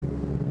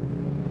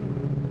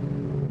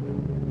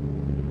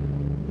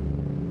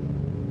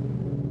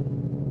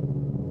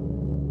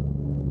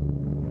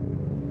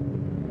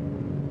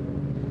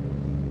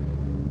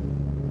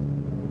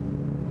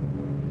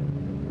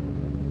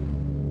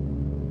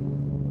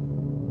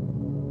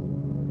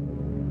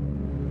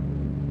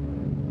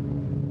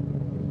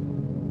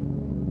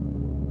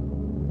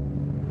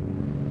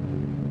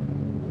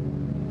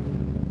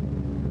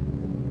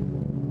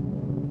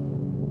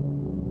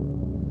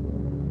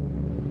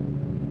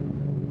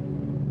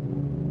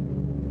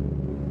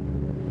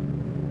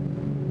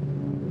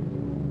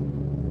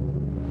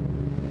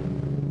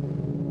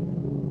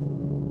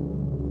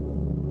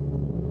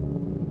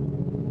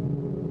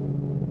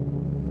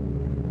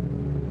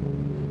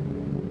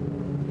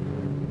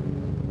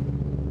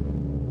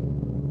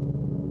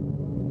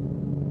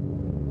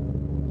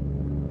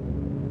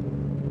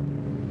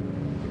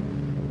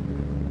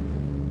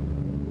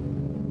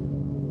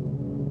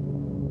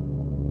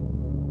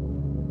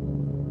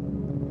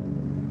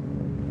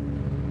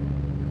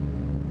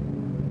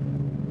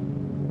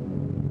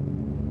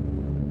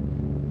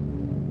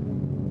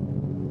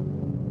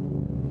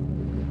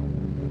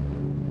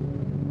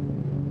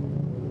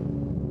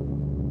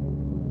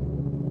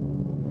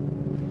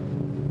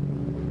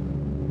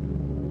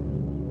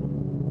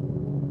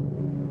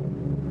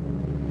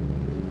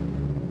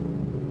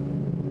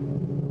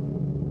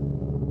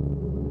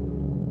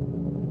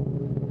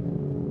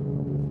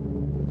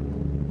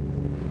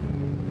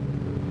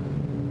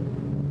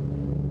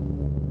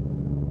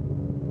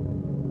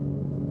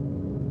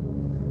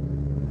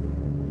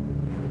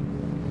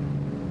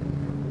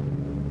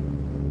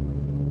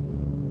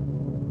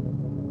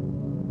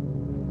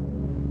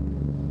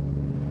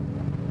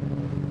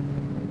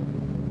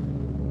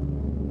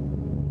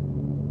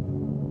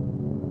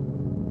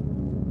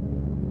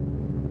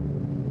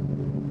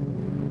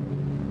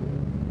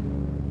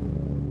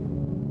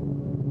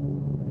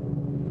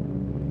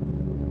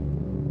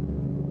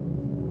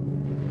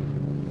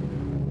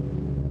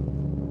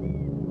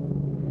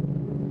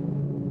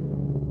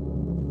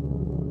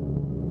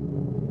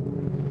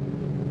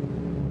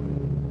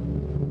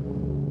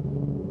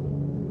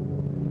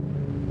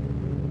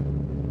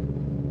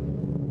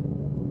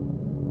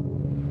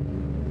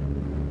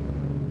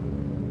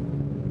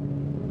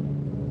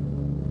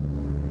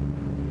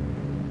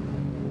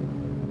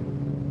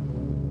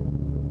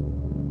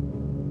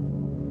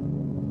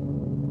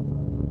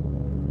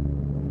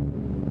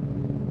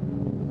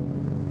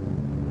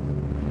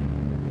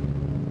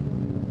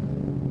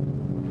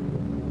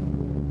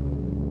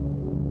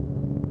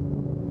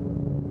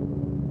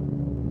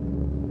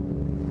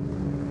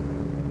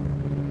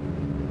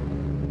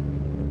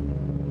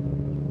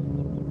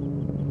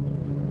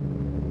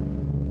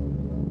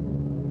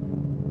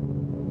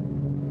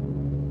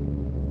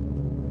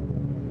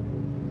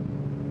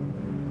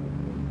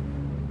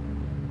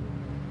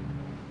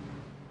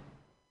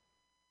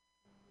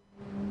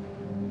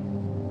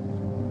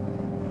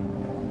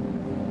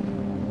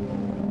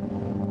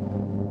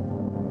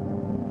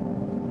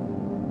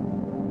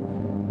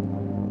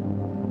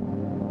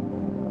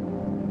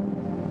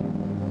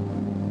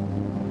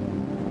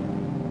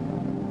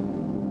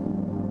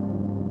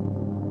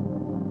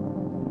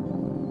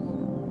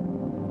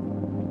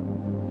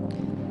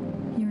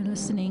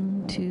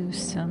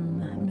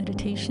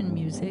meditation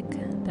music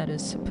that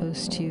is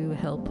supposed to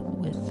help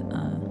with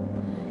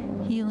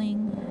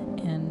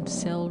healing and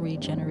cell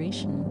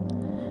regeneration.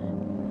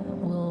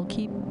 We'll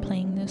keep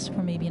playing this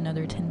for maybe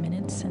another 10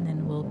 minutes, and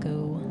then we'll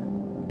go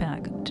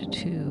back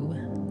to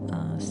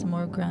some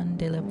more Grand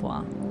de la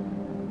Voix.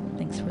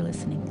 Thanks for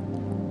listening.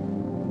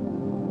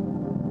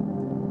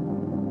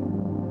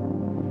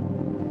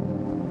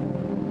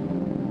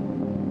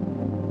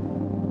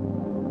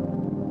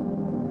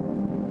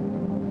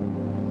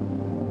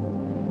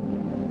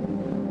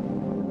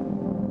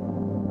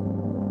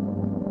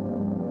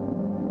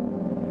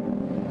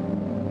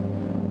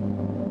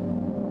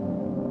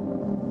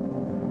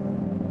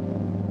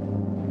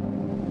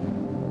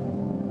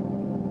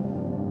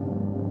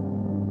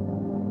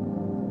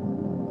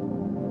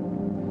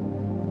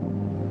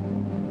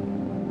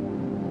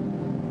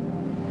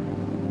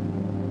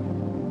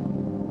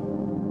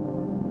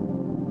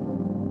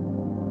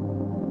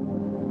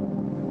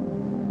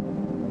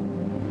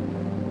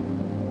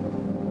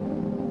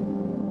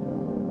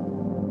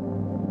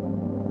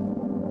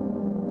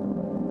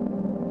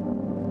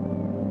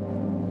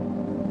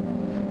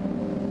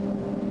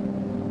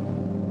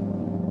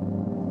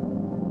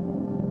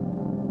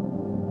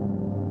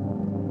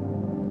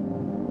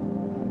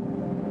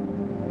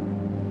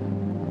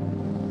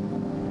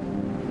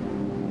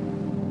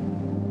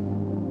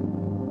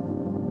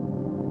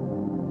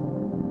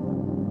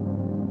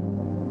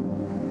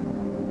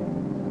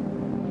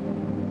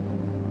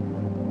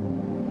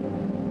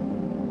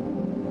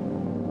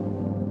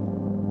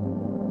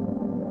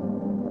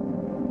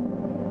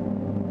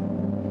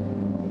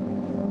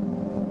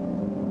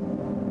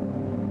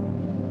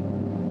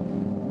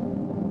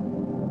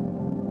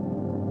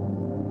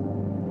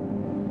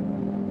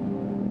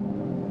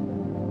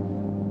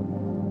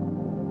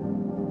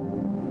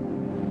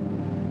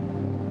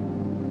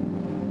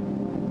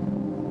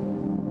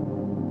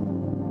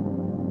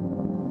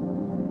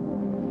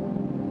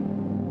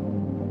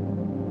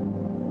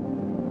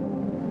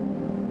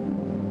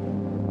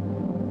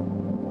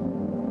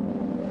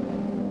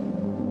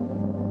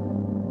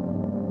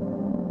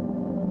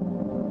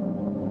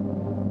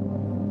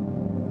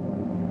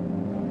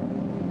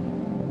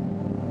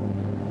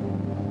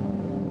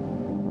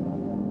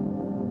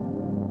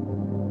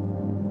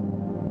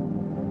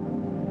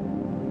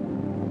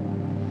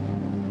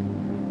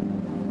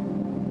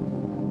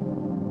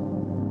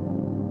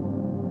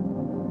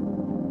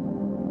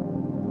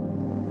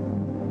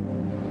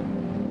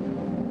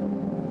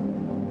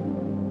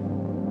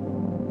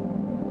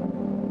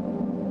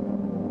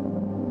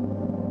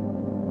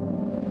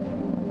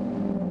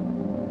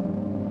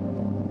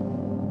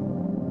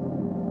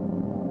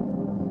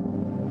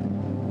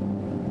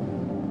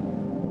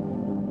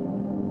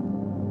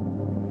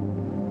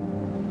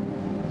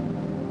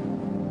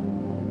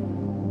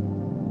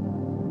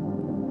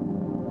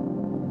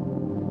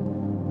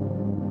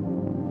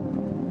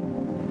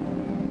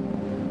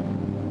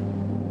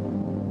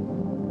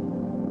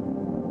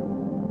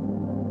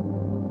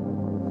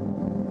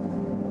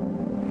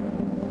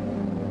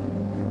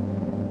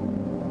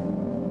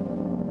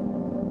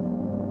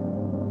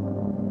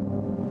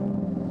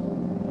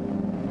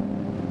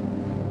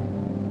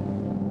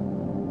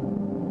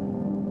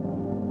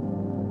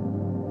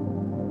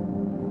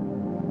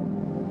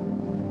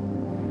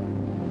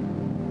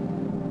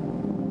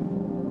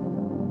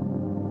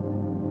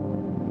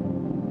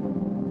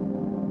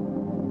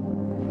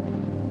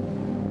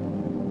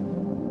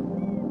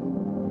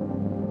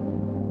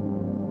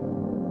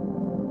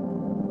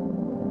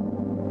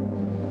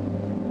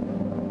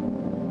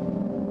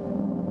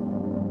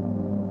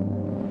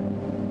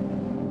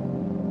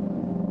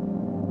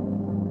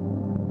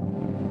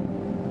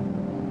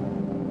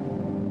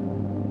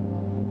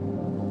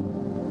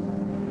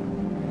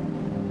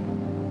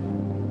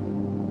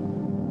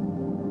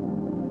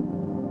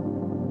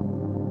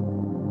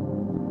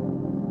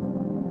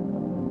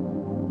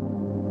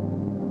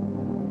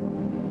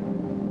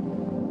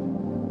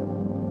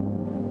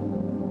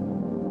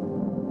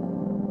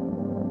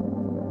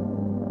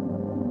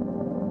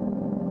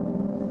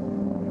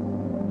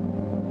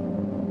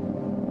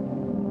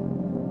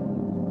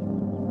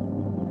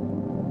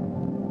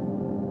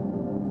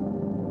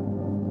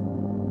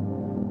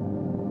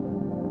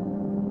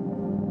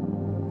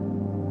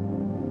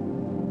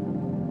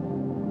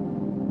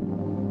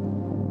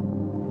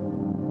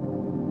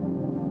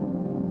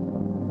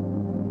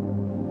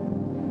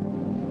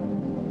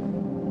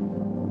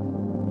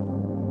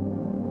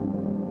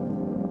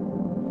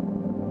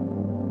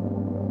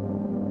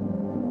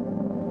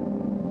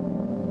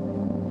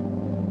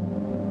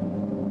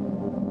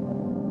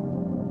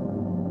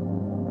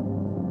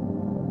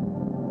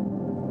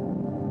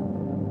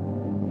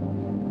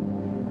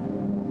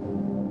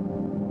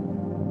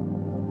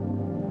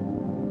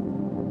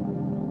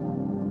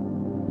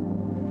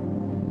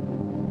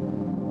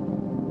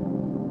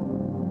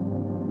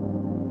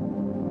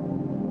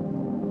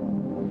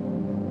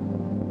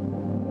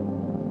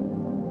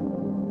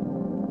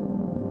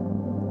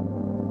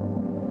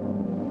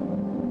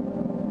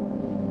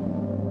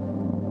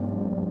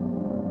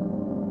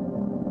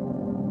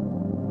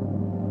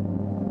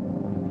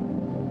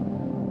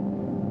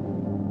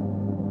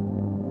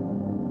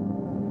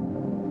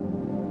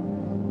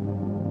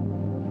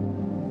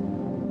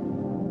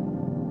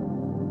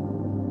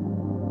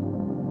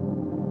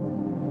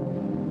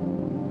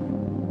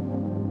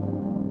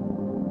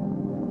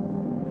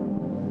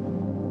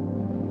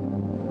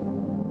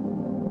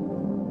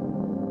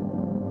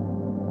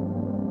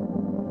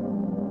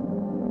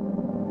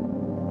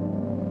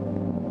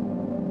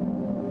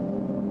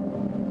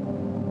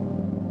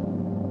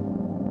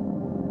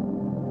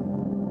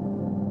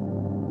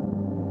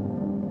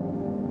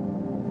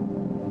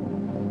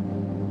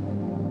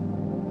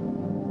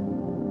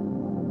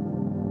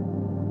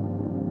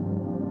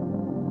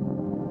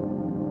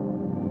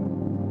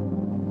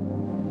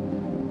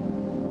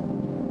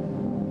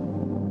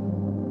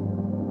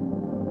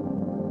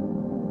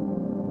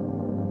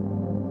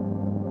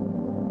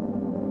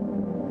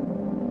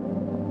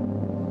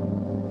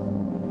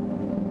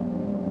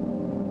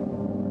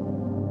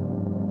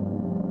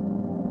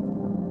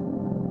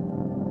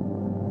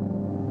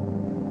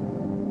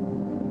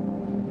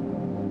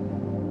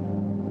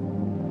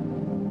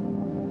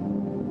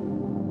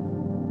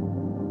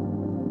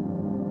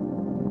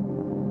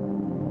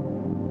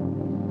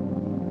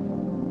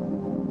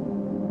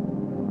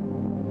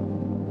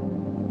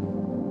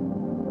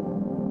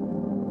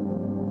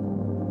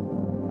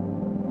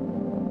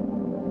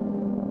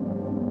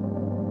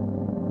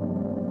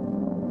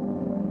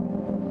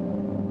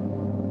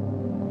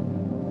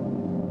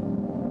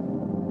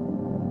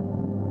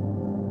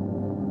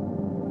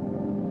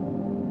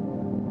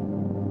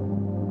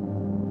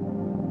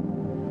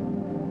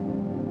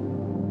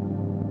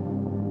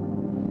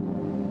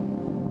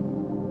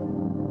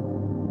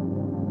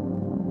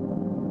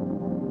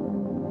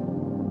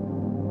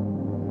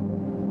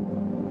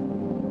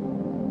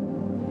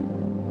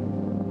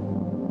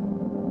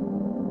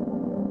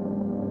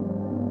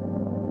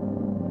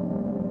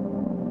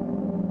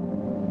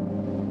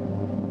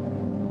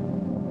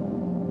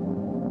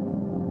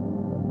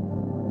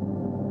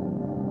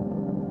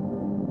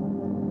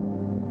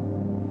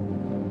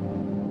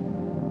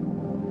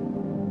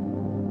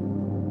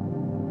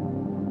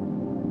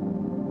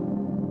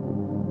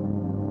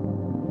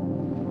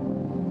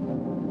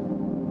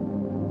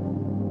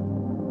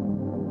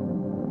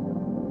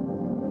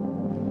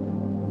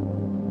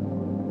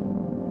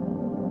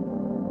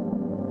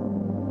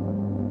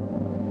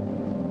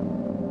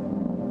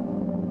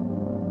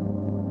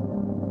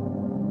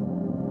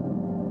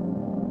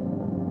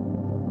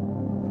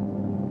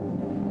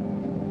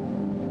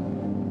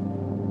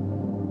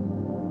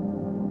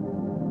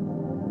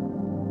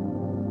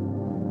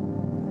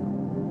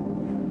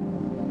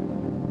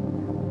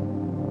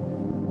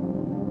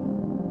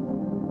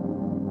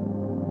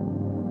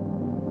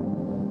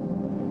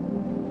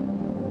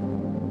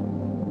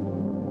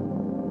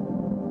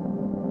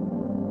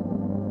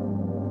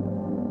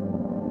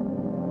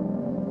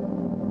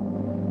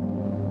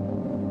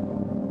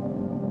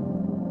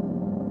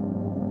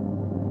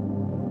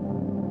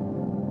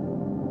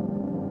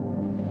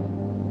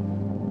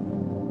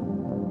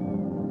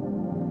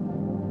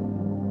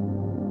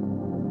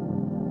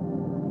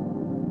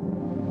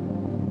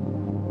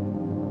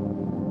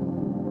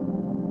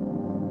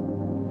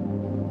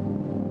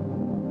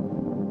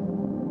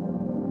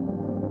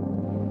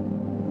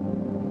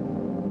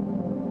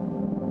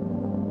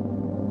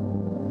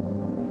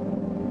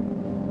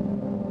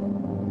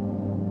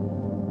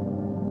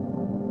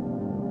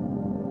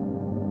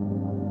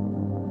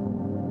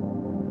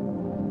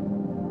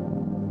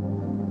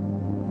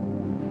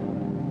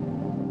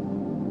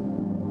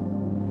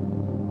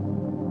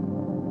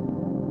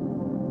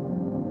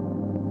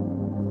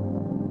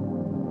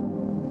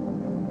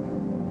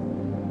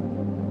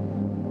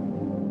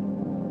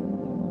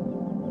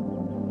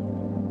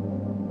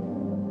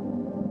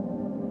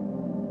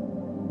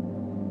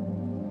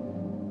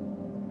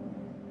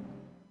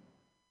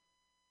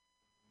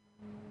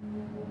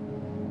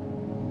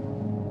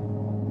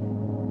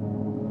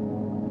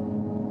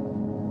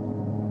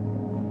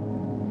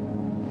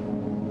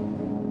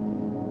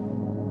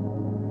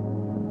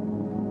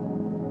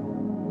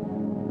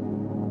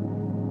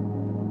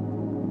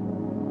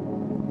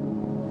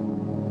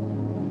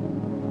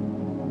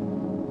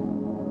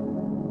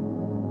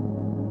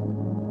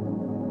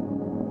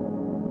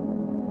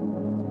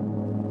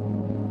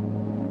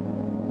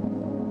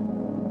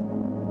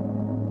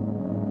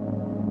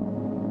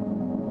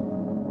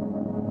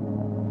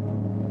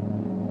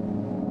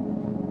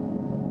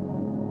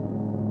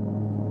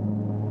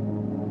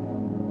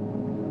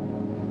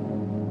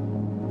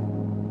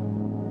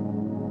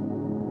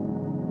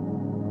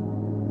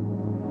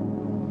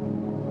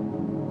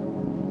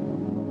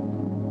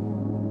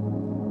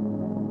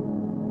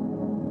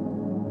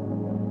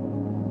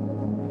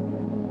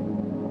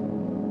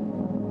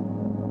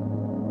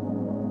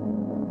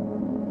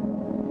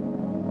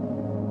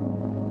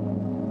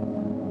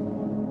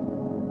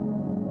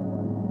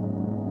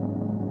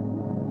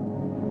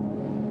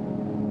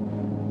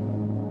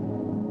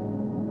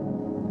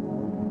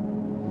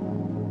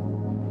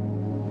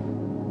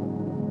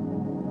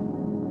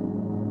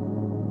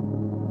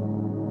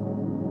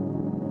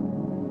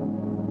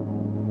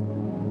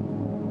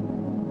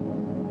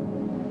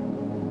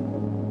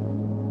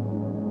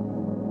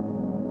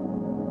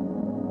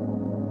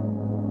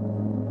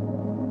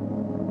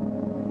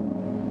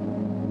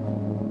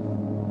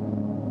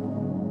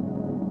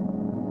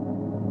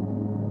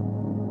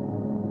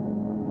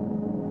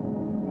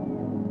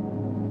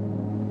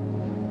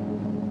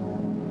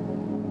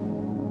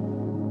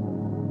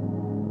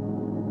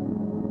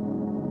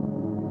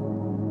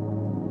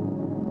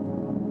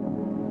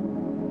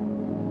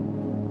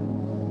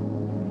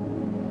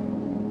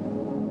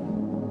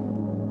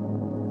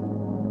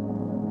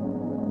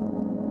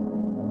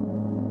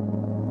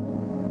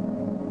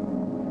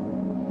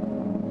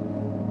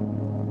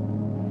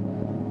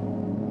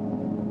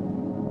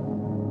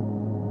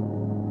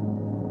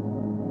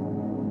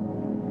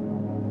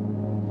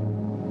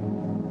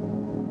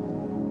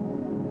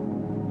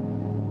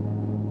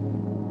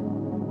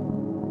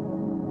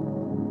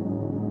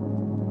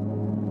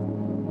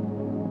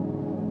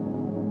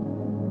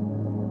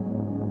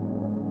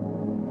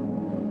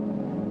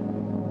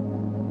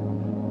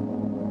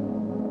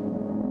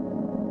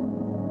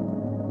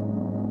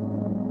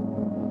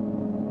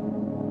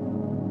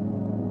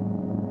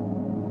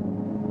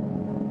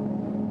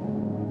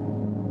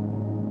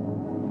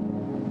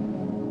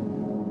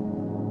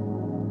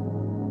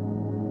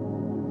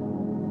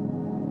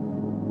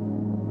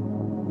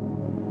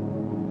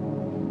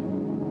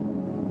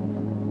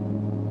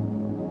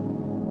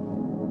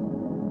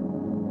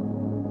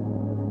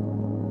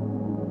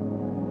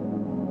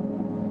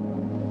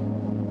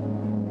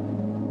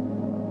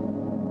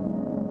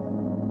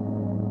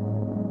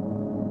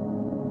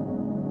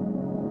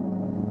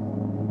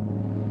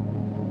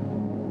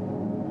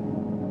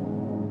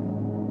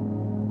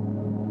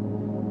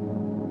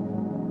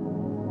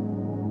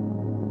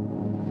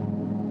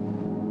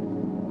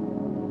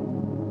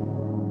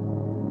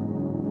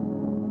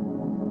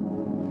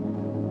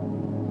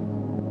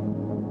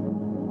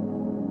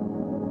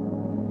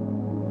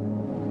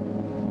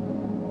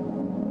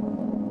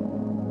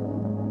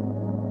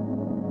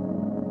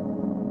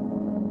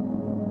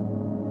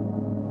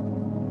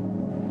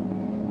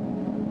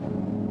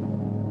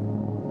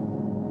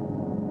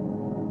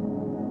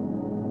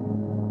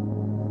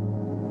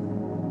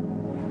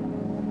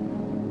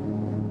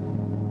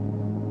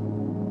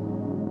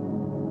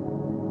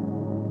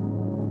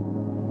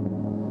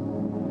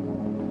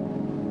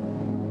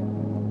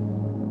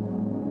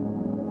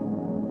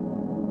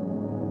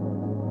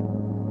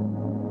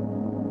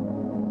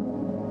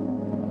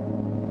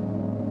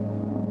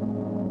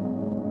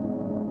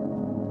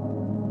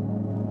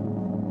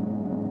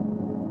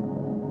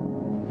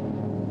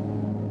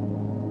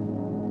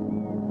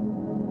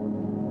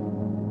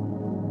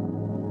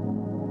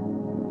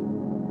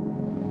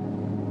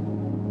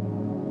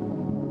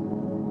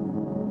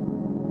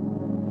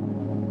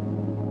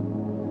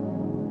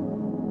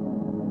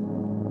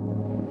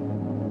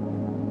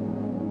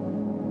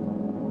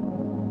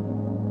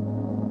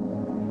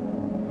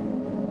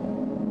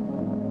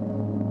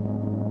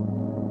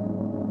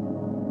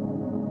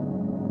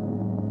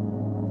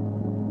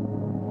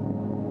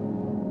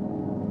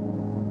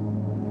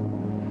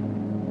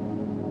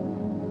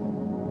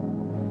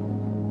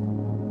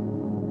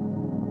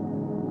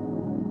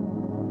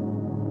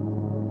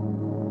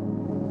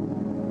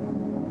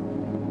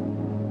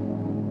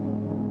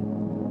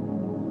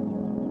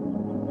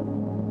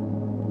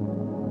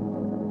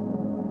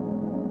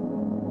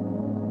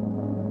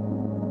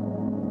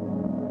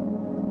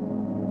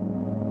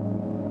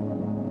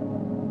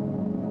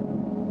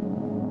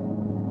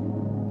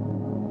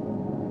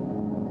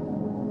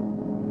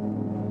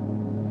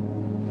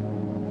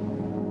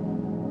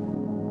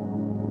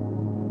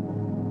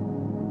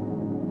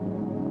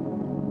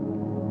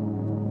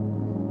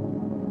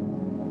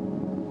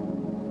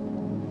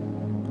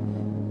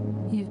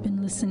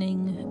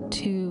 listening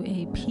to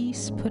a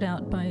piece put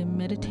out by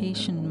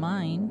Meditative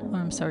Mind,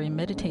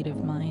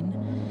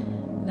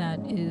 that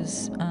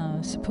is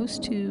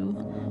supposed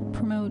to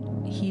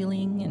promote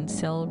healing and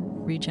cell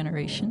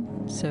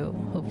regeneration. So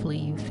hopefully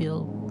you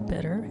feel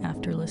better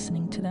after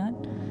listening to that.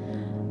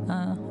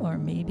 Or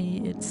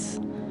maybe it's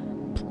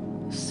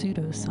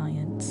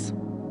pseudoscience.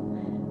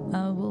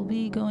 We'll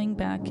be going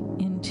back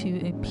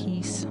into a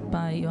piece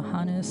by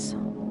Johannes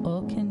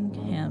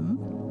Ockenham,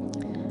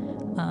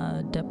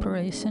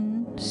 Depression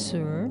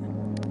Sur,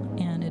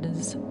 and it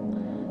is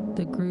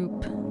the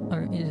group,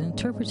 or it is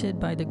interpreted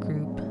by the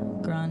group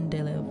Grand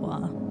de la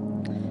Voix,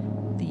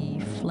 the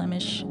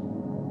Flemish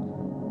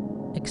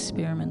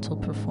experimental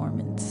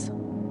performance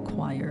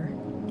choir.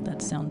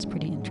 That sounds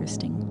pretty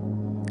interesting.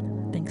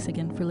 Thanks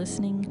again for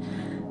listening.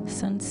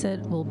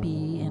 Sunset will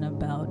be in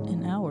about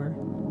an hour.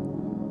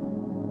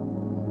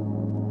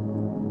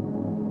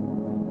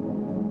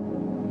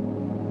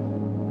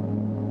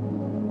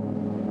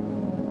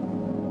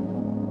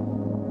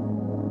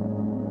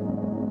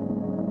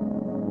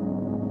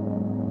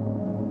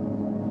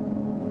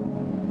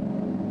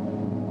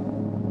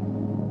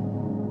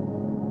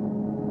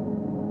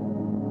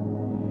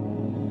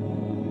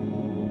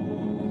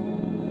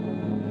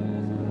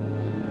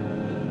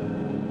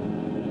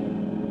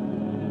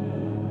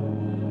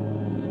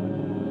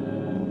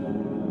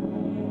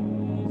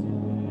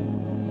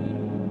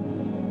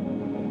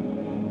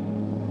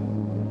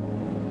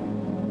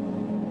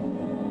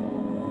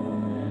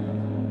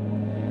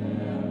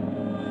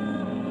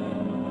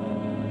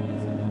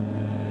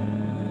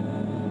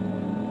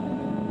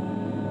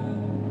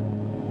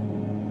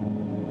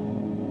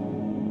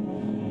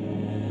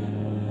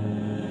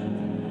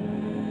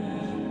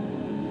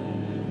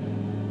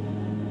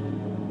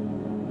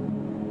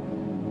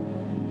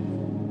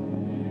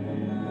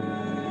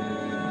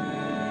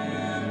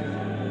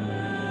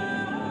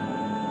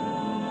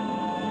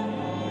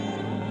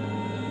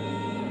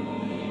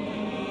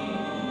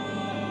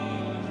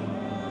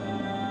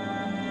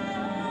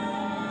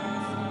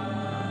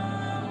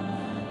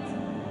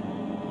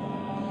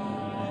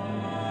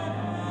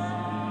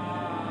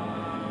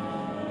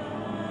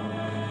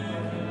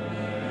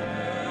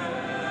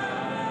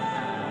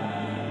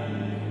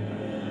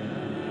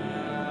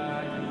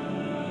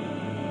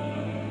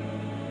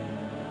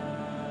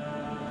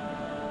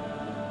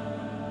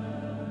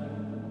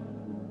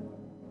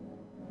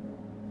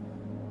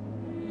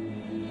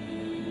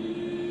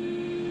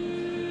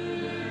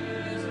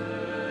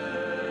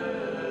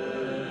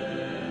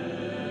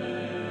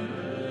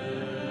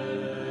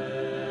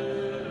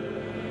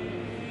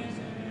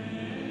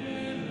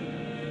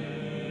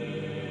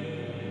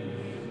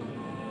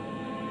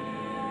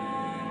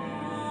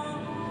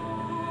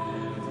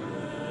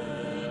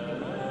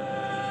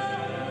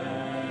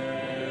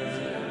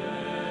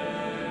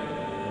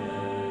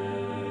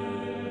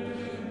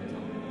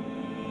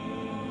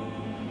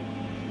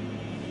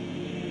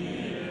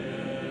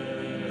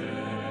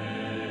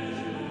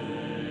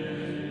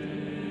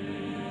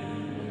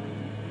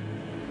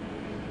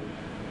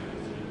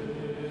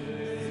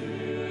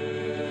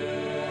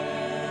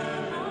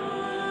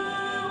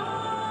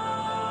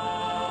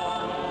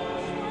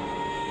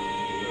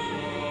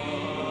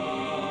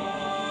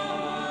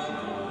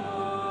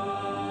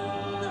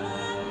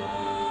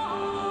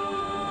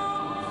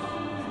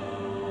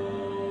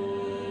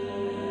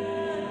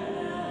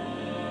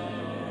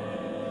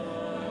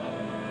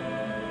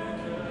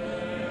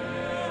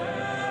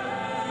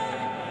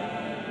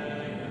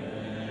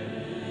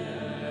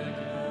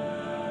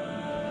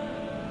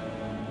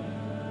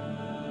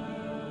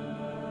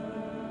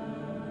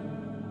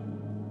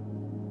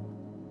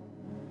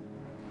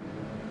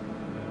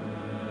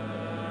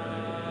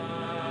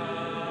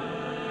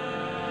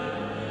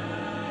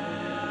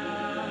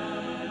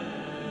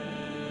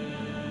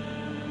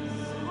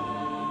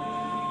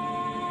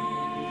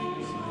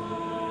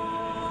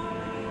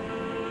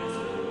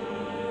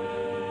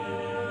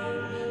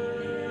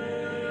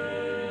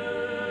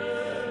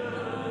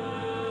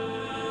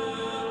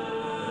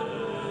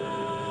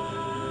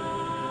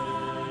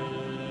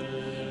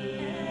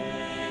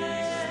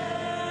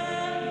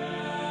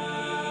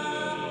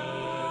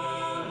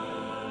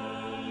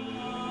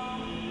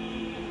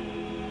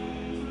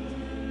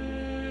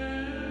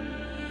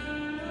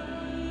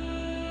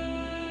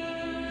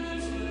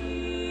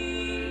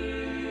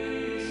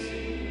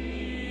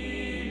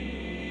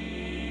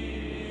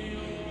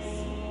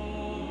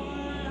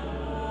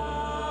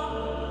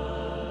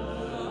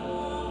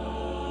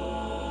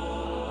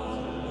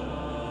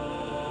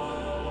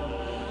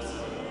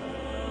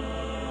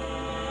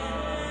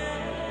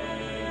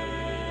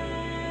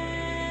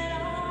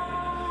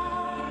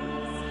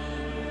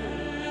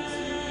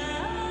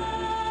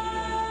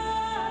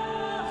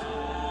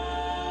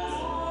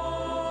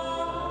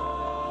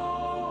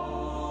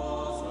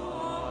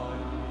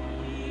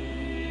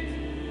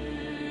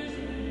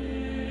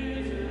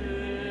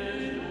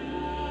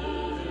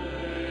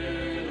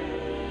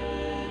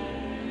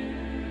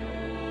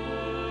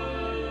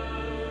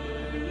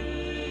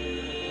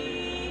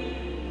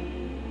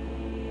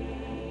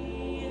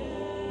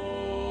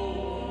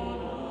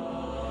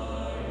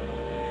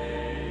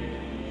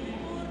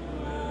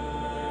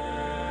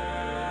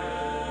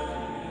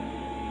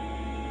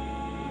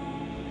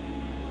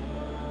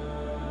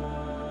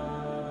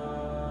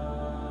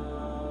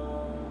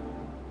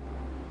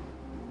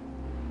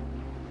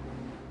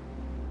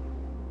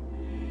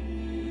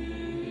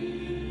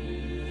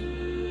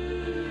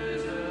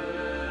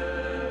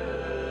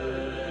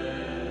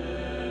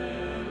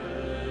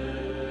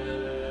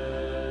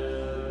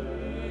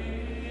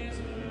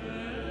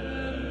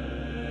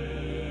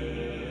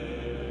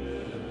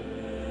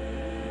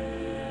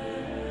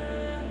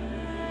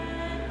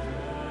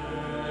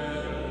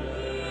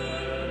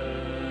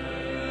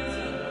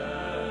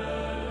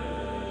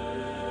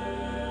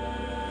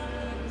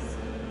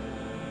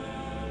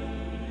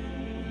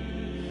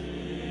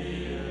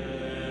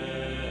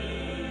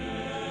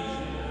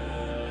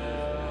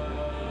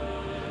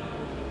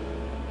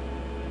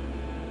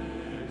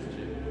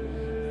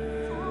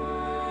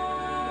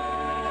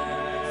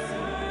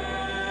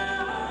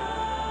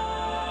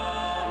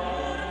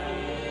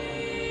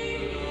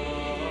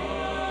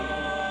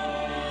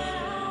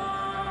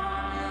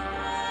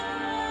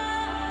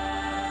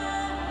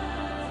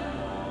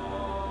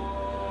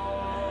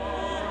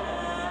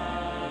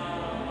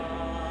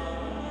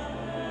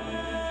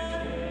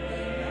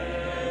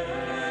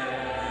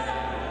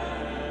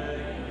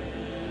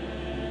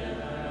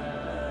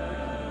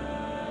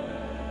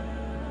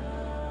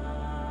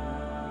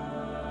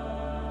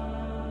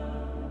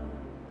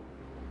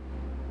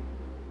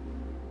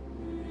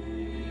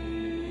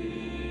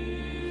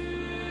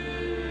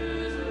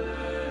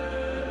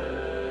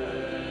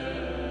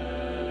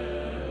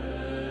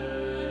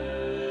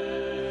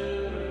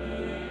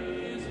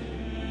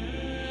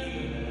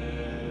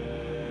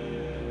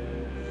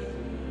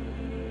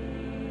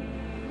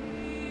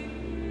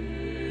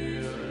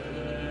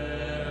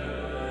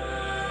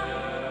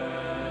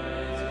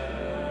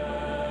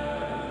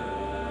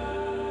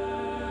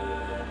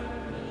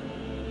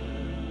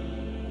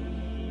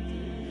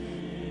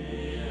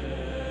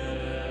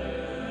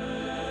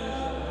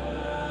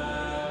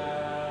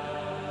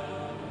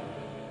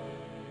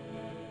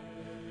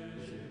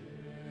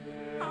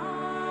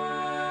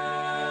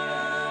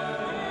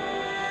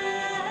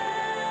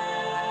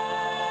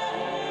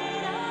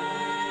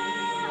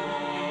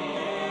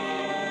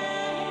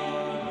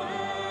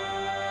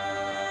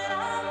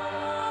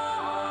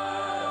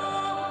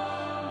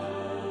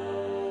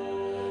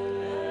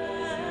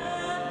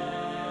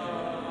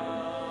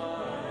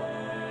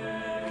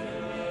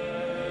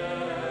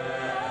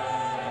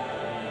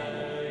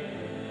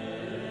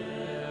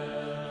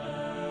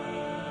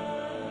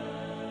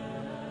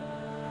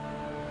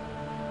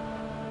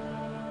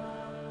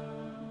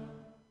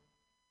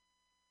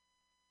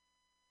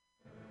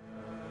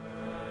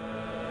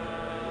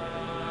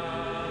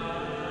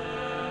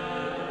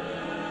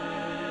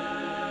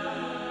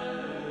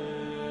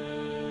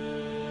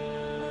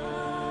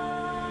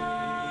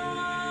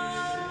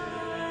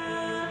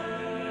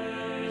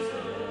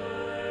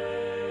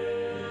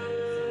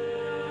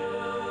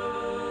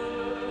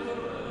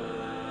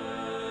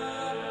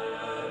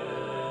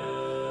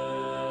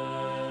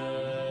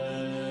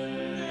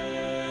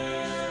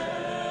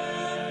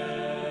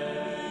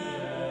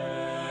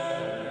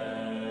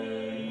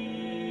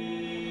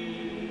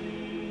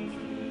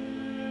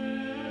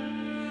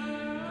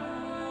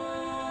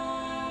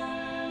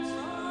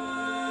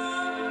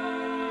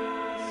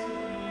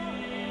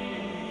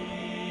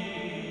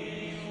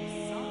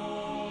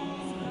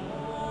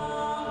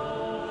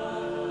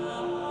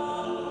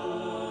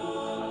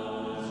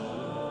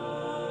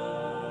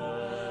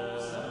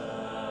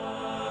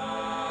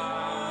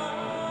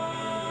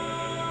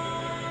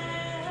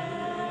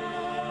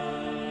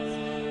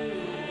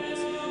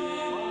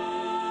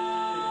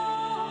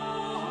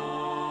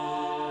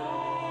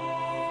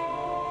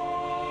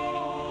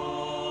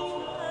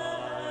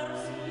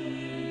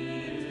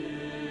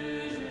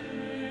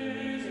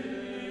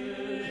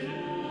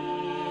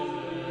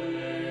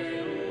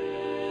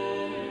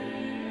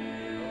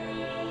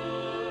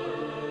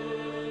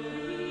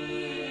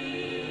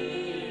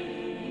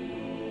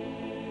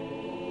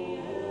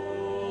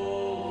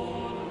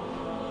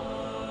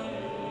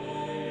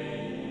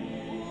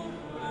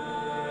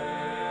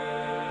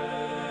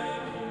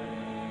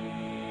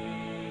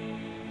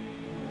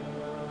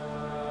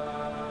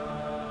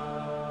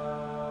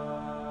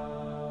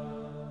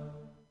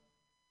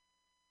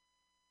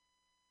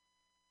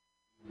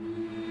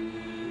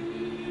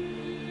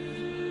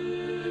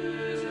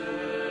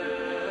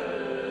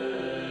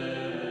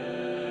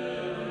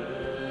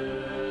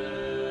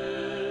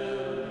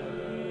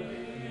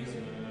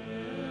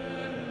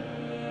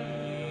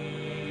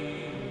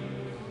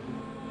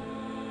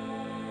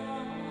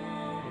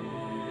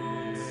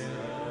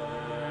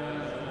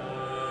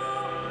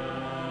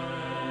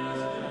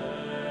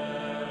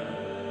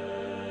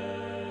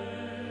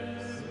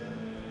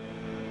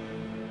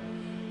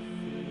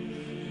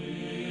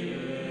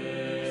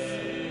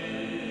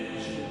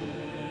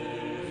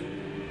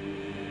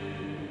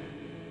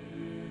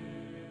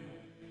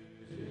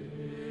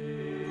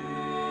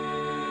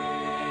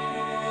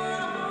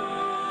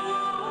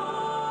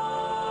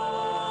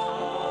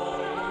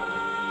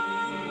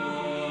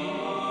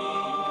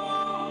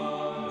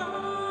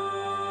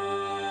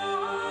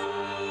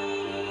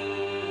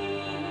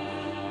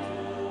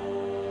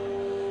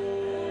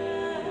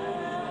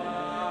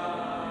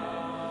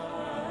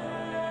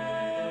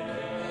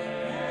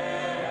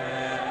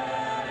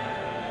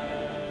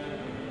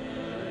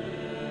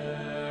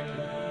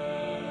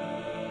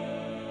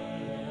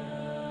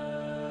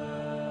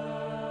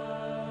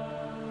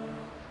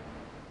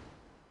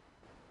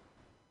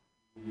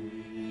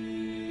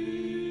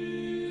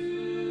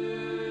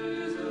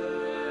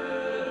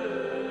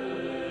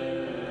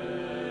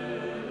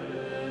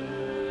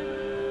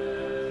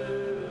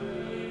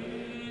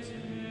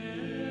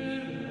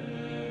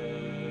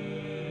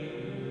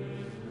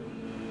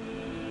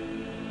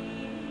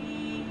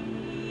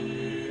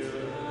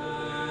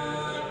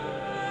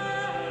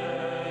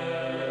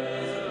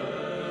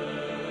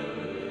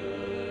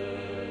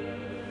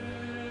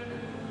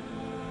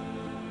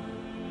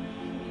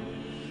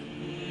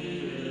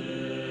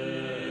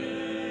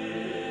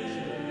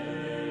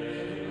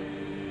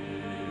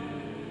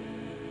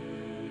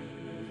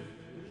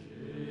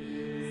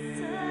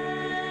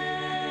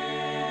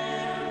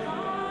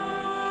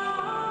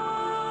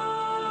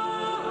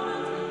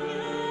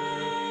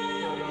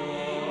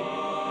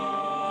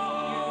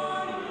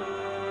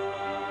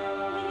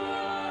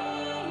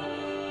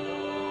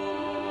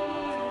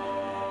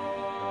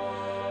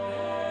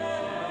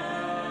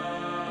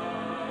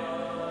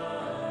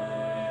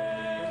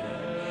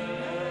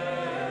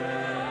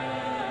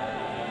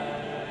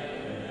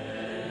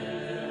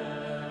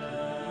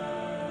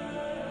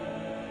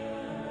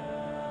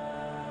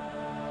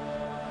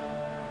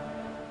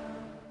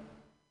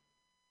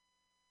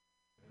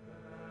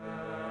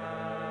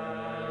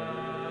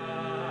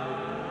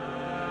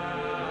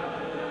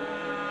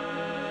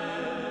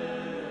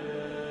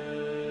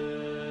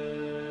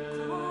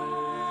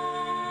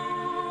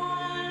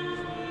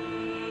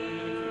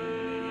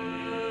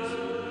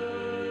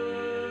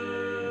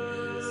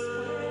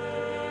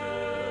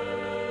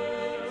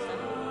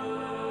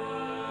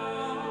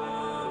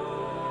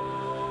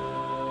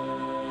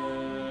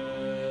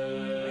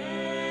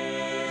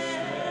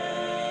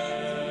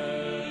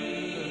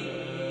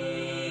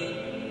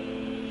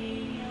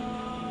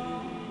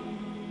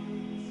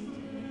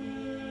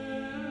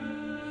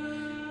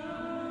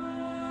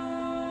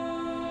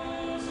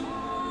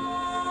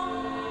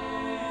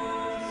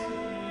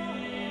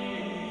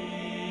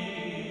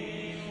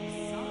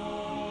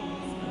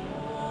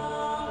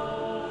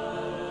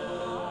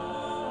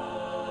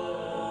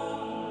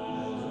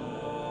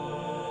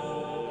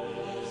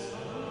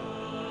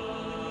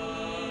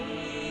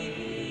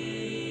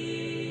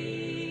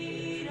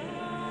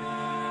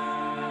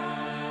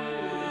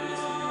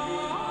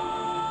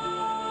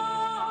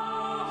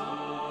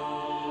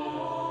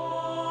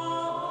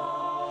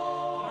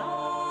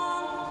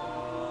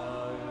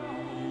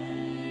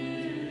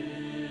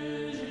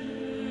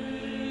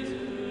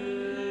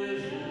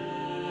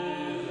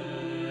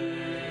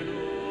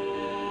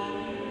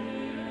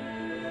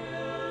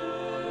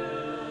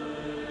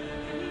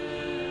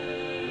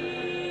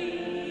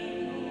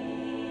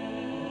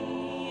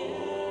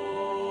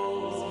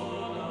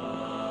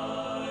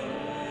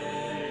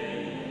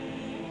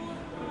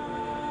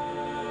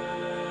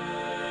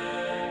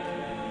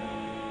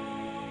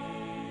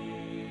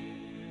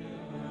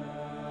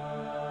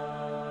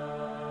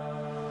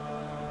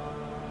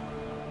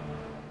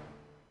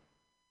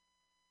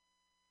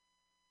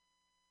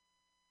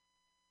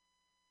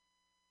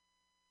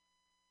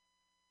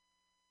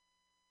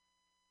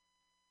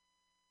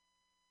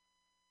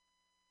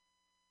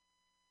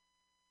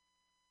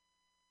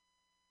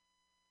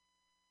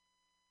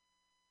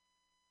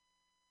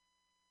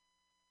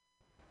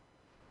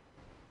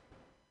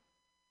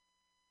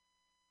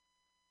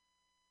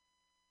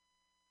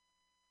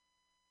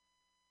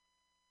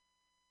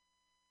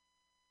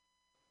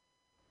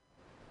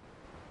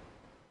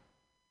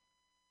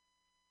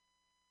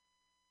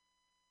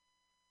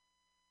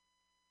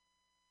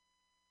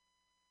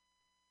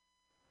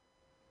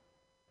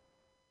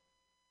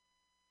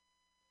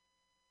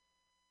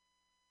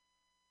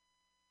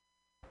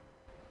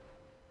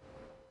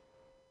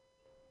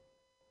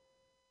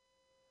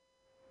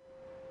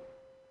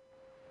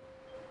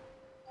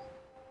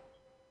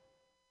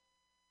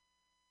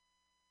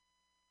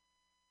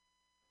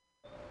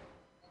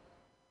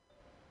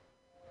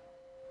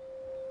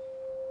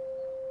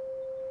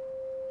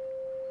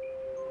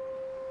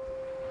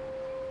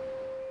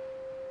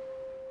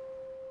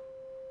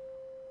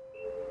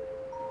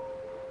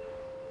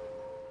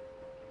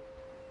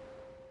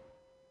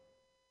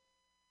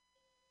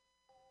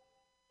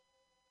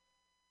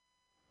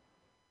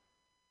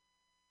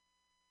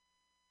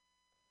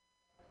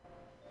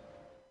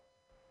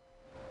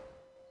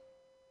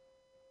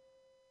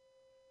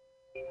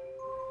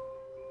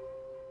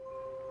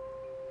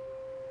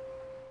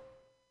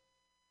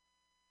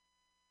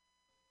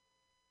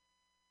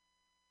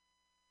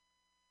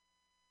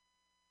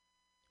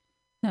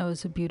 That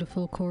was a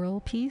beautiful choral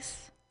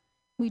piece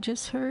we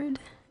just heard.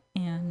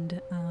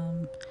 And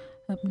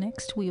up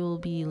next, we will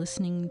be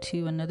listening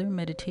to another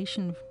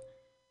meditation.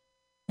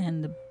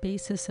 And the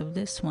basis of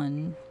this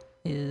one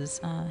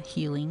is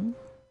healing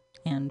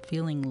and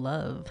feeling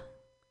love.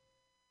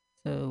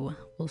 So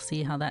we'll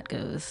see how that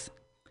goes.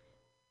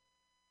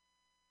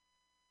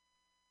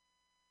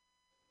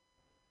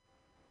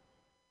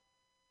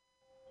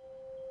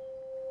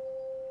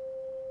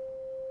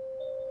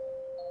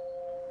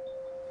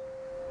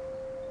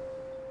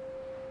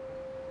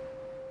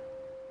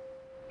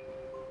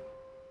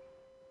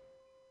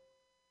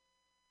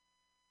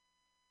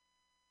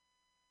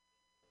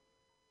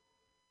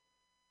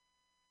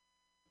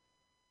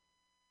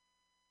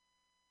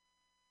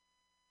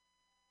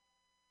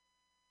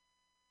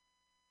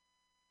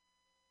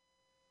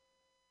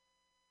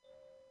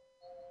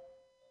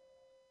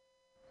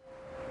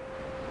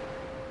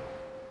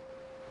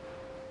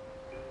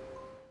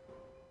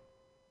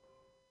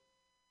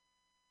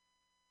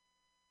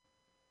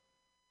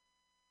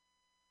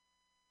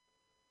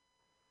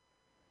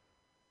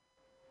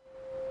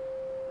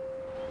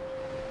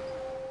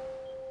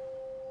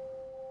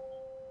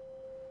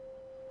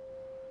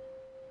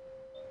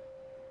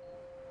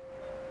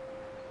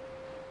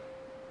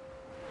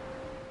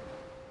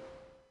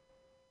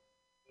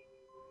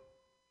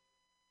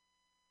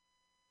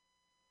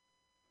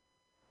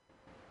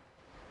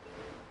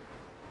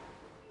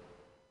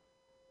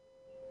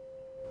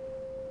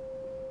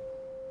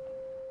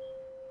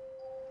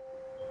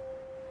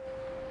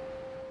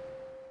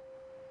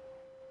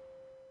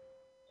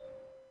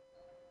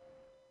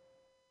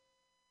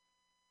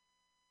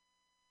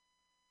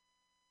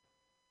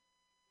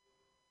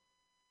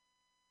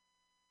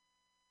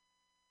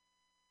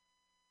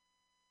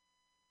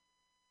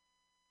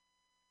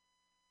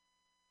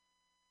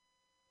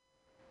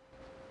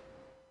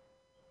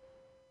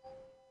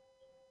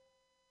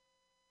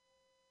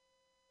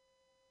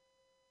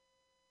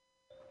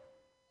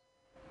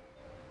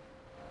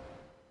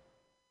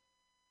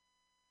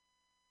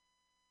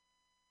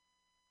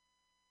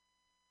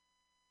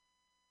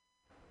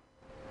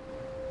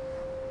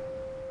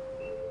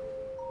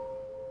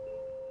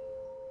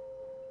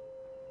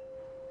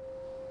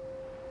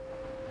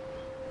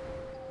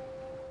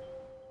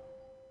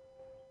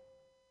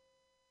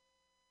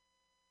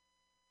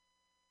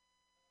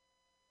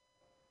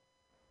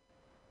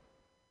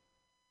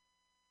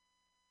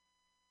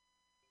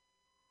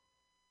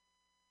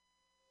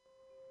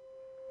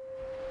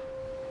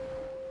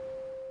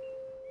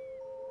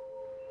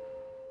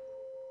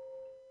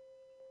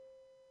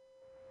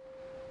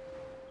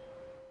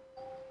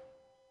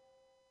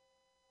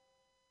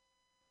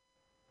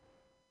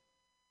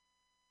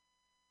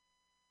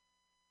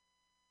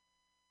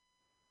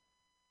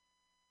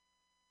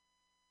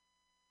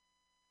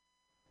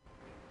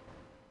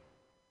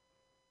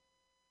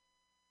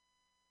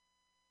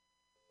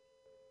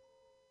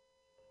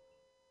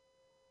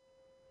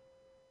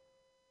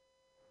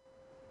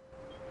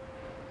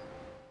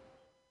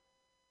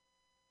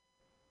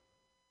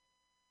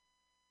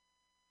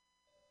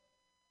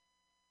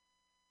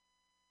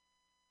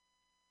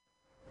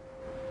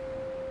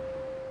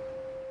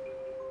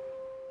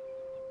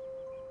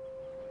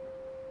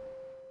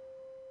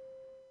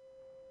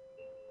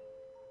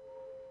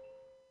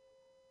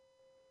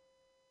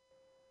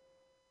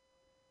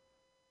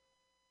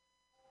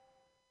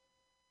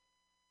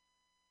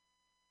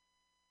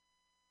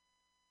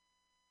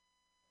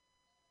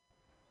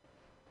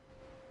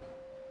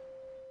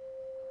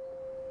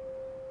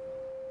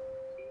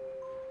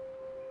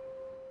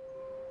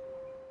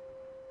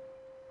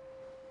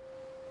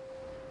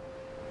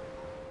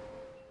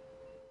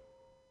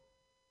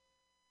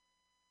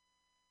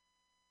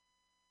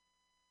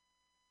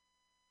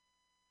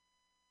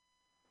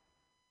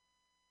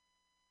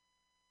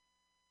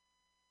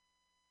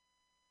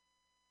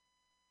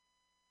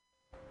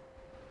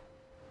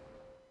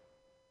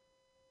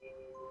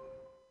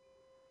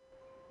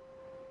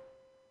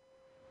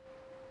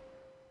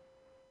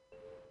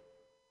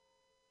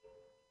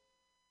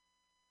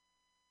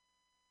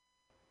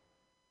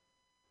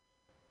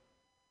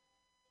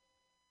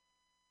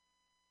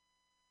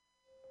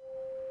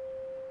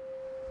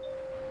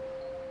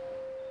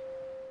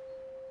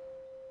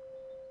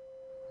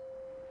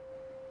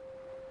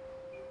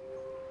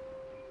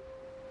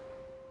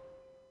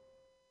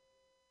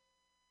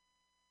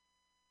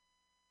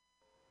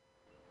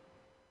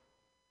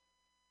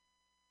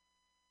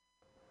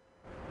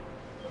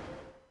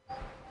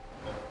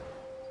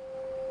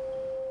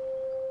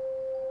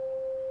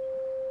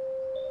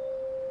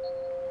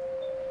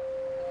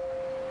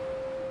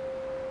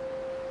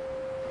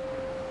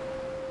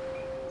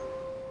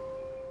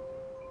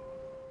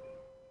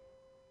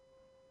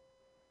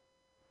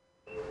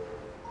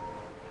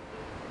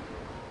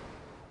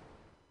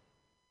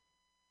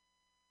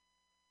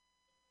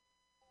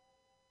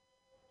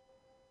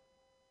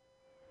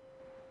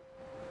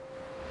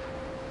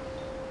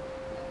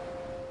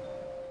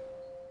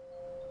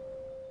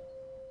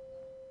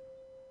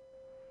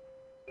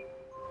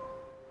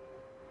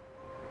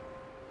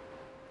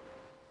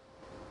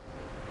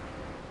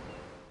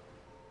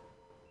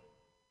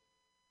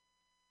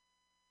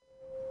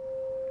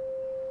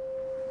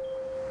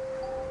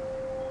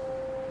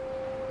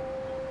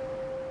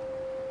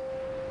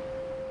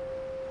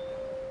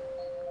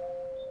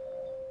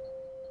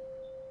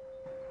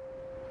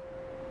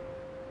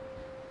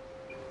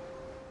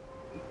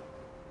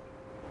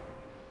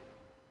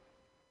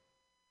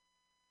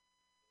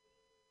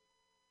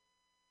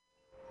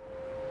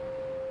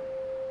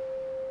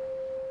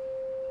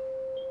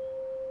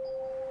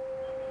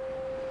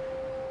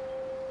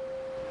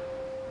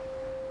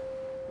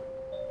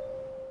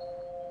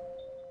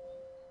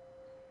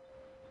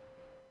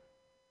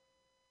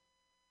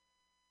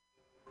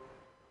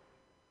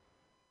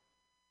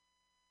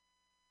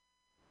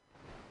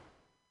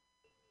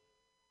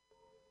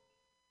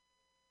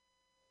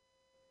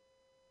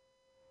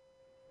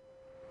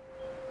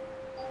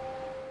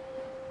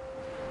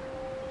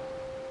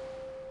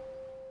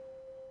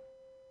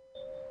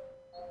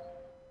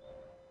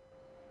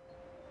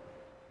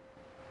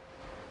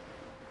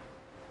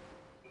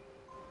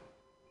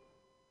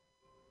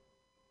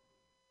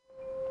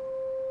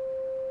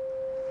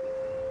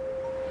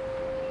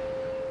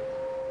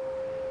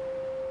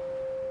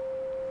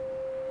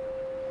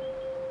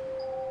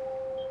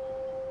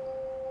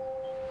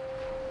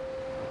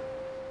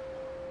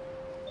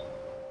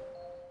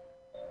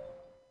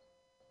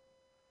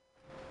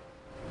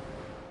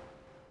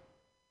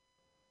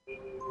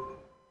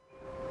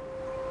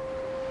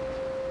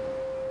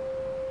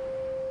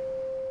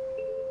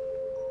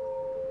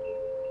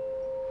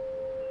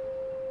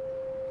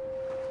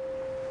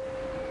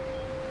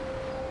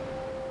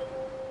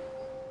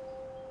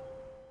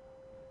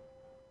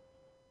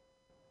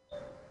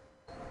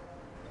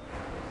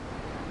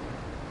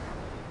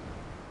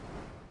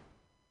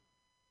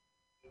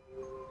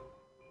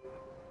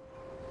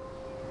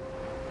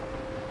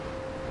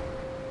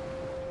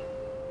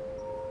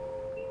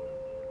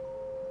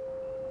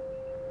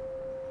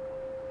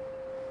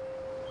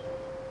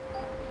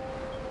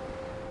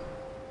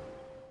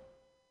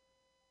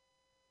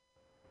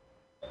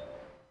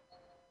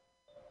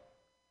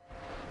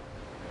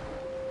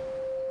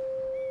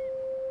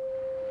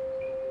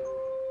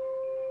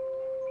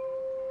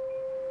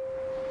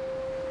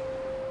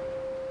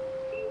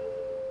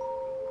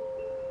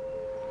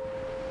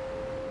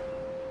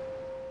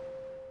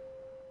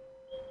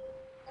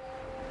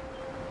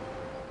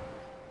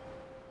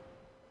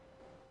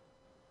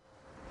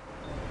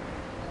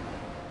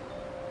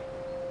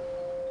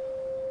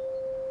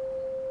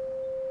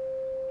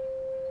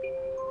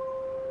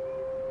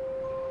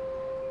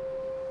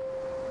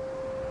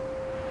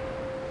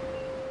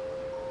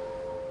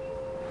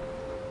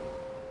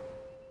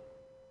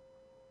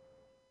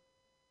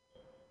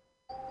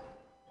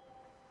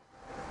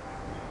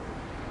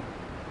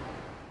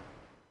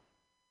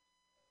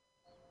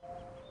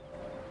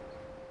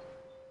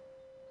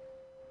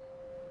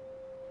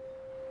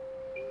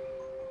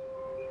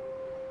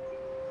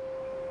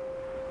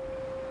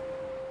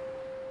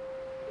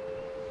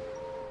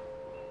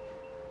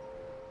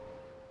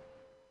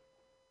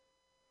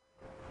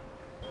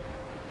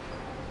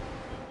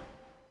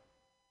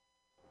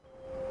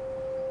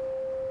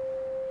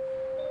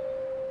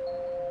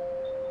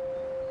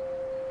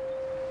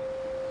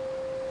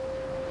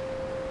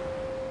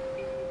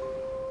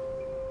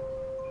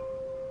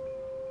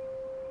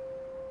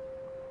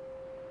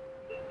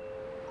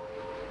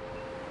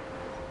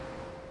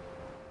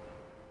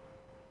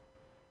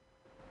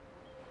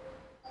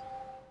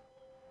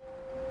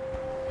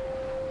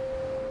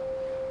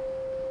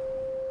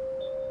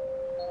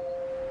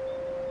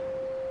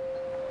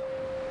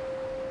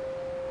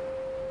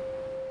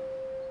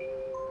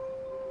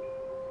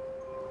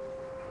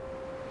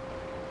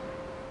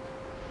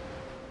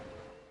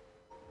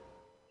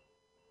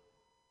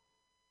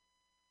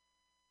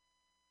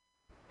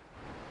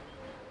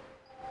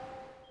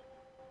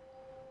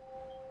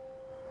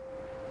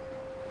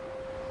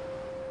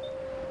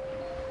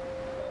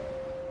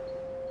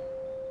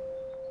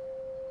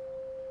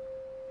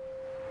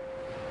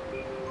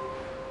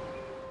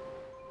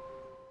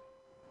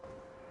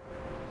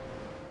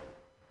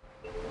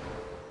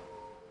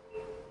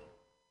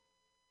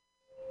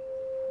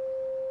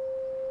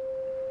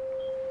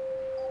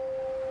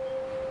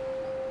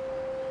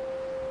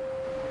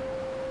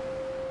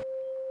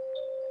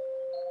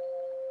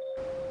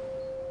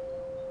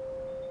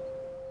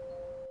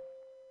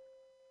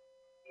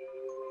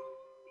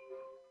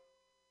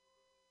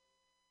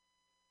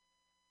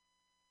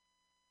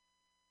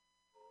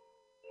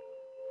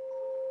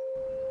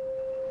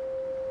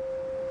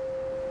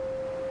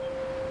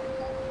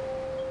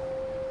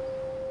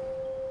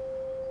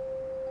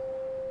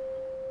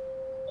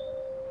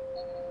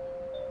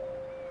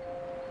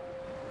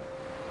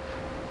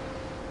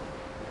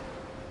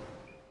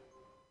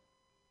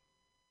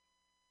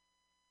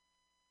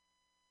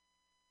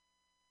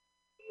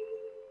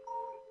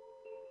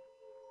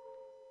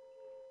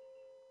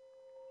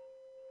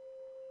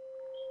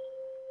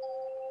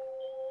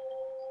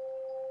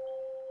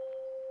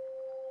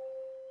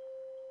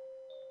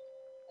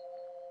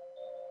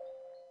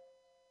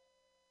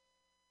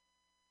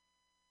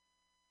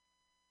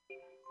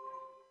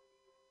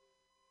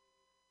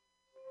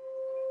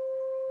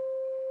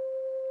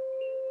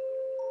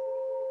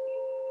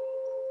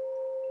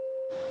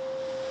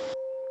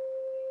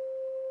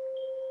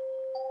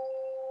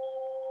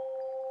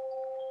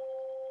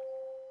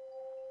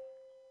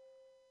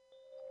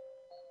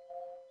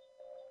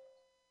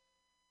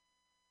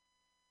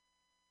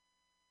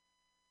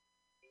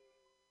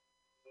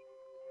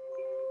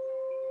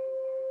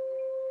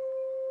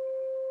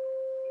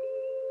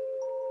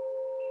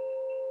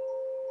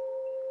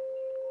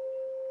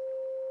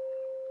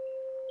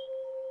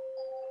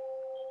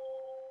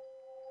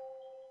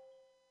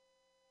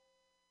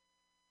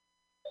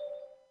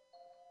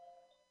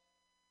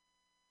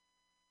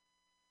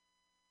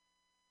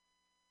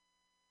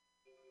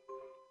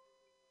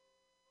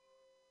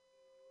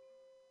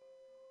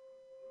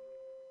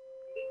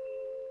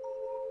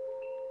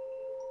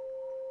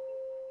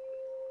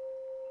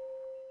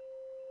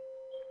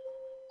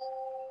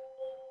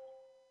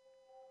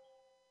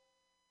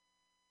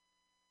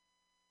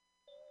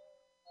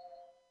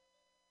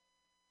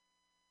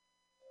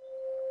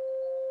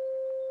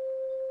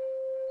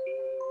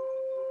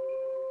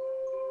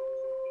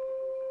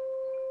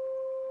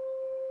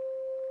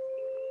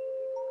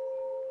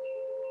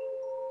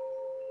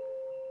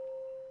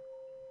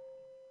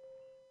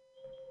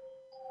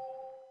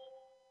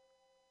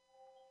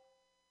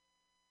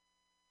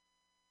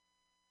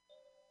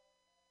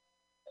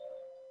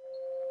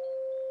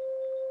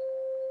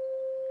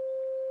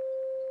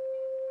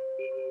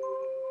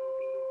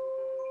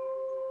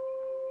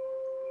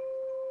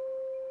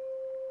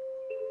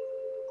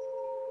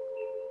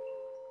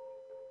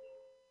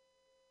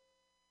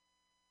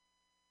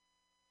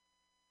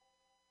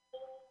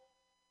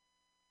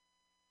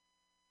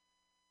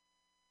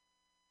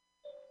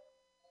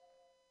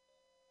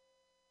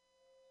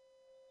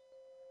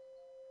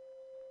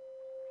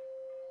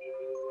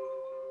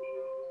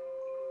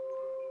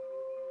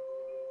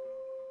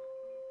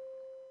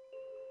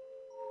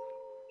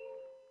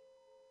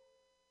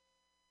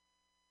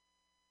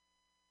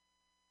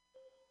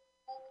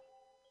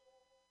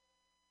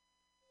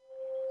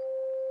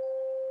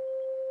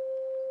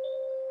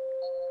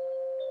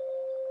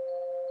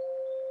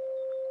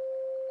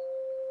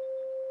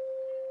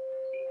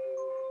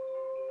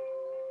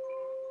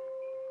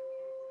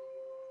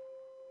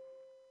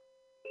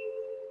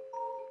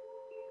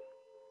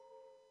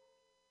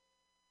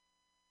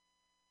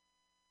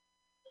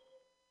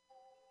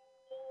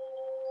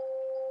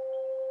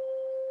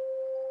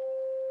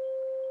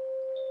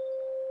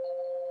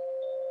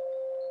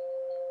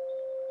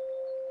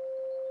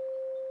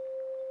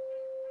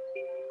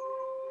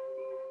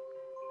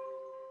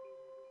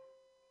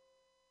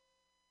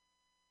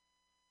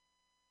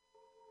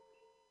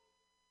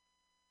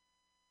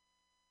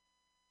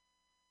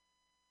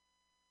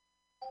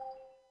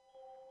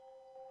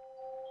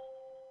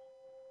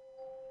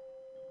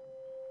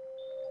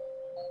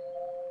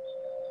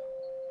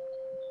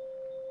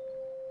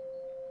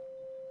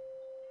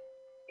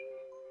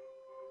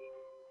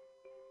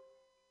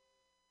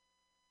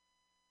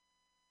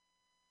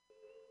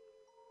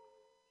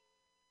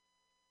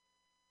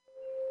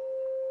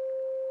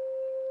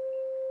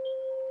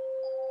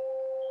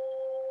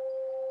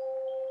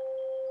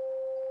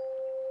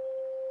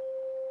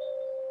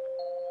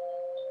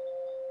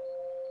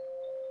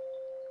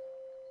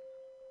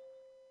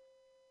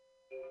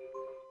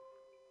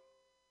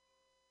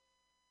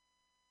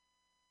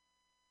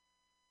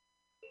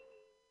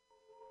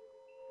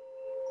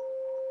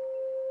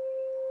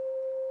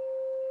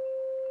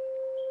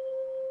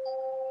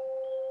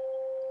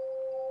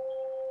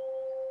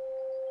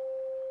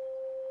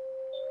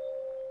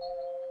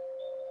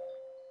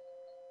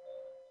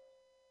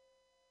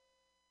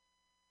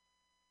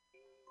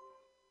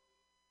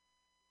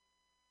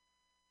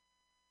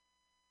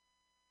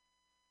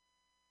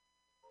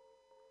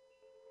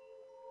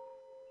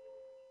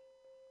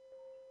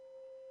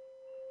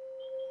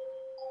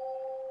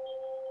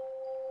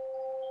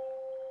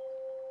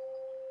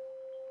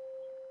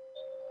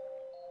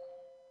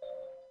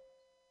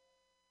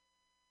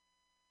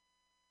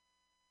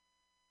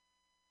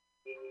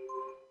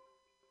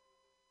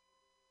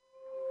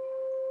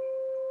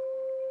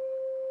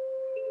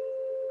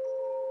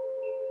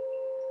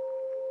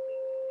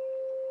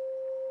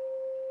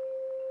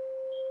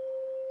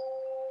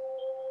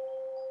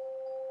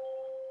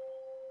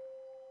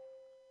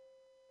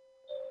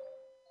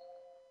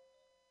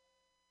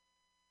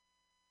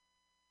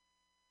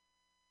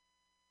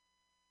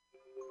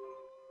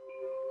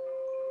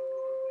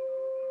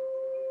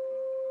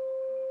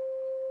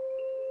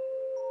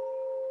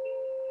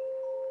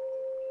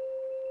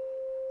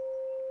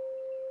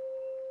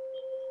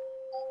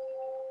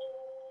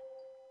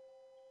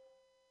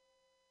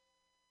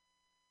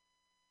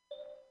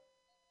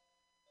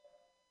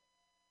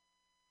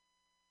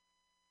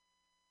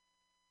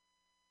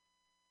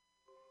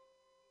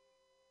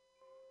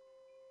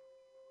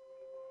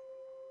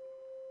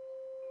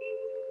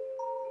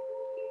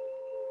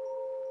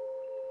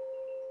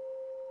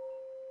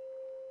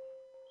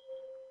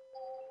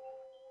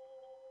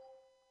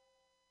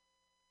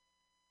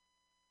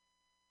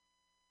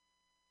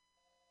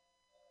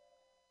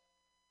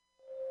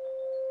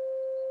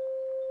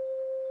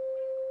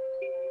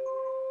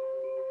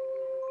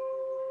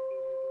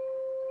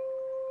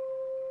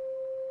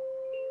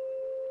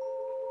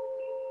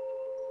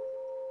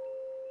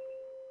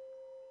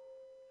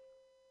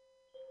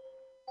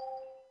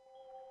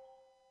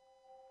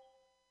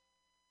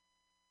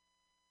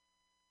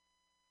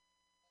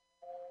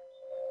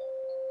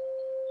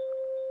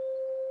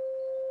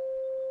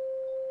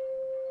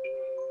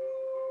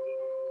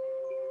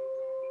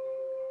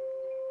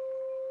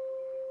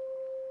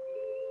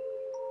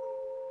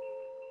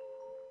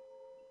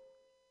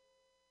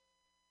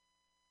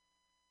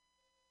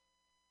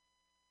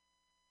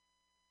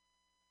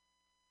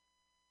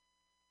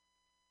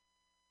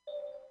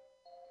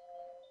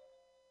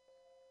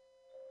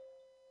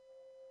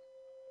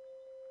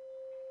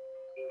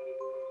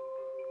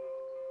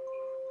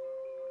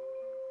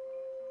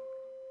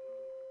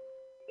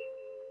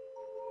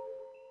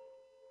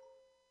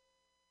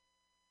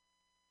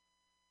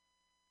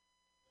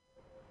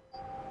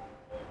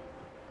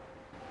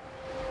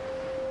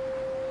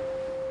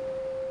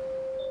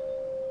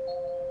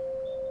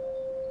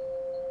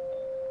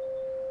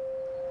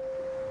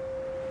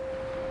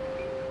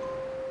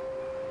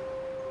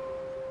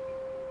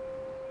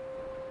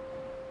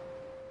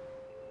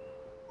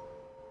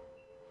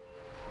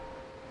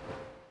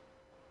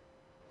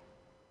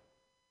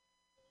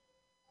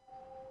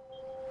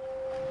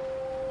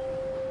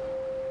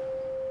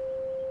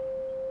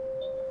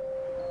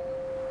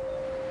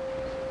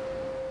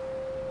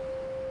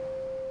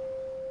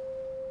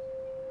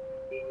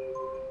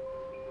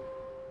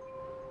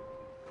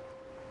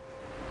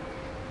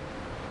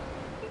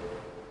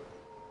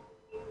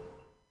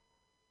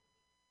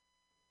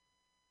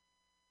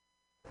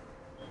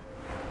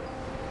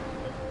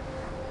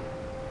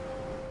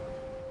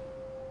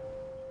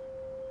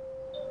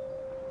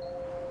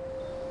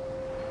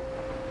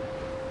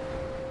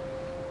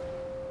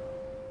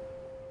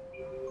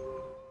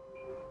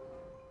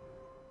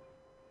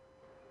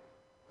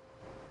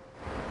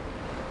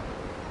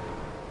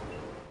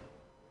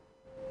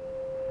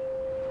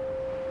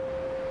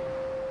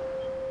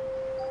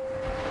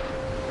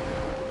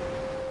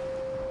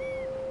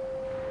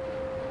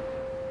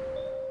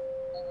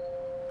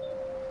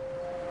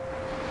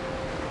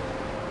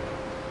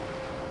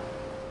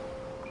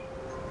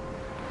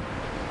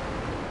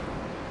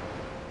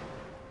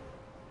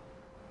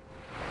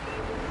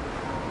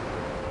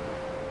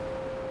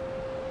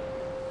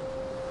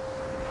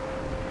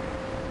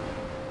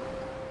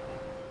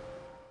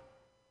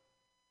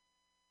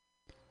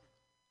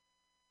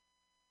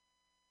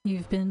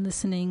 You've been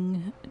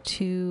listening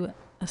to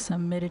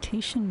some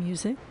meditation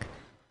music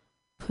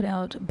put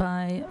out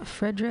by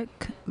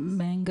Frederick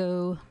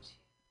Mango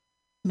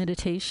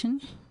Meditation.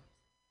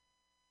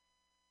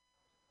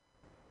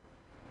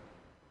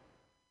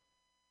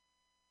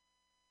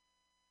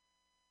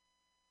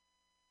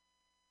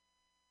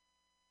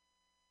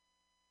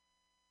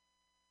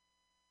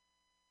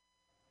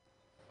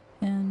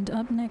 And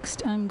up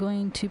next, I'm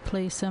going to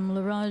play some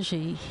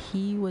Laraji.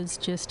 He was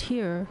just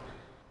here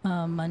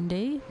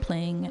Monday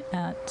playing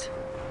at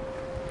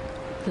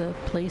the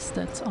place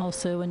that's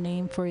also a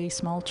name for a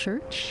small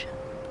church.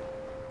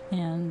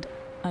 And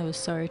I was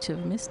sorry to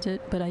have missed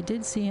it, but I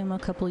did see him a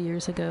couple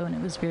years ago, and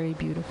it was very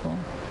beautiful.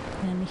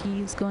 And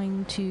he's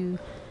going to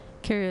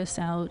carry us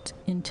out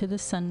into the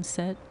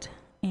sunset.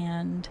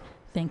 And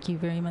thank you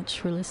very much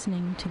for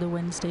listening to the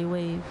Wednesday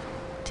Wave.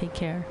 Take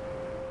care.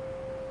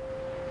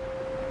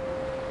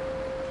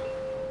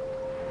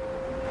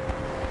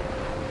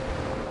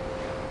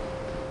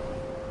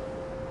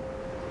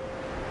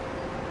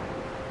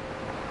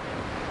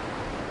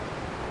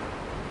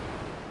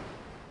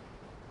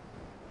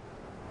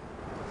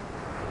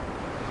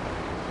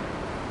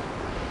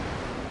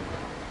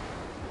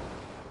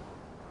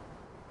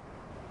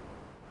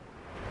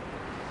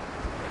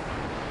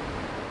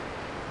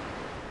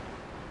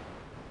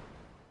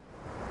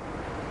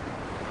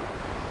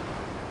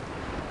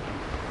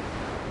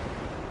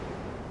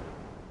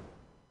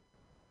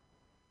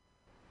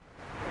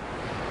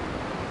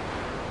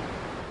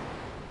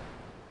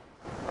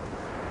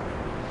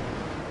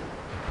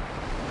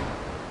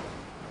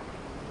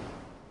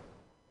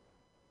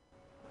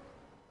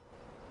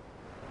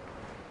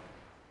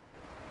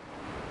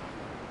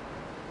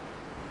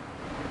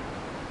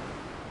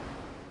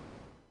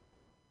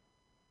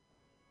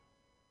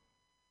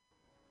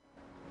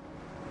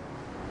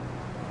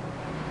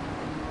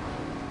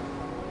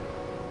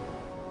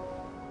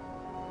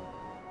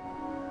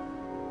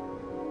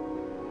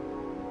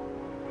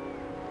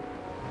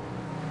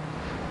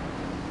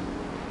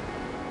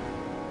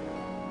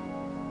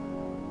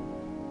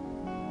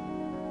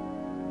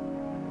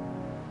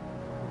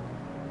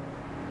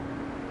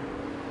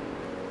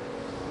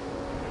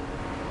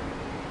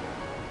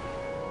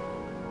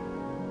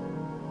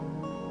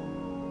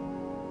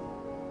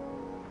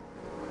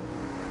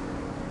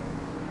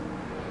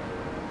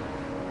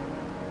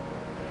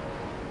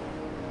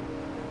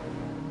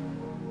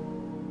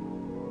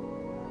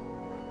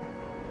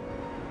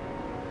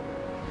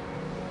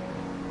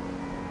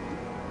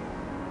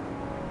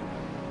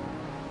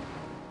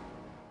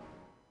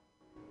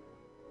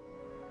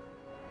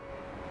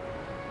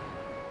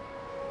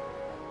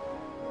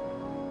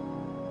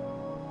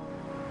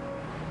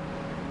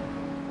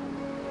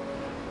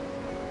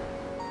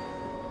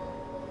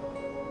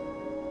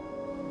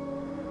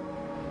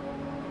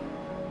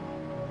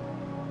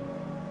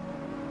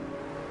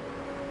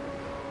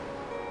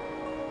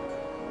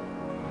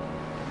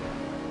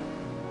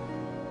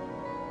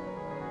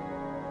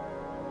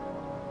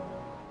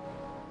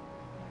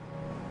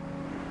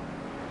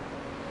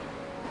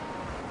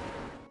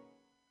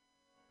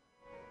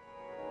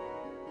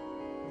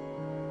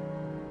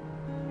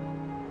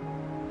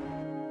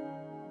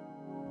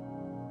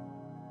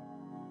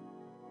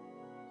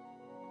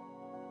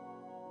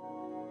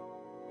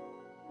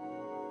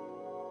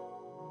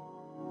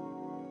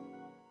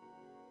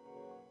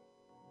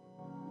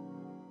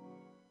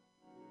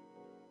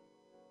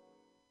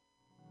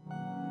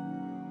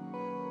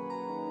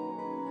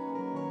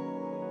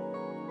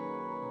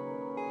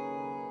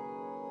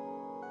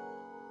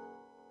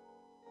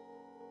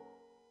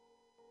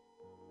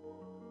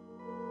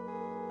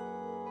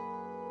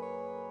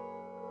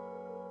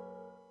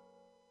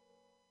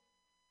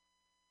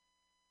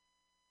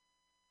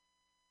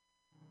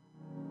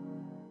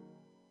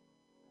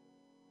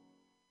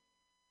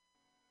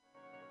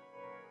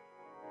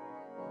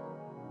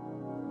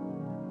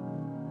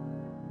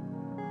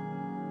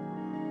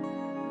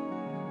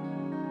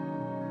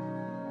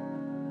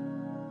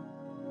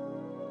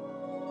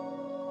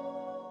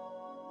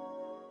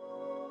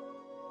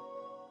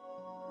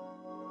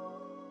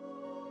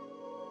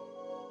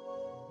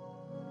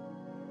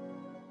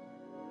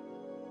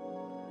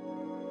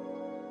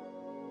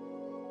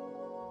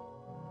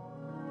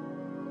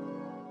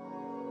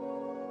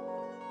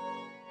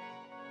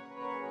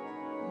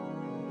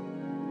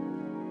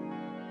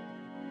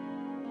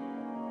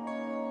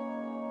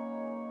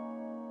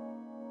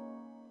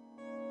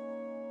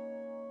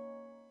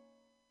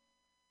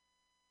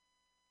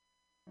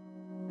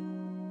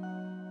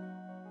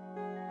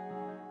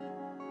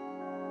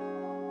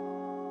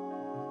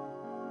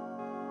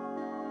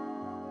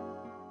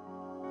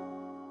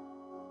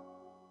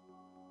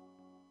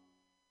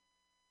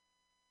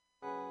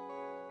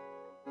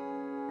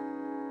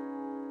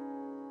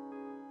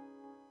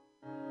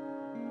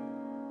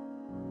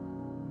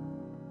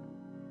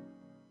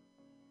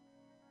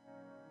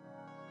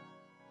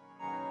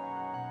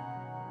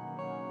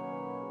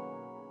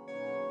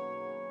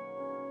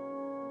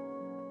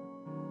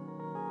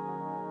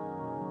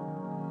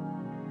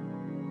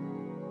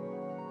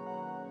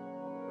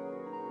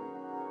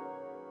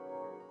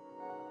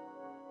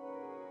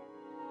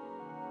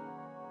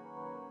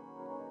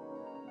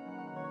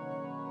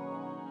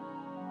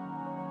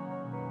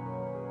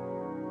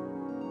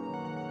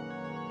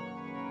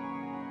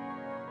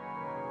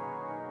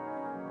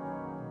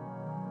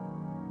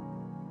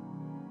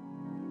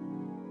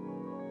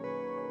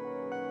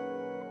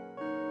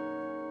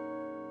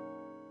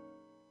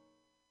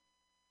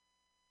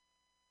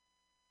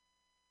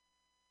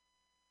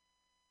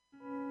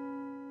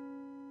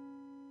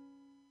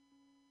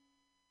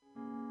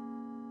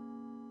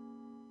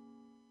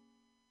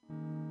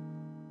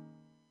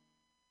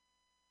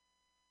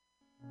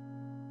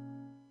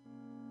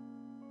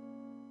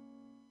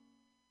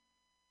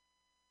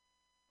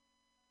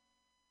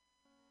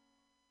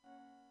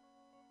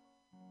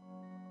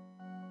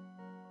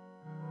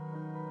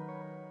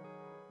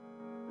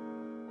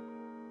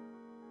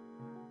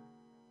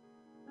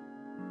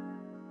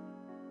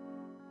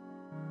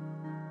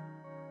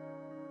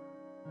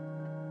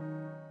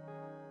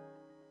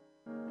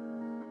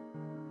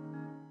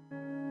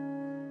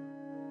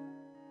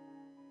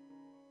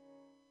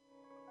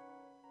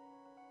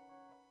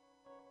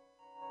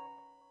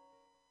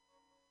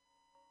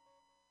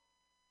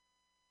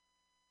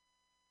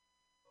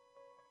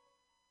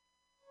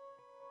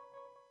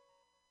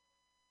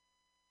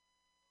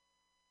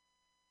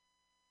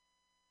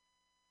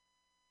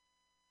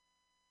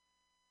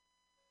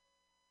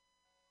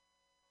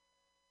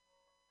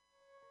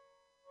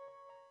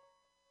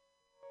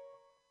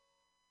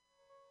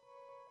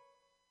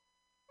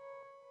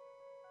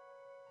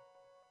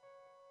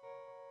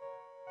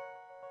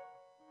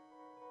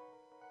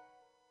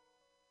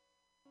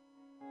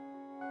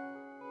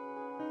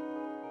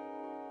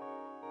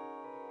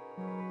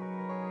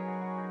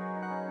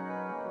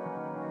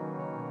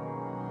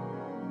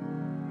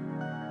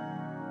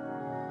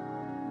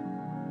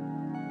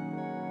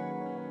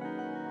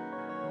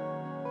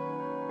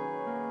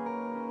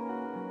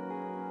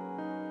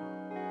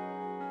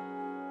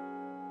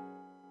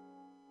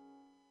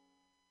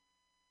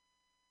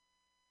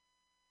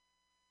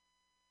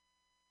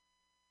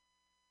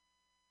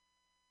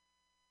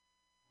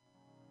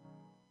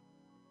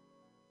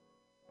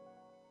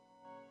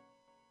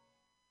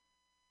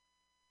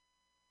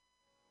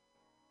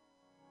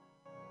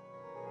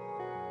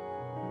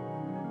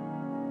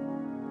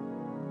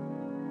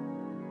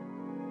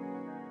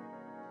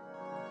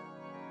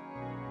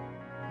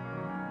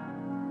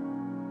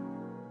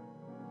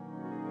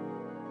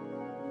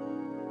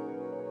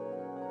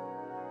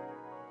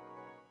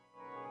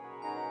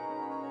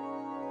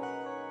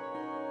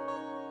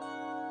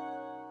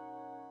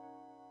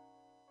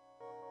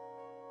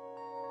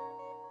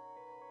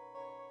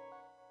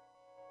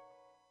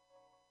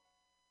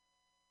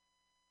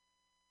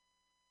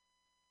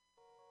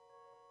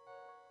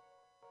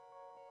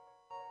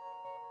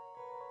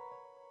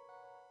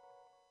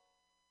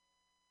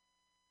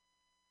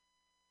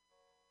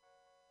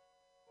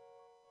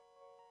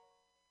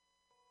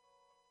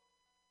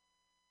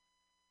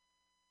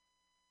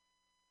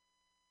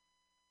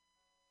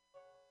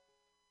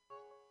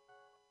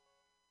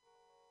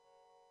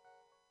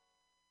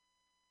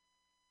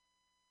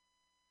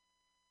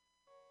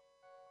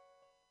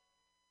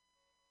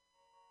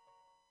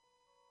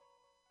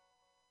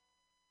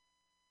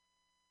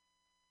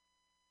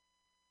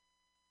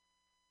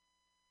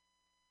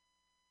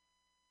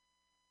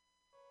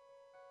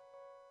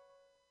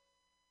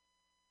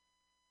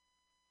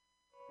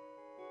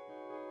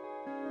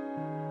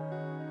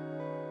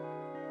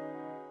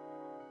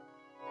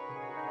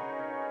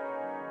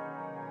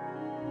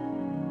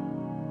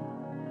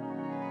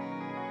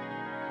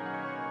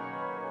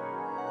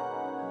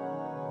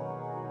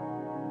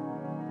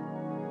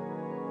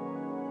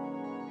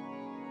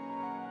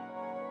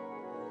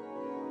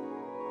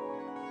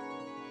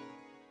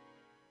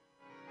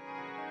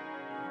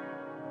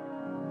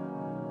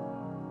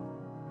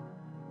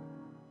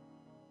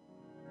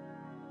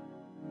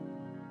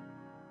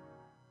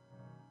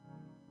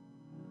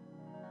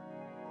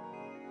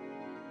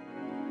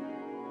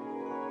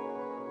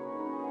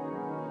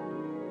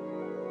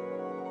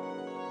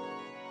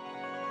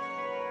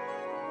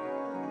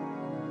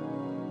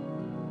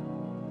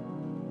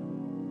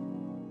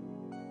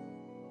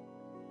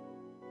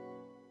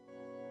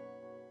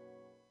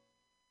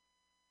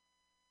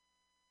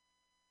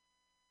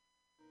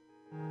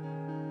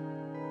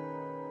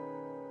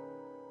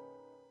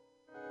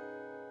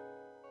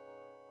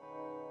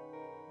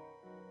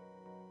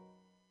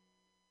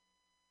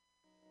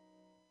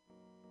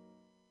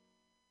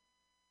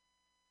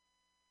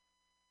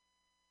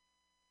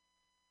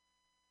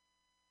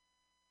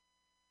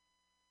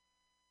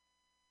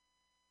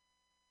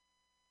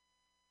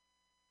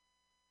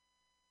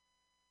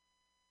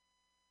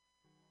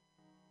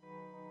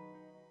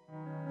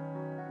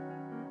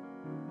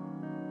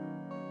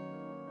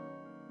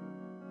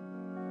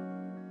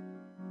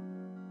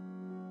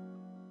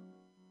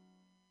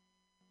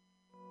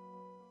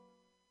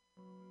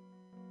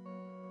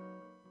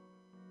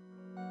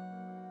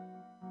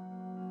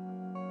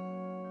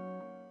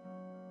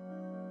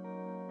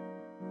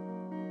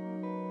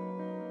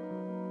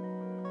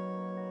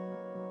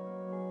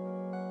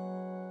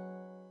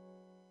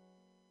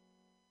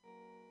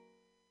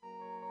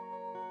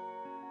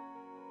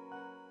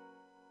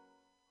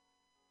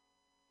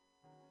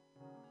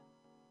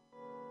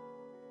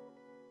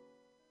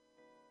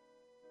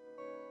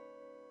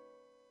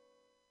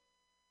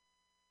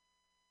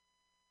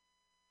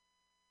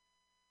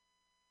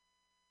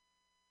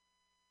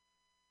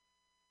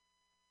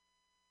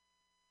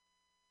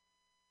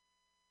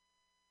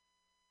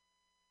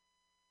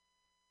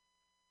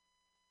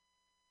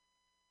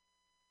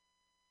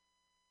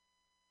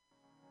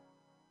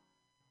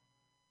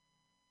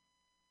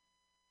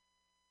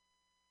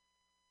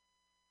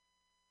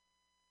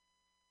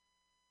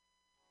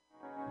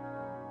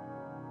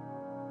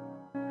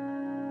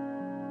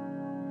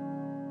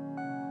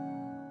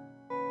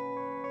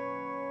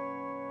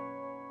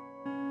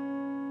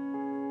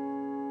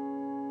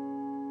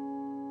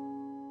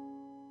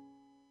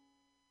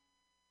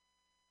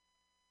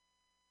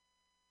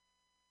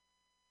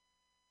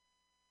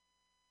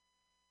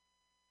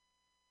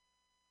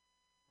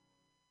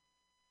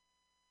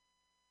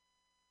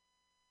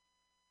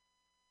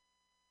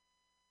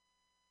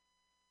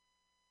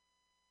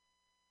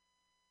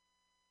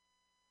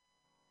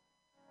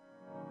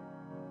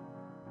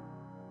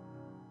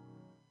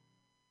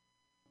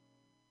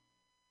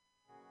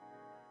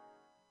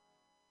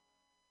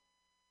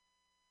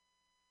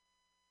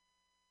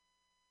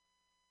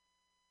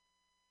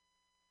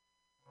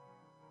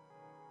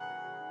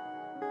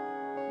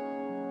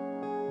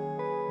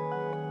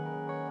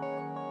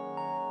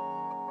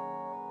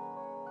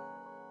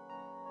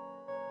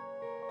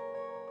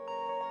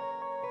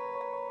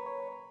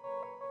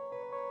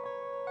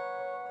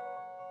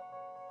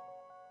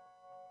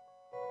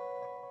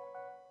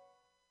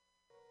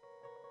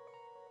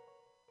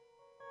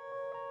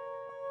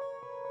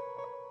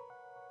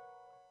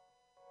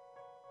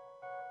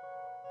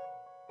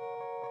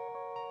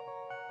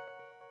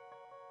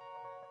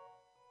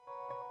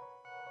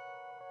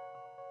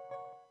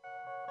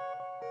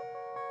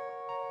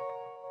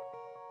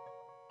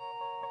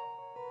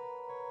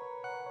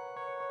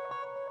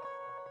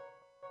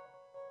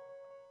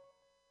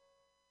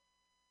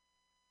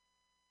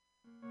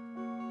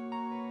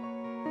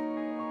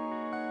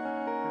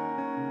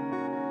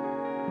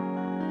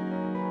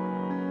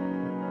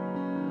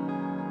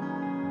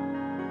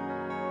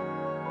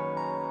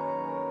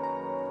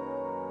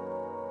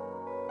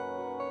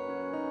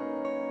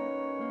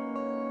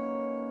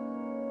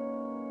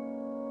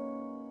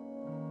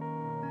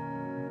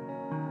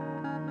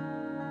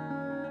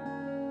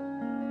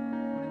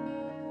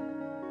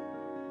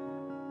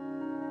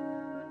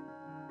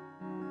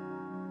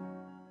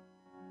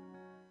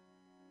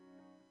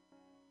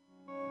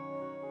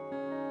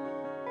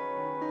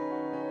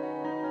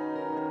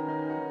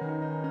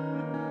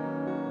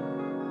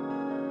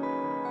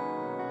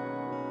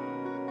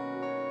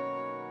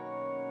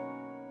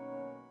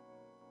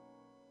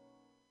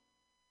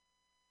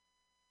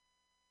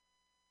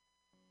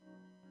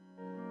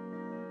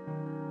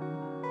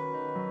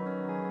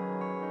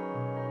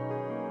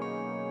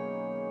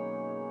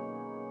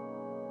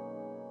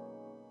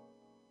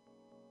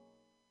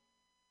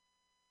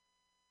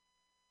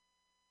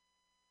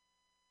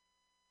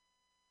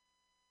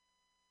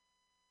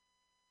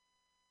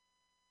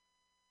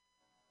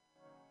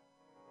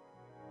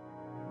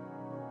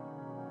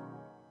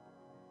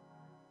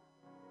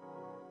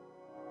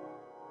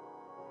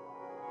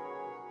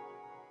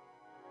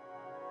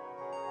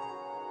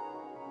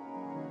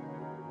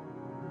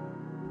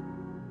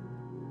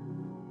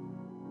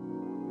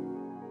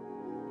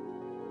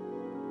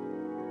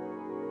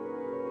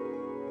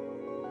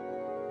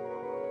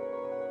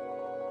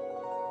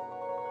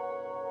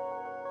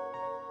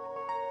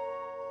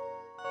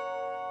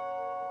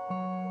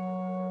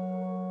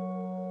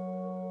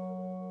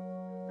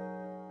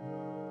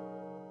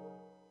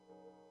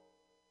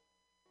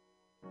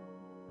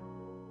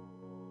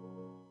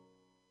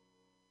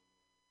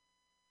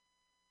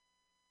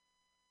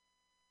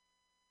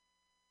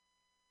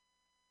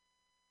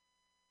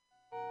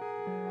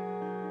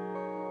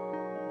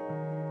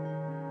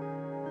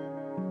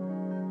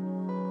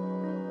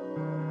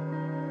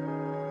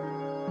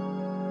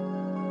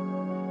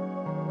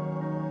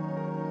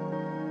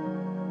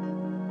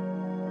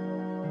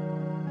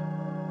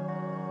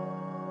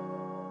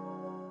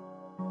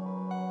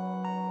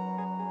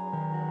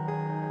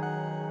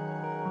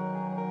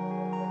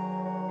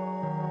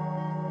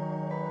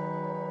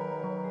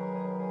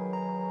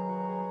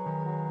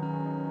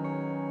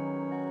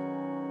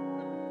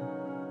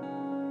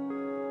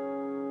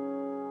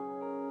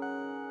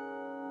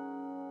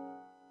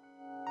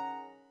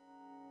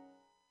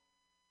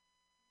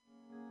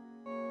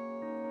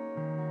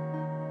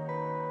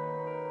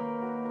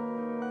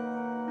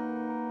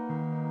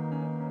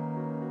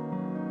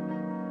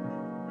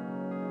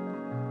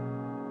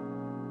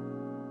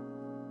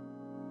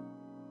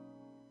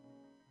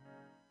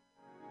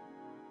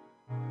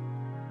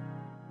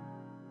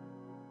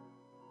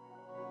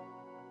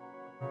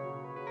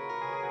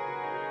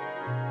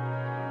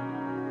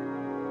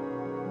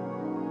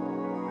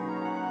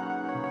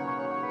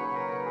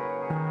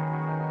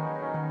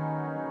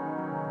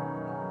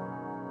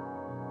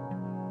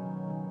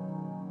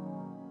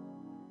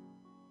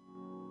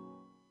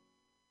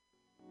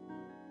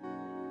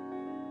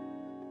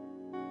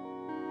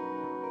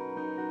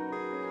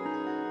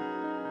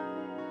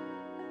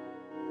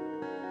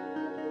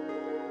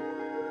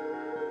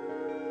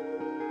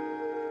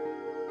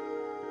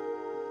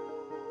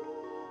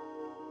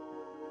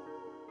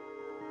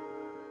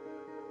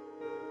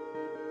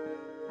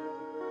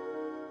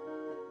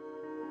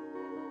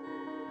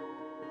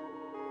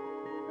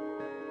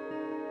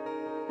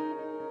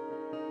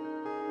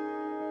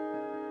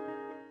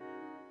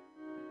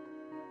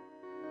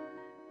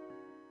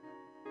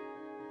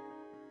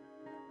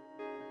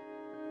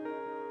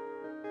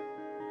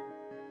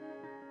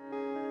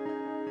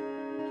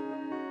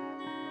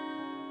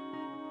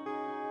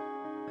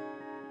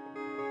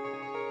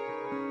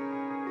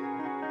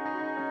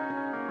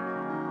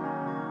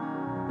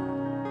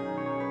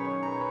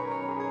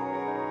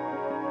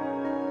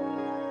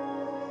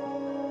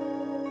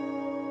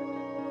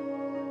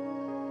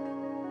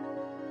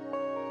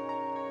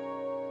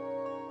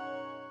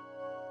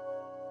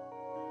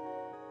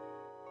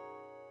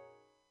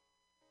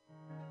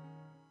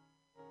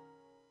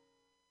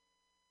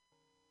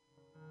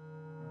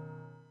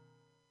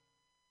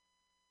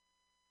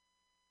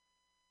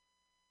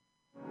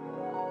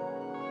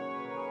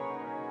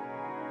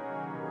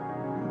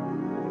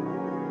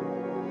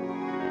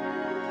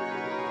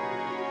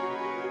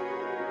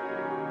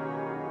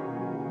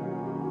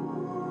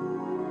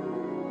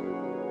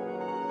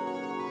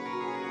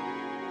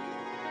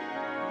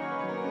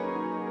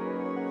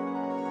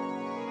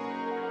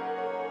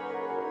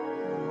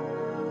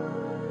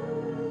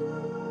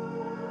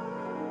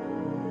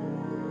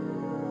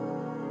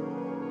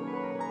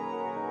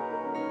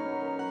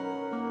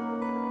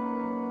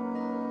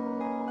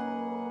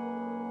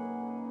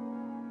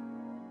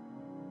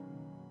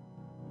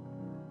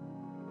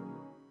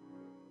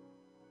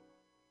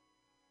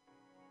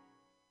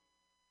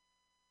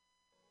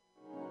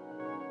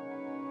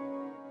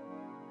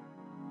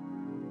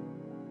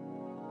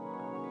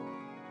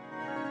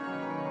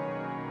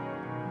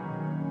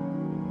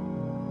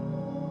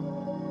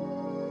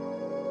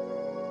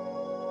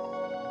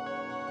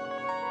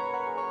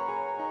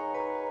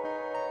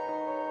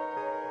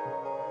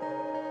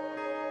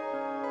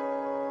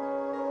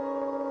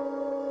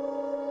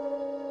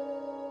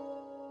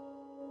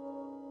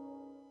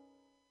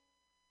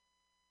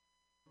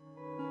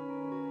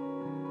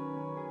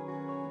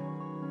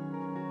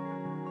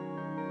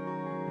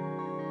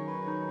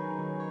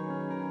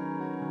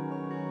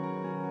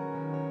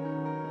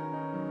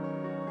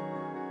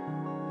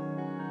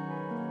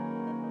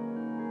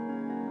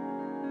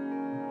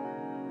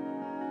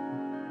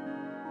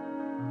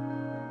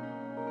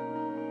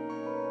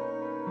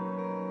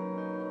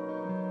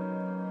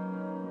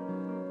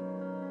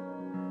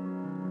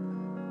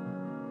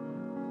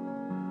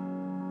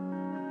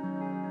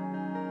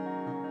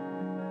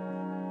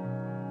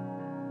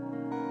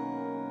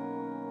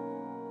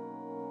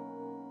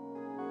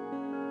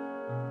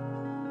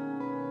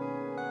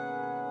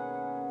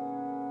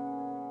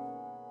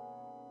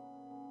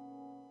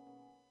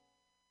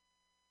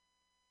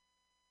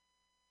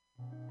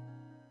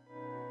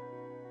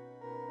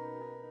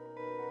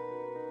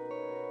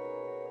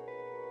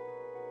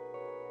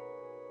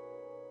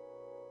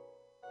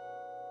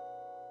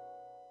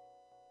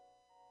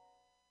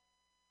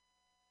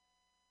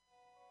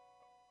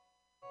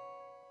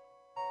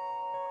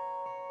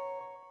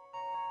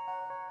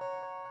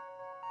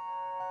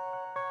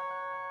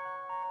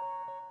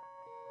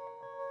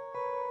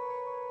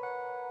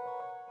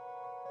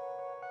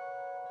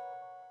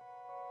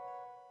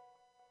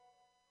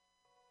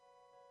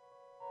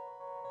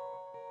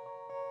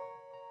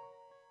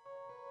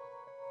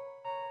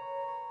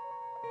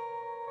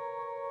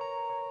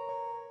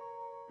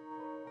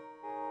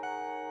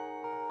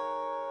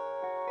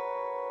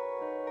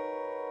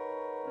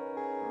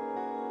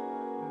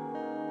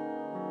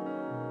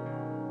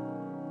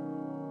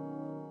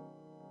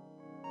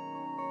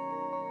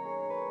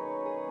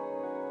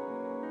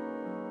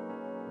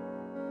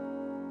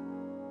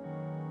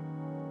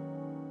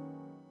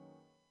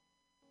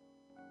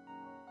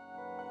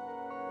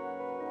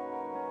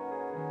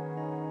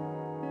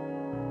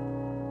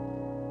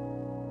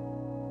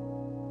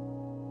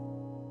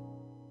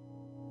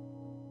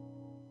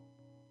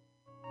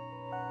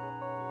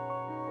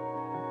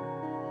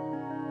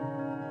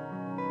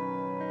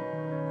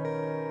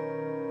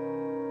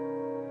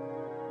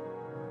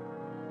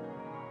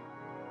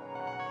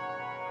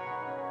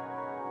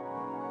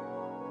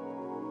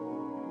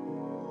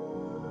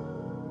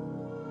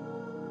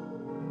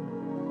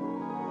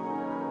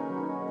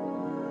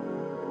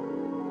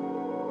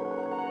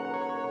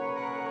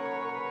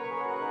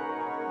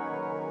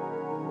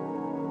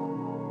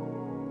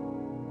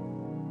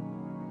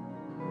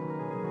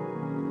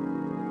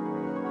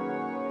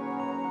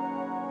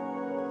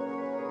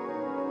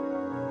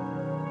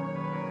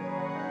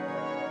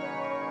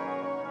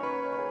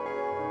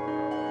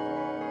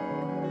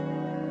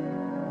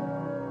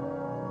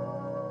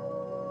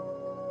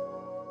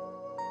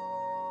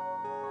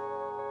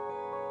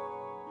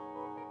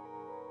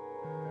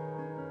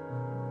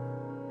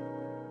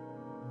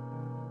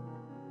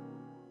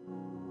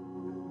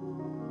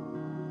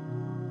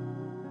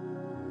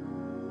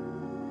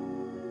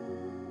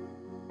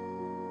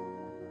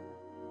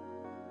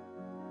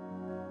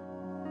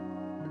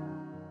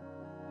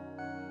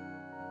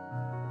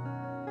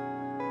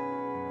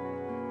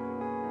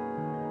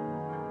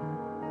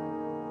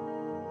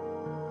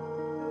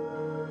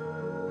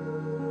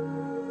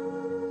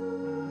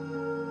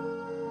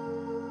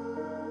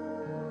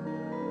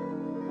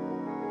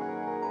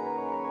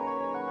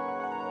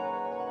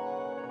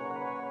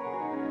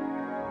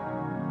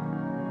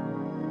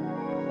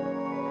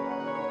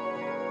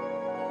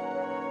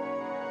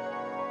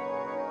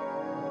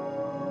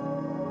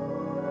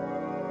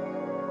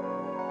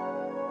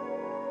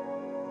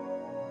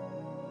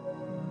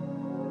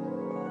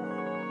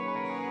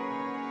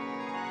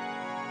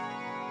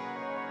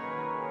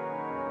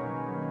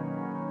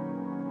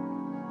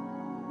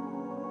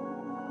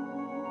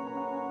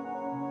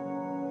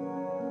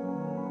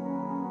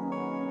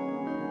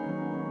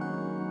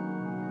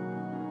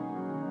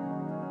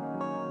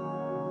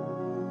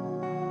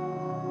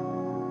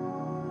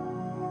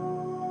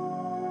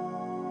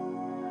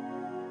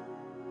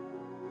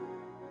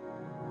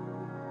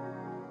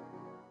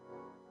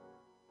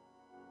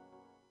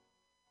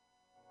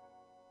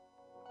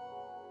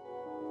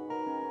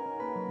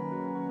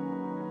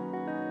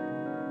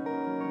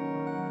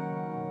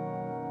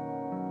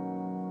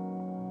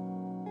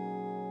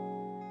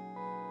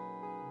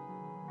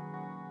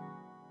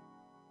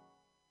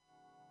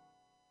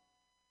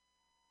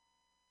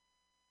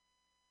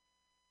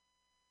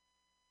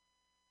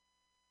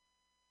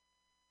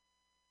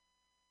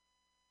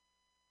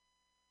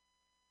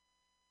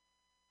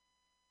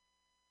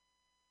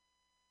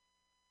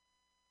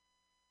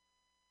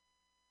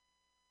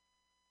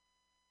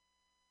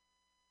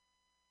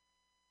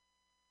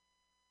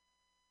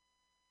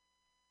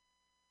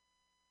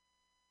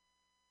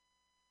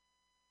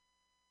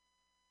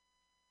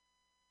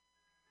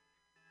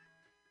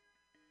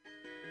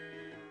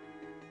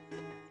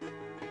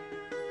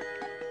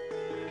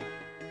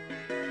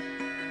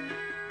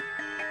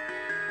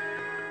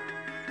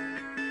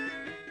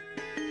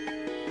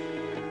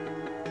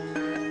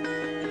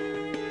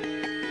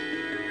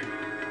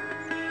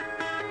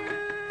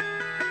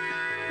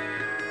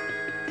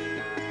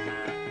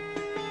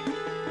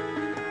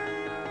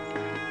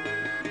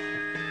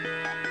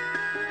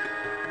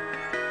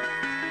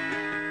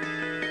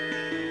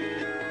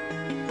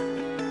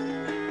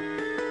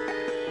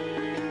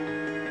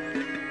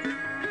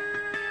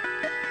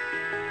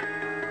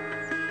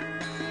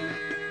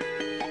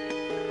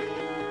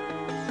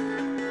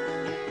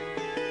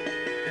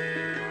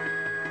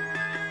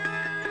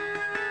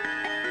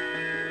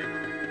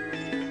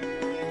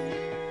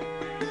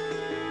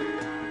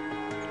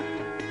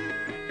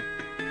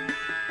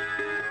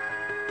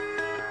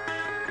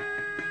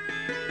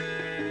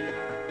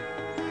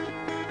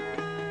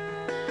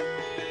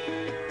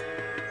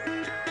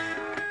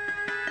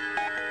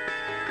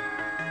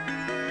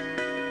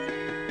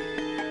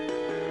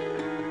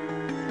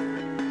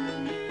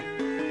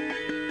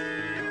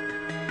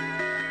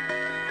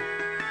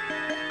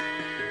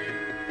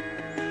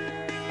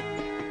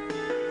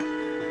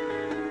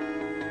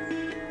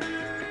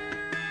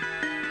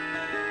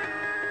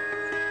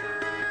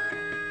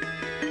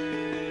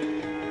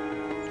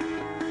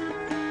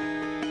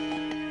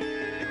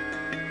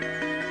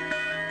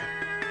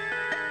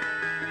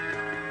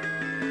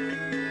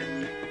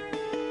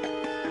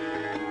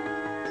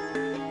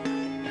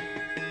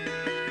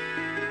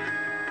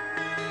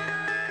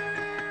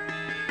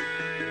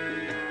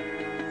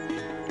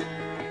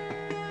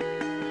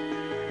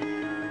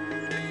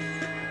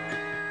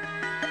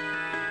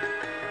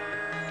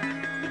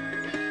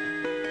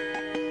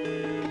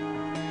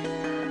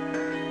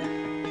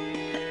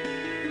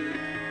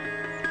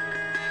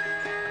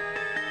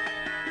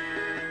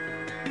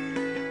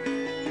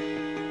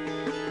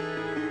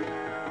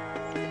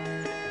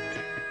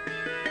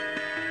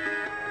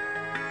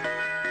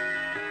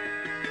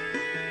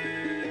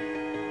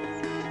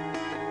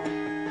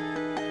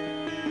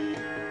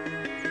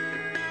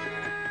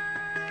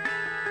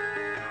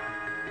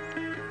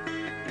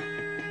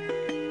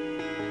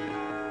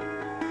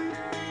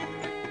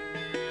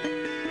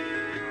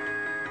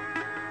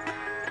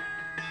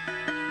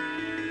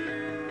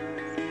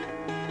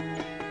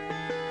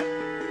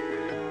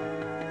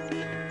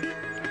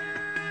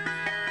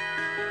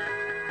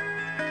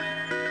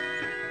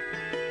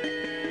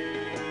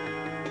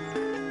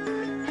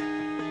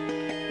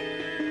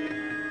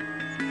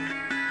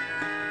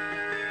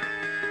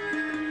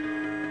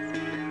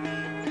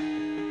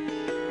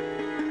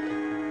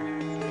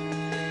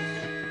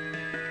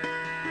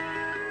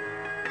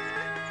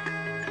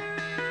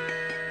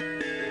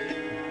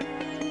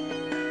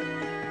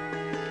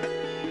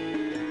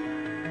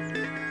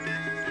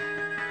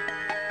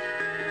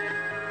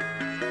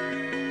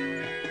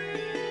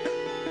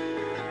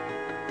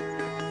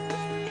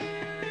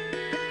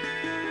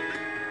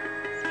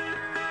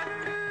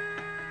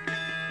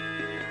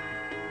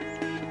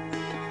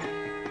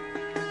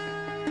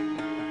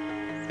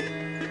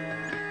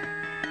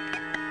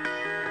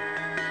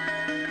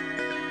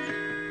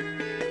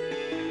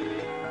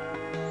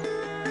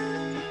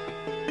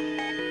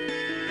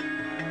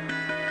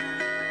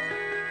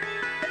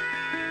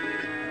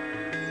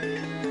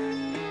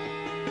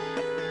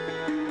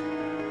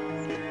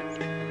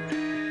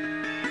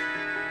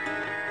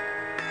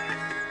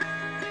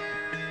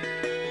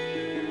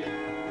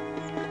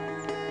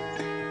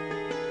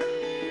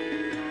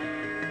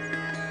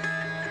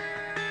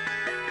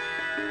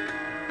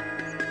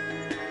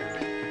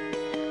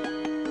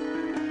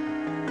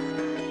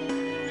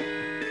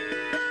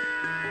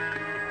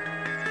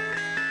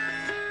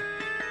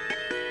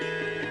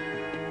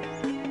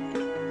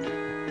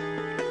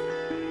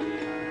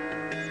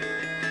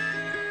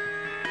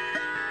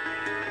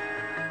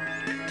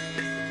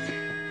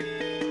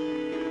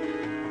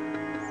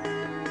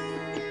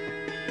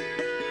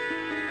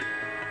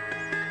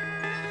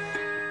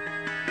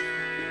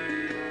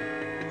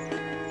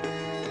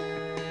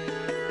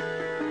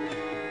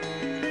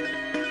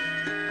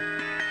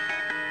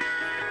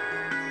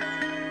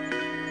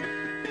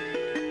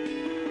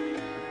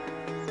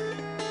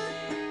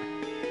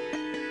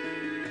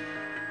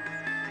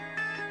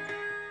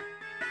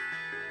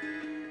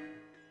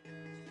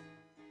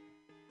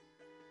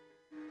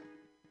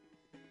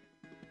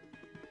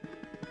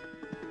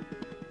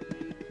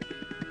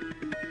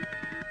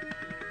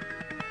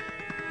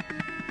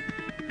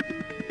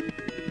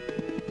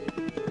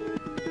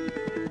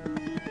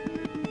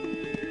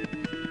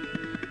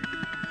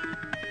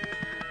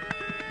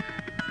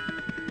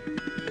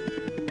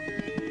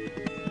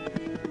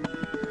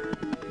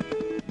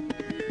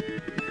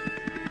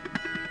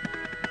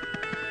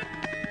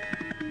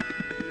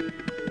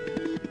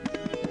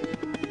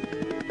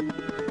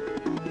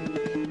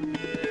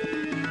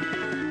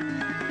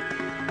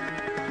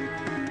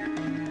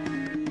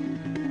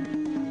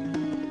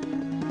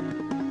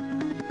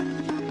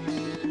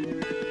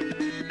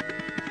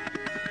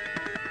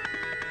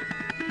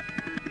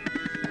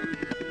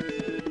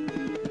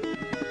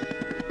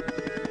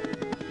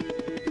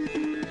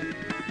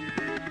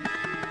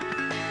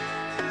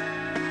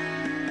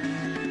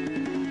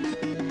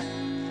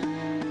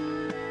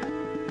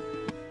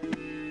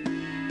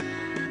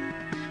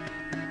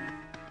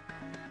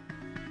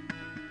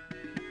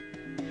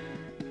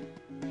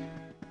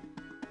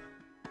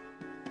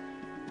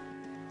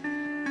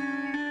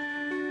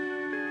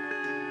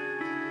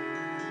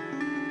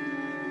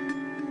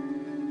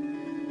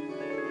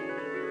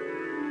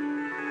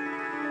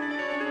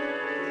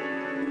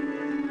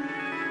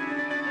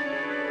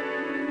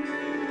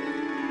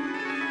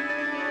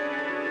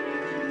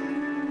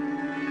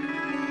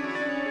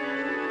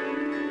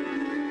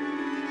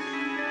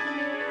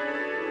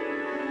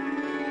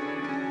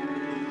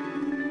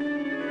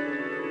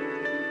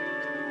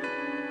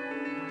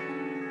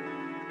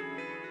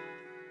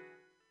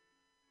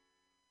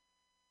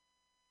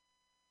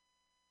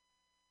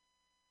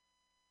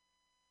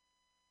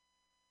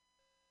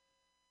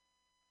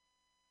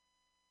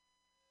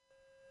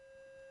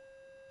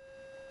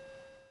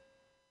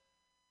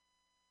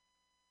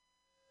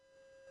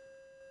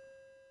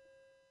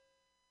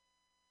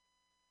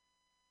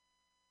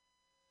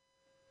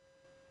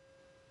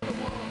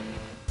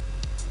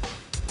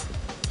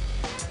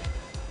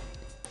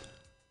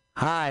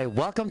 Hi,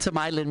 welcome to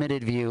My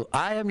Limited View.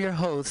 I am your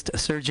host,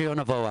 Sergio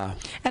Navoa.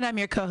 And I'm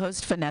your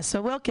co-host,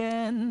 Vanessa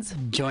Wilkins.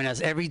 Join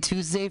us every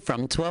Tuesday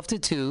from 12 to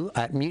 2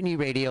 at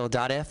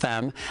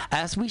MutinyRadio.fm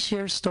as we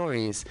share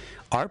stories,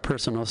 our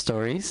personal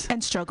stories.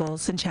 And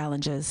struggles and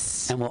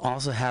challenges. And we'll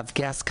also have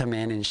guests come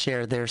in and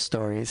share their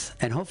stories.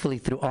 And hopefully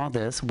through all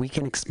this, we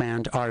can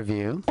expand our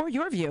view. Or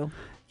your view.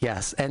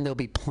 Yes, and there'll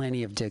be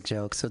plenty of dick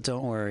jokes, so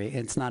don't worry.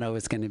 It's not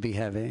always going to be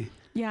heavy.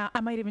 Yeah,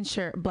 I might even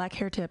share black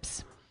hair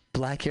tips.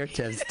 Black hair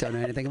tips. Don't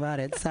know anything about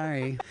it.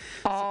 Sorry.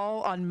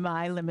 All on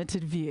My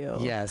Limited View.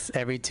 Yes,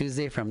 every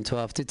Tuesday from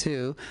 12 to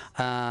 2.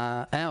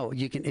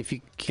 You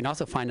can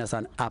also find us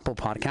on Apple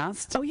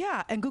Podcasts. Oh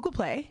yeah, and Google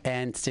Play.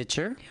 And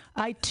Stitcher.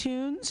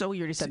 iTunes. Oh, you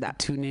already said that.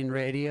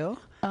 TuneIn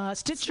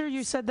Stitcher,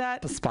 you said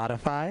that.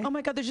 Spotify. Oh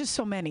my God, there's just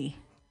so many.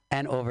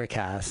 And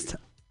Overcast.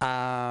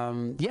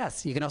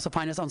 Yes, you can also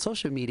find us on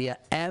social media.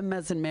 M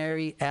as in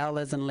Mary, L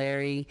as in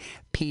Larry,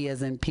 P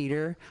as in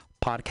Peter.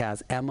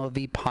 Podcast.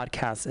 MOV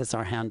Podcast is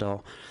our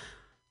handle.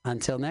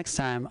 Until next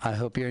time, I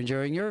hope you're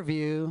enjoying your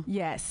view.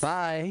 Yes.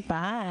 Bye.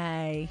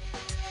 Bye.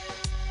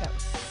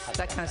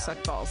 That kind of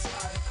sucked balls.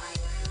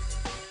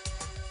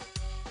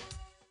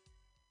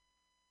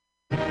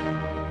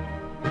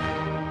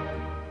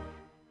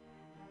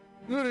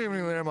 Good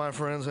evening there, my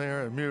friends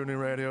here at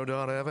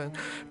MutinyRadio.fm.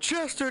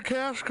 Chester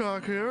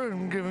Cashcock here,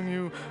 and giving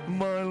you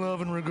my love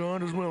and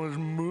regard as well as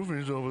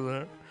movies over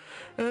there.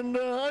 And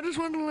I just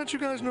wanted to let you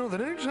guys know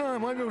that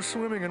anytime I go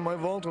swimming in my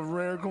vault of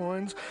rare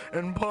coins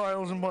and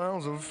piles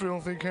of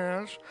filthy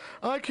cash,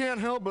 I can't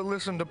help but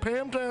listen to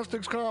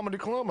Pamtastic's Comedy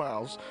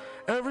Clubhouse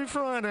every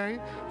Friday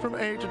from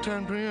 8 to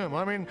 10 p.m.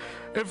 I mean,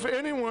 if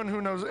anyone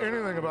who knows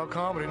anything about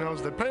comedy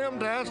knows that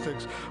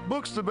Pamtastics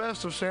books the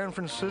best of San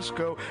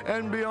Francisco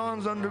and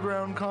beyond's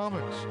underground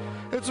comics.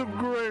 It's a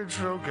great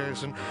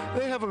showcase, and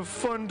they have a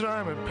fun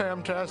time at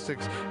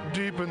Pamtastics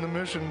deep in the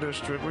Mission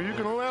District, where you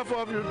can laugh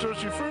off your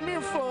tushy for a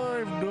mere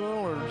 $5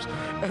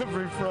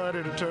 every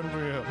Friday to 10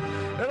 p.m.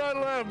 And I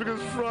laugh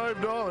because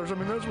 $5, I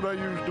mean, that's what I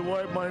use to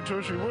wipe my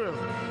tushy with.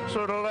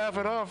 So to laugh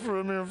it off for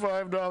a mere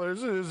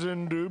 $5 is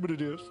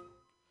indubitious.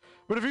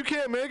 But if you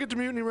can't make it to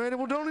Mutiny Radio,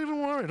 well, don't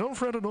even worry. Don't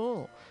fret at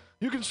all.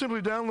 You can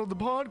simply download the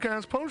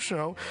podcast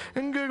post-show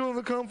and giggle in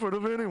the comfort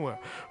of anywhere,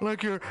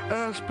 like your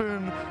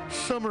Aspen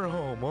summer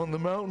home on the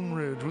mountain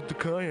ridge with the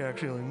kayak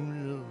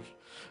feeling.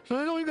 So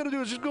all you got to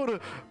do is just go to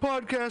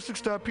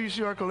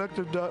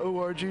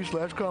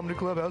podcastics.pcrcollective.org/comedy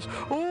clubhouse,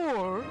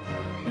 or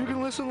you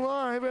can listen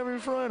live every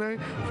Friday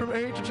from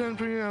 8 to 10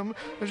 p.m.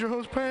 as your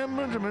host Pam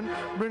Benjamin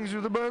brings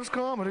you the best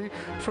comedy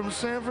from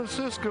San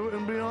Francisco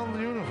and beyond the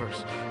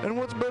universe. And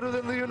what's better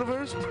than the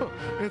universe?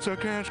 It's a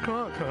cash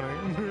cock,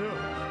 honey.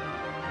 Yeah.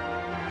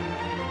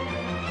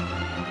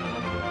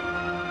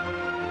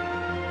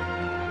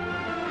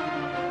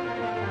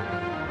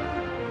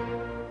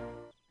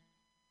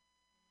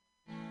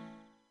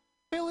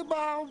 Billy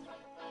Bob,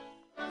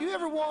 you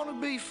ever want to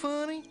be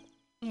funny?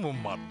 Well,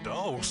 my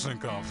dogs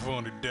think I'm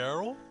funny,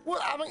 Daryl.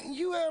 Well, I mean,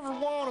 you ever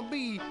want to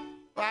be,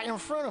 like, in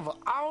front of an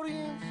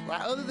audience?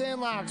 Like, other than,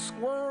 like,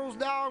 squirrels,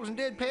 dogs, and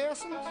dead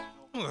peasants?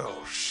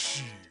 Oh,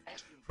 shit.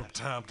 From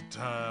time to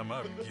time,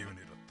 I've given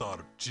it a thought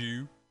or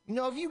two. You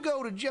know, if you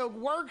go to Joke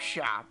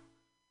Workshop,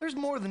 there's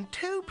more than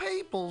 2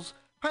 peoples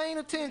paying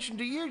attention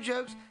to your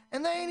jokes,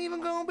 and they ain't even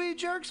gonna be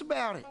jerks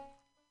about it.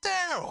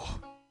 Daryl,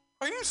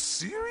 are you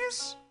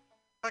serious?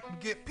 I can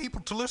get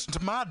people to listen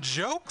to my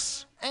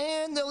jokes?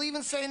 And they'll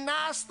even say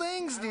nice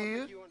things to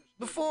you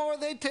before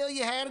they tell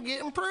you how to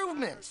get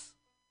improvements.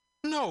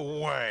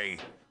 No way.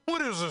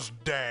 What is this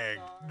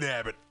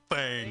dag-nabbit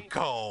thing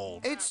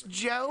called? It's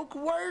Joke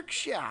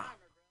Workshop.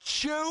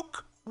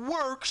 Joke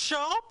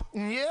Workshop?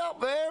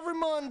 Yep, every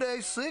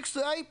Monday, 6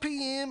 to 8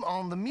 p.m.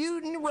 on the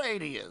Mutiny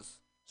Radios.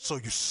 So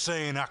you're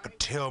saying I could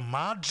tell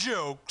my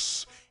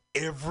jokes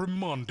every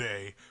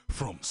Monday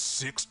from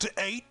 6 to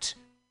 8?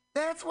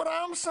 That's what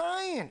I'm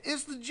saying.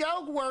 It's the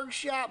Joke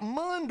Workshop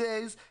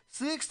Mondays,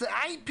 6 to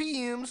 8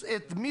 p.m.s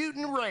at the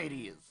Mutiny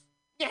Radios.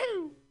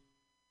 Yahoo!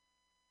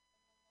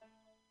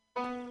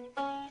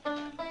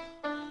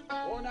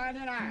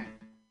 $4.99.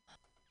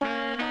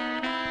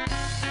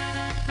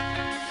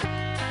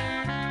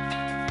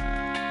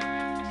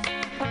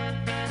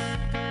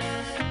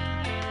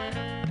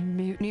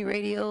 Mutiny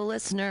Radio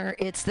listener,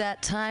 it's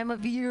that time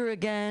of year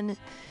again.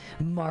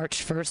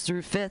 March 1st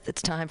through 5th,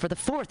 it's time for the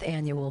 4th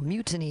annual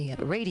Mutiny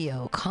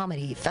Radio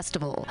Comedy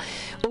Festival.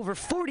 Over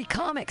 40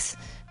 comics,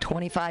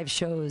 25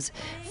 shows,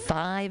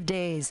 5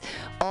 days,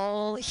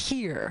 all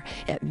here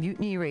at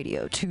Mutiny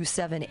Radio,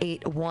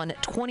 2781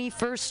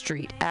 21st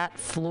Street at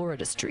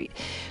Florida Street.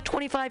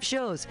 25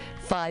 shows,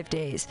 5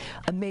 days,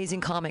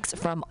 amazing comics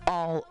from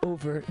all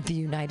over the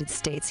United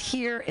States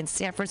here in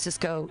San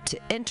Francisco to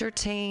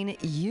entertain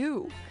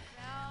you,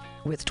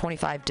 with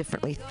 25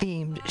 differently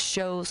themed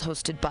shows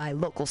hosted by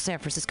local San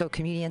Francisco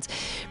comedians,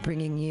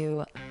 bringing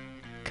you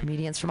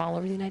comedians from all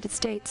over the United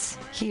States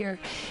here.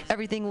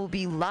 Everything will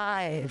be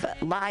live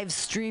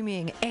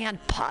streaming, and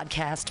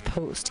podcast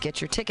post.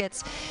 Get your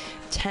tickets.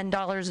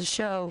 $10 a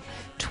show,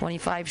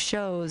 25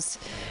 shows,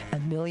 a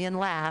million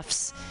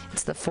laughs.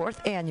 It's the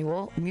 4th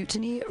annual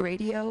Mutiny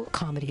Radio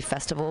Comedy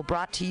Festival,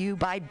 brought to you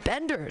by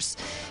Benders,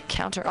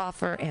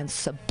 Counteroffer, and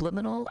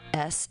Subliminal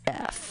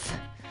SF.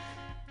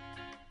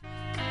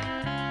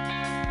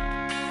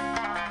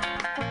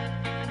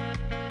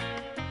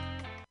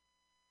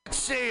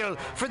 Sail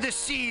for the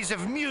seas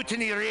of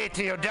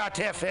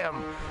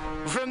MutinyRadio.fm.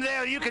 From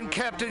there, you can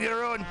captain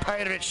your own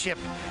pirate ship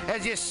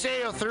as you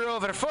sail through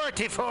over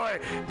 44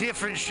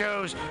 different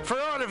shows for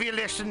all of your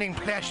listening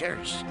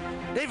pleasures.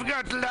 They've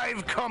got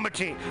live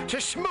comedy to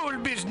small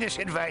business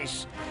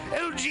advice,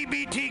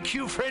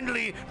 LGBTQ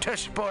friendly to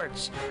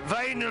sports,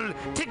 vinyl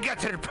to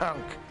gutter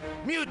punk.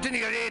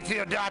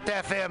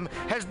 MutinyRadio.fm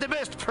has the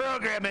best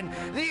programming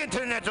the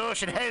internet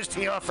ocean has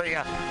to offer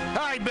you.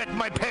 I bet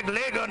my peg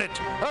leg on it,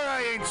 or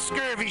I ain't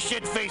scurvy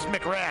shit-faced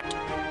McRat.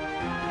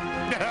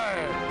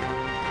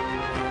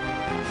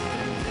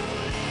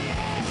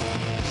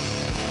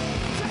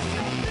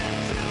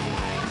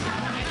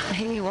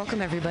 Hey,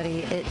 welcome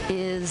everybody. It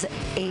is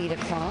 8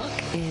 o'clock.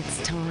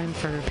 It's time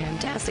for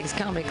Fantastic's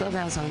Comedy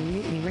Clubhouse on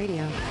Mutiny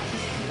Radio.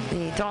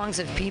 The throngs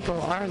of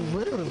people are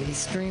literally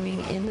streaming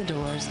in the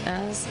doors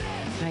as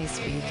I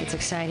speak. It's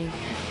exciting.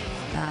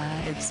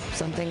 It's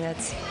something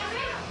it's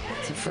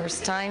the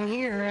first time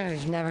here.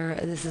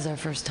 This is our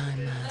first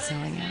time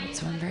selling out,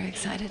 so I'm very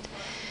excited.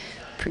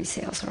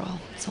 Pre-sales are all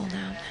sold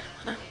out.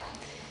 I don't want to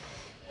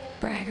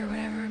brag or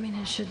whatever. I mean,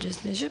 it should be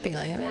like, it's gonna be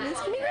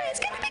great. It's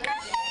gonna be great.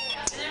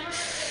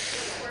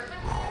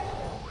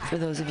 For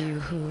those of you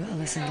who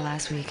listened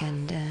last week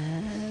and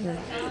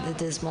the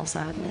dismal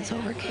sadness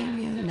overcame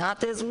you, not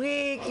this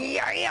week.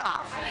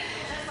 Yeah.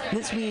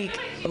 This week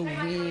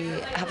we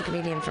have a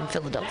comedian from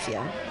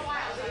Philadelphia,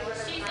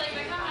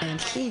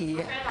 and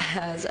he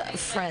has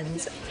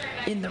friends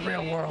in the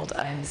real world.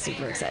 I'm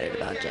super excited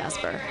about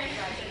Jasper.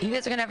 You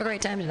guys are gonna have a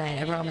great time tonight,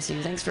 I promise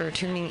you. Thanks for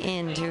tuning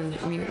in to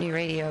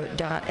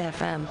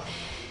MutinyRadio.fm.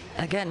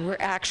 Again, we're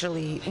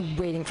actually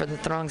waiting for the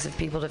throngs of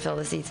people to fill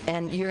the seats,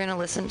 and you're going to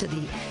listen to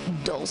the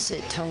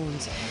dulcet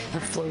tones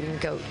of Floating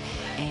Goat,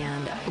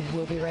 and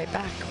we'll be right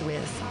back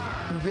with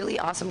really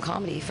awesome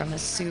comedy from a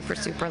super,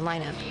 super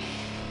lineup.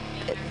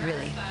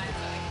 Really,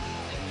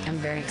 I'm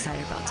very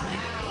excited about tonight.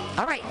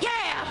 All right,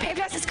 yeah!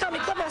 Fantastic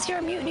Comedy Clubhouse here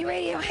on Mutiny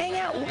Radio. Hang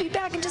out. We'll be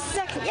back in just a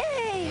second.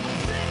 Yay!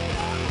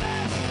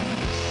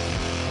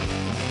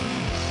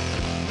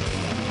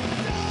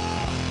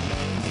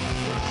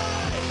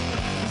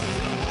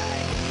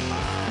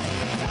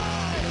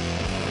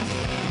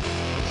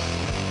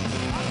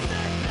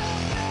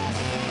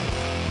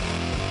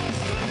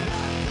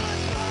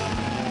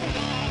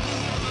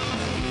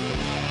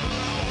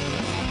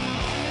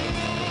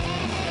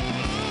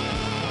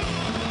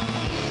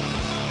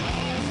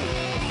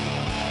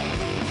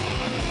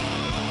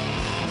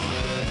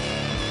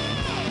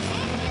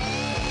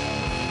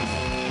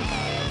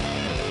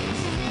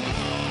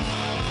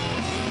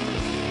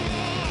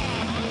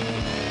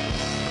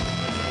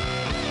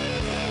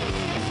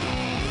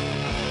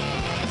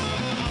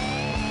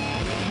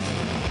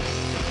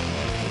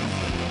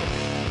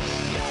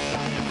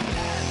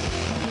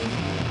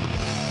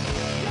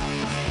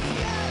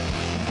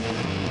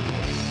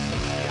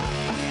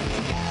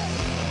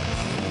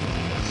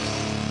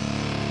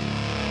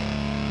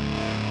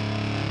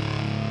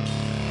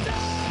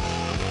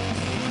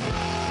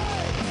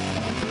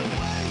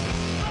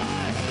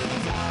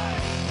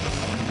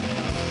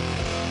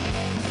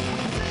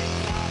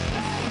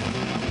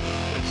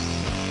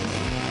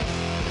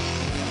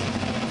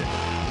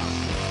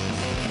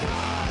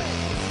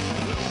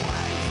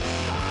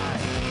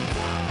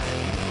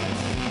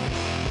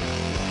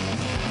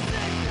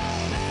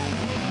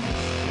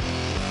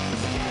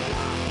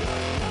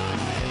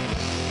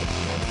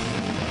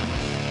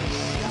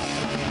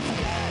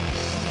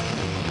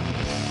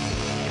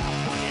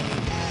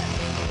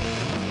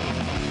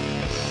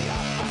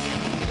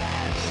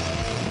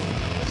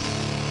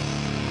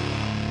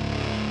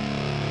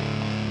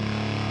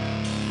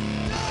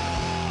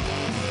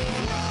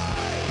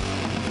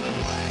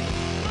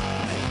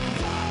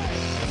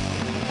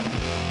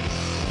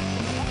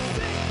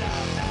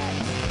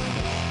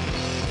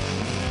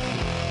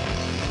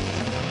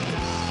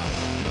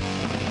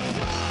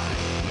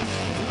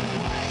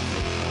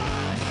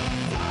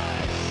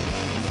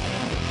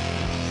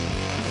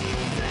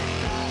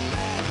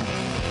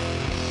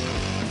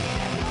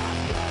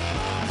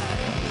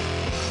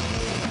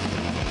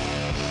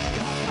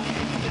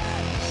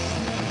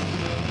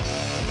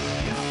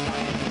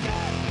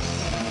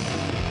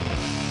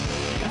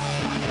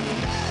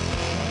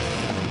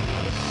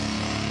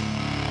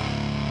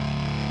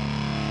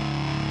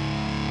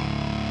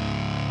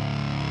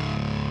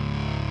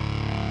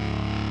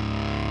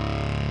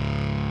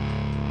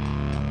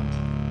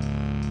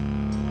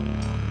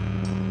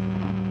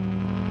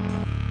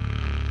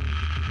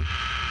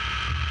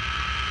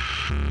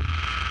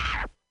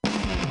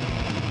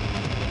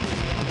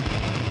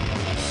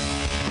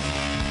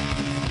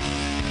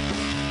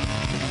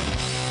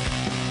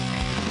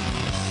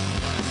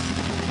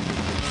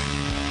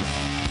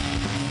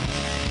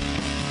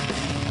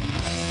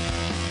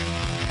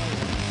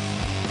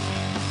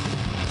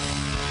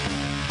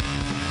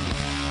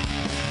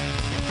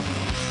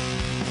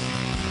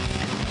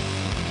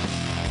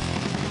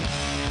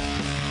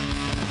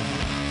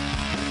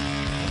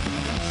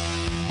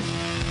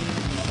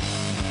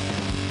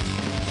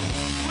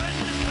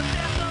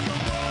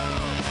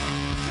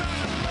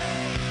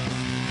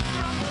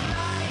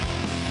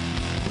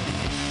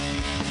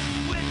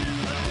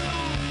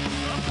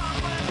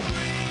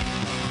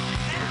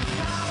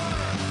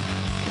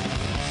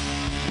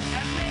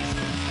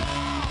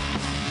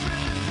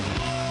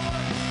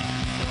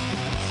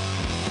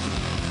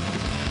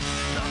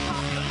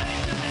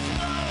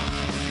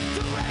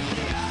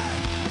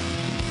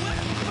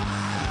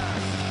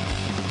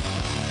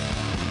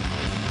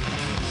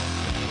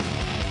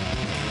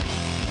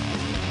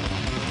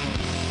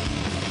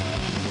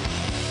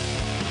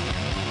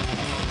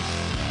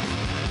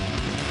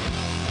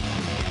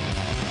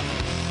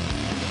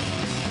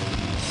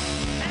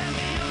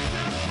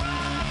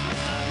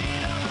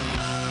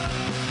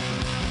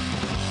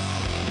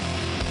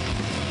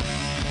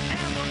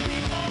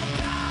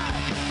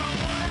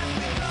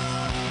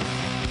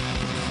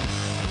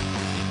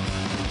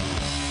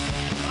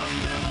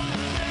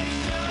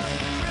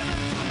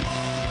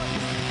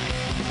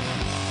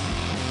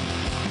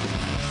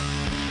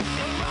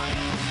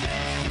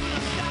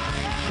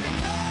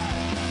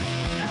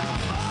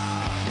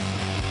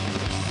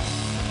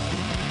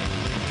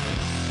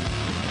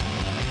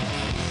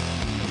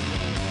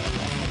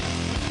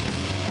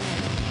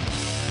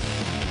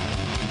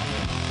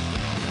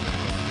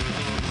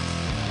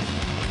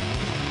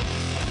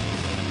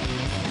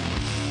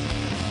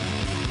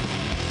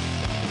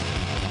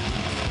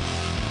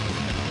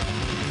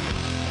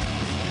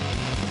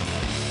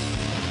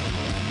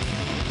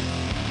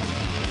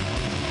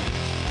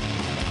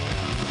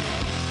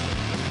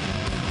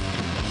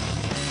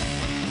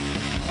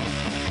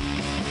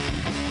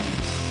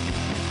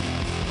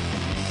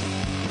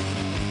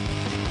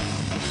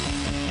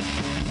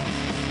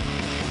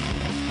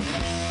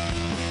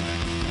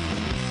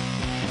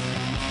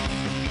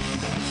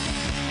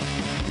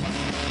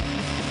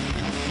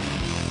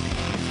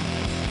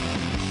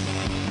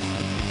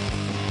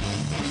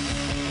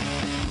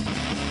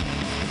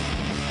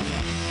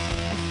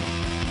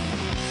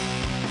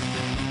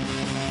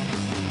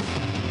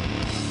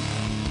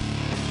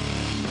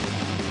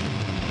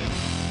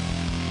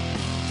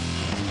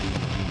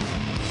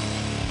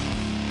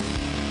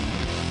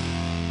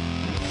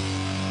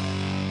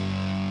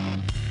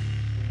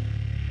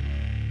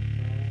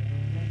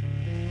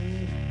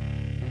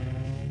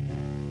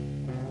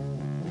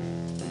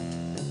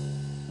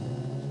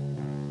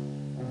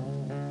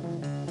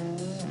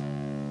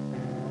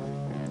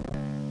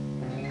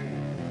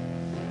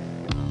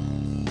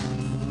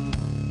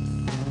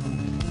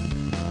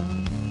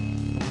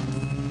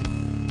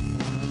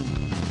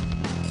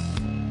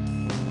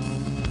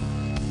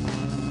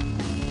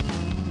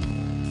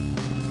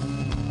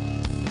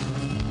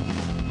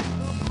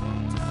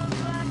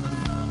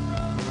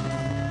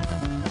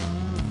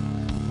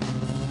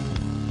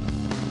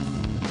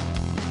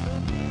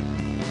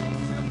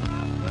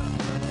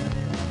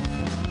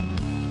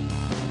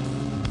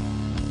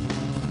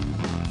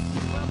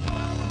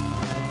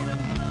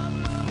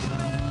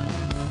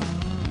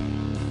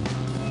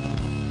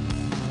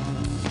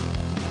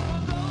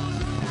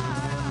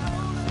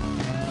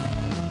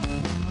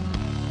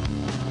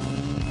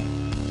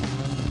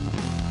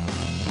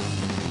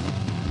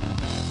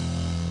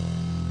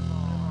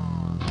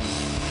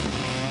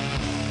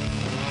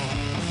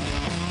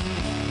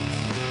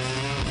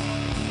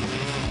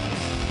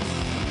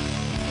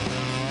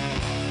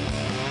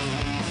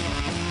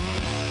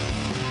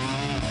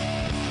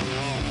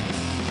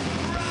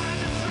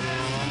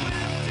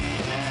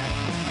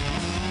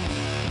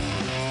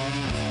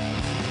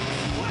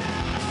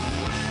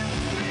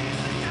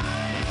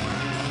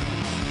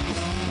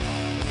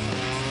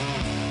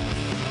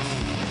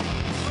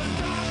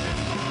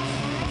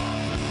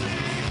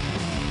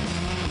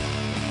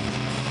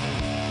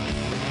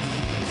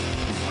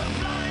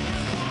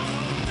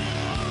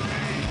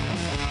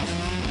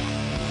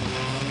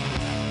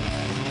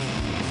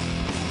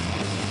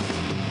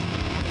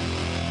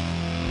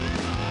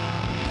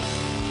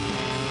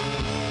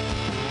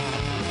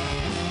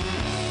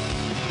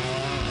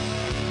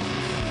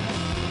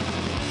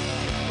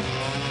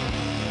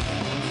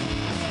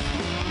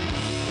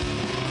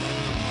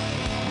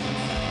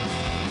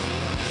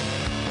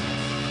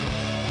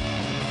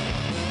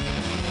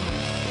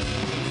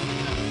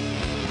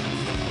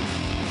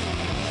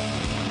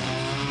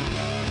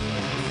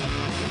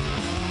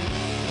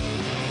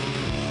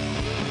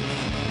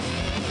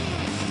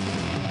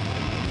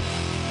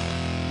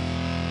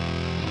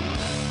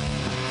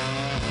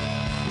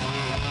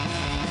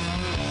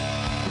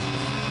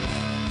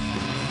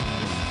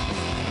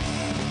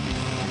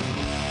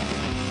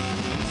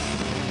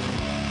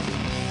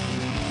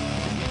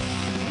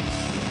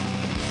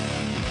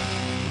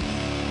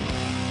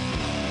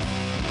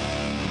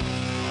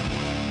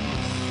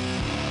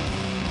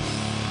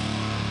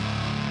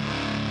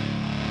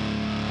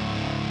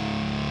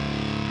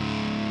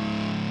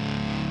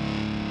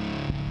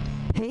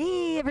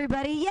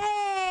 everybody.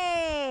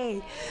 Yay!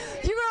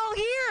 You're all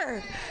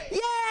here.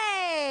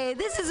 Yay!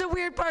 This is a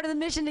weird part of the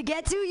mission to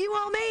get to. You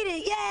all made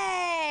it.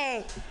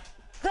 Yay!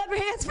 Clap your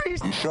hands for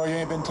yourself. You sure you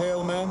ain't been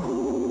tailed, man?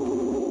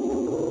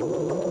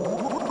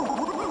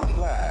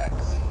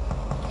 Relax.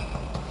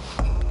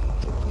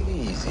 Take it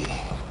easy.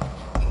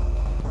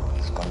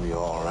 It's gonna be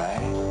all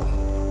right.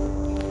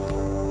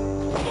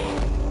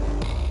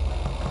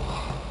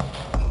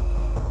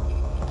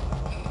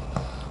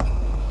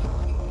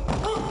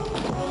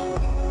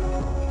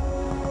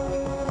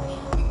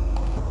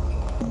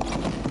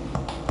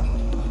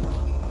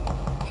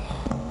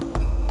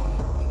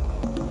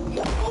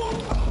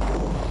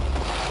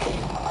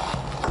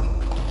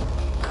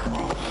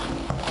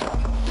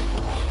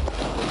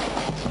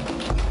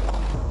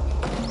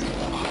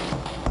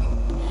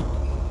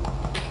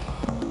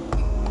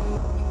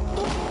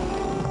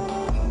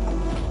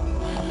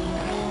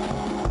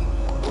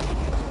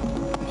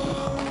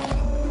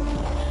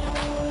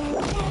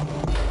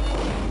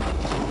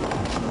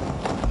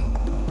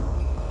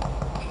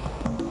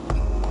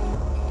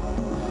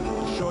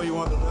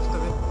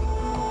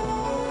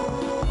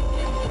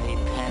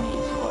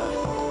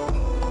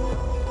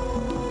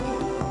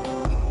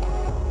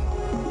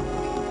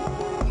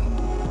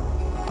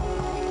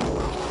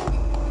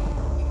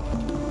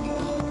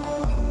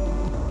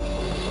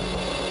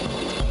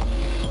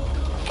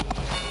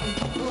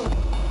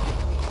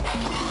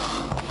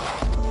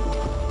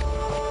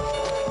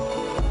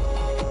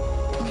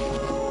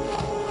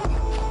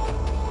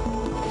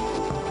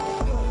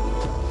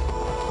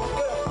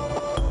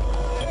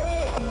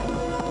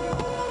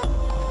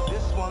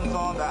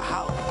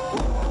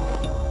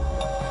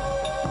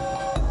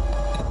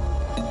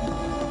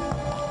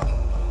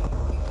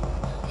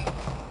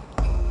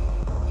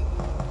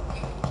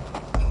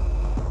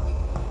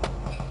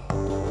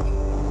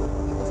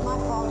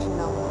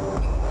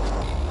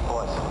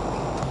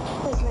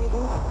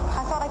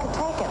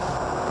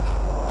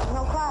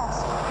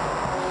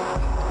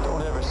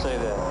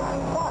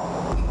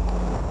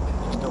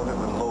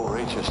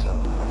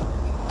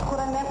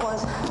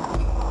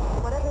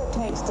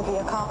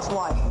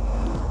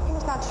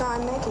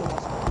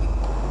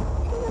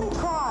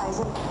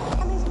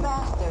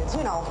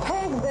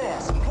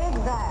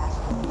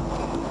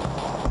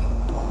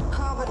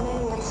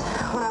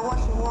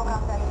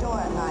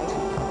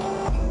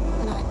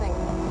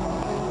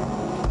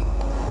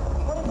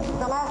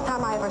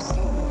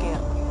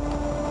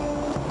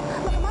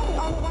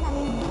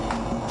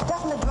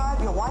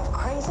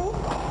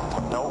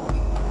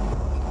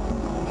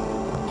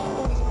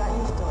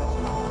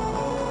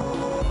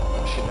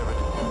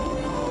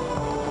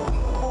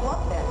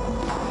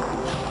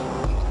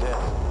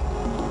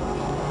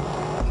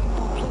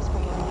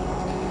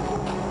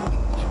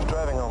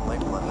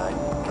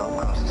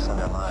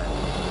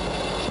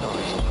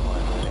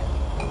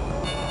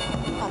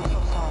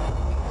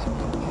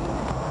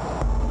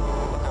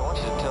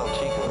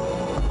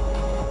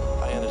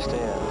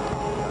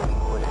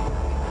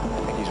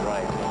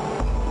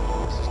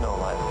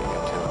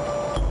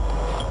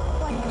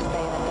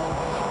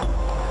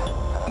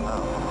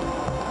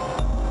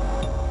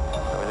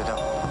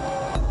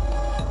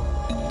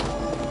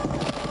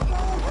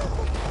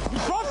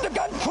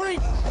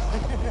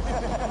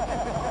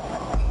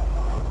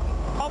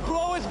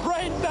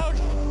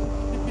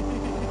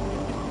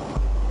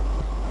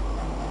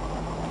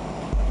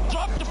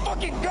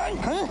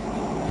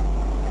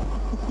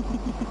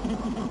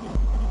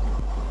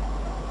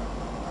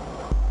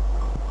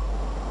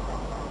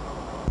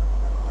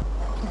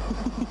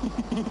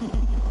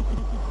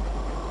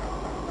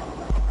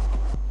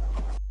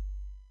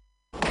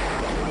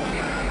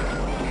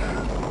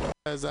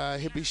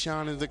 Hippie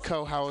Sean is the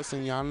co-host,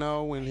 and y'all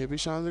know when Hippie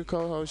Sean's the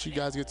co-host, you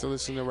guys get to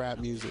listen to rap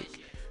music,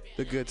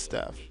 the good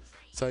stuff.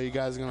 So you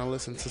guys are gonna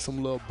listen to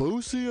some Lil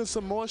Boosie and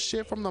some more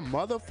shit from the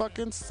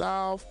motherfucking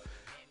South.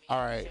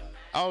 All right.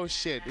 Oh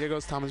shit, here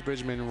goes Thomas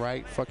Bridgman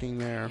right fucking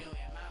there.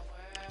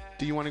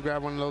 Do you want to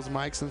grab one of those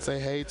mics and say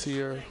hey to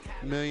your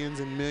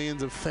millions and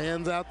millions of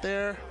fans out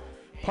there?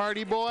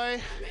 Party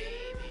boy?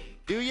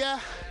 Do ya?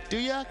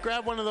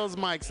 Grab one of those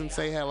mics and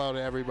say hello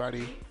to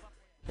everybody.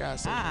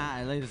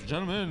 Hi, ladies and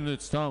gentlemen.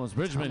 It's Thomas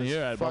Bridgman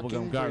here at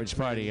Bubblegum Garbage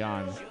Party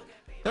on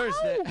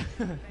Thursday.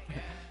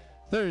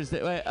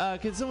 Thursday. Wait,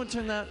 can someone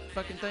turn that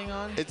fucking thing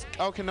on?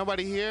 Can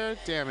nobody hear?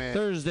 Damn it.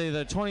 Thursday,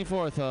 the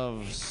 24th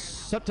of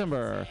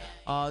September.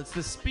 It's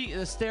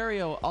the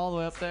stereo all the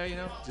way up there, you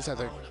know? Just have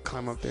to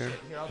climb up there.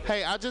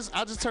 Hey, I'll just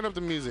turn up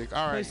the music.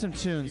 All right. Play some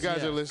tunes. You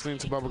guys are listening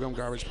to Bubblegum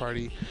Garbage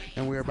Party,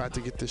 and we're about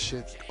to get this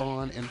shit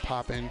on and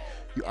popping.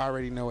 You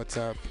already know what's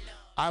up.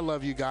 I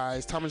love you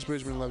guys. Thomas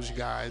Bridgman loves you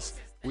guys.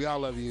 We all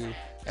love you.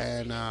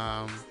 And,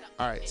 all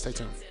right, stay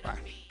tuned. Bye.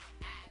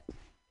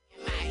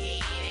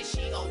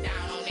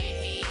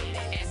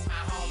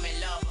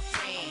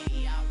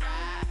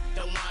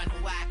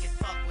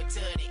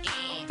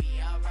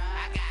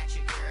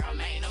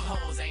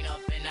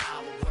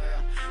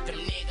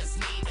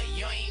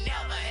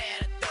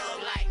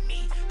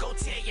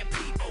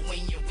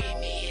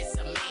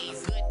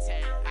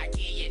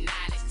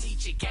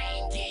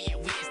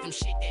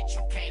 Shit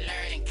can't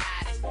learn in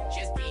college.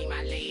 Just be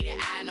my lady.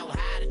 I know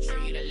how to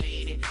treat a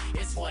lady.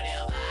 It's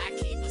whatever. I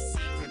keep a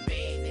secret,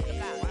 baby.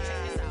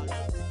 Check this out.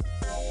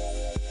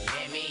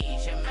 Let me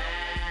ease your mind.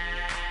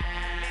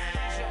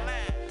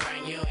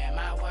 Bring you in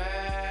my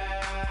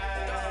world.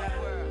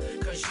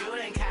 Cause you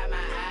done caught my eye.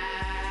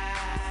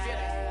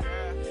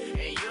 And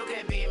you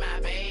can be my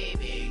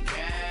baby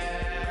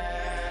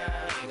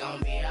girl. It gon'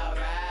 be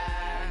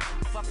alright.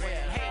 Fuck what the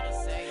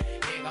haters say.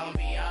 It gon'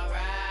 be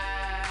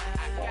alright.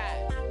 I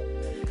got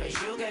it. Cause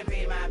you can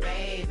be my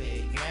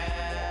baby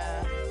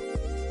girl.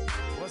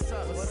 What's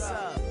up? What's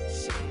up?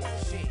 Shit.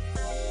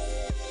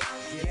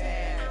 Get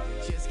at me.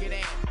 Just get at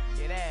me.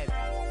 Get at me.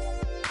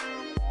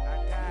 I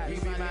got you.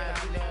 You be my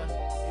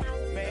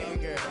baby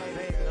girl.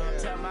 Baby girl. I'm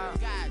talking about.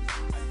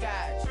 I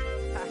got you.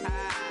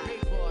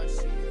 Big boy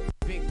shit.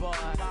 Big boy.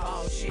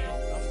 Oh shit.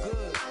 I'm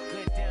good.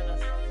 Good dinner.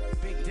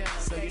 Big dinner.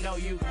 So you know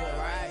you good,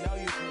 right? You know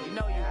you good. You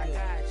know you good. I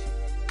got you.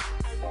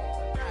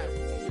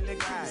 You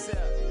look at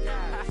yourself.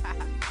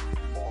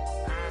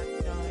 I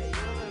know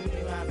you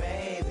be my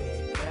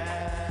baby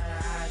girl.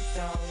 I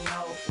don't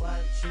know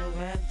what you've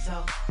been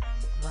told.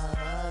 My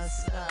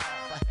hustler.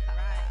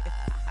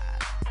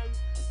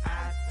 I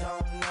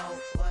don't know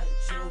what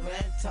you've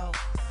been told.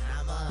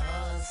 I'm a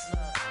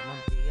hustler. I'ma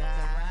be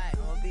alright.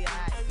 I'ma be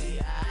alright. Be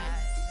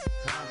alright.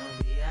 I'ma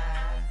be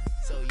alright.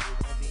 So you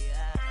gon' be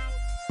alright.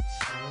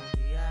 I'ma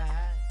be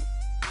alright.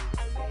 You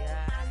gon' be alright.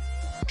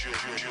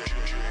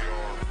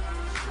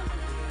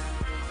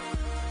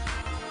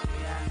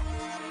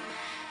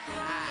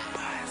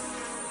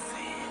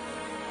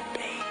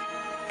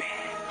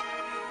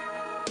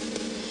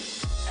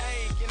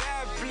 Hey, can I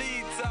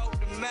please talk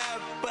to my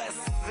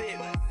busted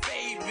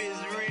babies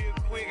real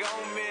quick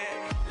on me?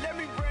 Let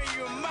me bring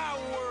you in my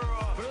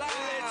world.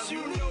 Let you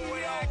know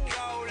what I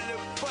call the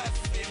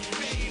busted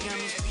baby. Got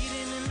me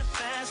speeding in the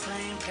fast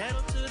lane,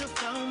 pedal to the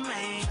floor,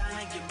 man.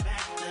 Tryna get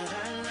back to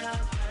her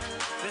love.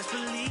 Best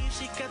believe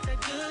she got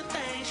that good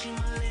thing. She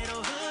my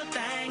little hood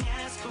thing.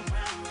 Ask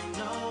around, they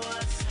know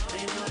us.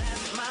 They know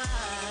that's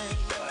mine.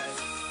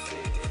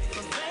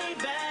 But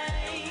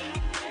baby,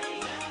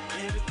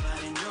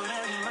 everybody know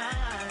that's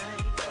mine.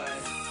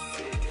 But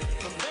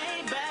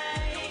baby,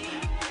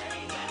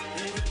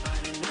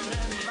 everybody know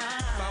that's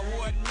mine. If I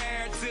wasn't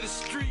married to the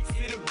streets,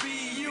 it'll be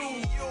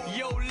you.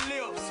 Your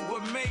lips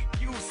would make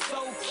you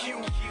so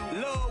cute.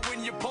 Love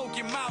when you poke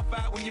your mouth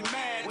out when you're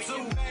mad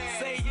too.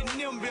 Say your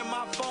nimble in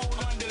my phone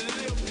under the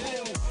lip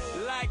boom.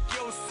 Like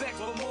your sex,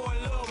 but more in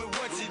love with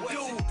what you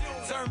do.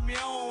 Turn me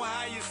on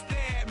how you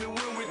stab me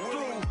when we're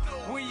through.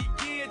 When you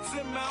get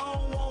to me, I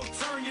don't want to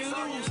turn you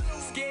loose.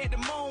 Scared to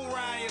moan,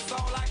 Ryan, so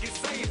all I can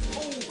say is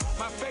ooh.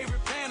 My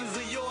favorite panties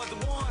are yours, the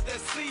ones that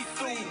see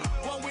through.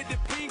 One with the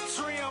pink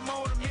trim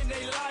on them in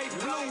they light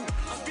blue.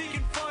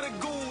 Speaking for the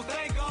goons,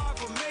 thank God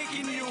for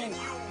making you.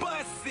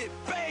 Bust it,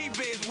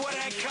 baby, is what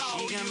I call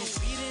She got me you.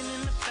 speeding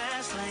in the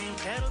fast lane,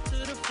 pedal to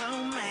the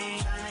floor, man.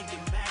 Tryna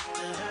get back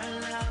to her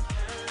love.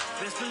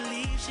 Best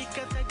believe she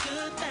got that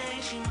good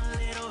thing. She my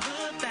little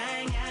hood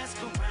thing.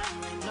 Ask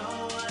around, they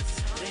know us.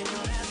 They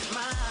know that's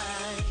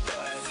mine.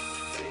 But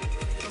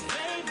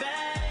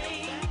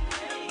baby,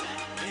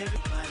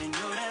 everybody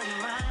know that's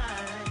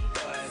mine.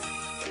 But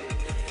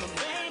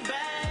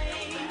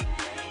baby,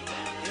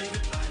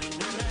 everybody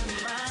know that's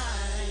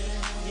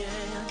mine.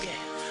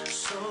 Yeah.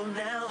 So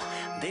now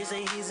they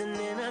say he's an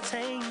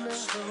entertainer.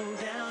 Slow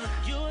down,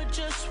 you're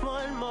just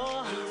one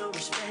more. He don't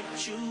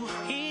respect you.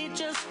 He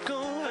just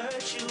gon'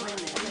 hurt you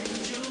and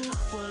neglect you.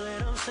 Well, let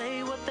them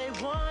say what they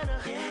wanna.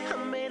 I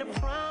made a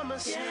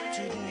promise to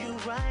do you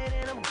right,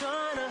 and I'm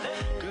gonna.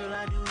 Girl,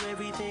 I do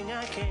everything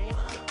I can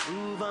to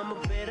prove I'm a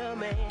better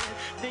man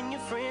than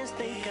your friends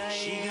think I am.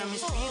 She got me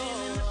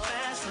speeding in the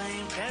fast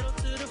lane, pedal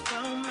to the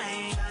floor,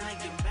 man. Tryna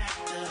get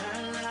back to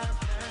her love.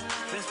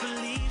 Best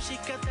believe she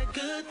got that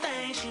good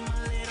thing. She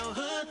my little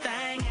hood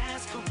thing.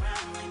 Ask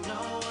around, they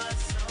know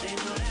us. They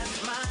know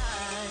that's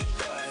mine.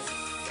 But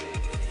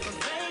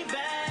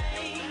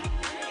baby,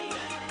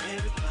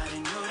 everybody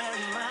know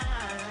that's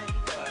mine.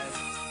 But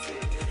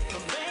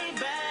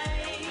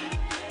baby,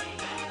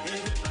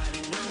 everybody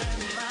know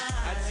that's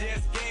mine. I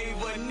just gave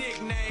her a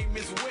nickname,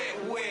 Miss Wet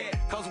Wet.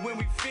 Cause when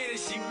we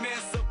finish, she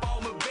mess up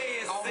all my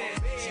bed sets.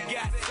 She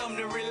got something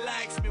to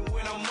relax me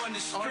when I'm under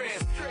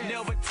stress.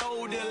 Never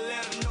told her,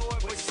 let her know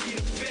it, but she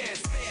the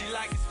best. She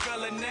like to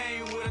spell her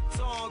name with a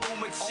tongue on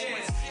my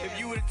chest. If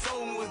you would've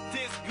told me it was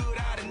this good,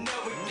 I'd have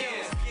never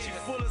guessed. She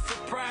full of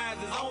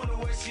surprises, I don't know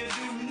what she'll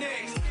do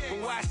next. But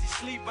while she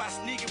sleep, I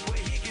sneak and put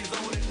hickeys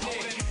on her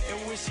neck. And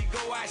when she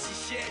go out, she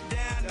shut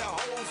down the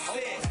whole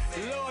set.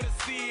 Love to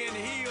see in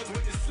heels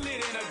with the slit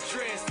in her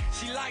dress.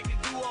 She like to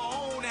do her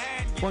own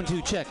hand. 1,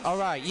 2, check. All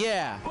right,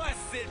 yeah.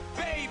 Bust it,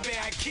 baby,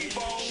 I keep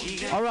on.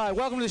 All right,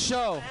 welcome to the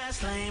show.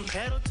 Fast lane,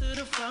 pedal to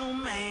the floor,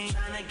 man.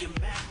 Tryna get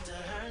back to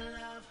her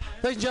love.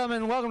 Ladies and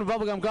gentlemen, welcome to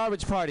Bubblegum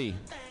Garbage Party.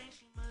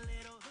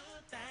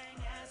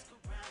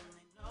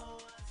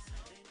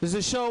 This is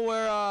a show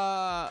where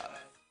I,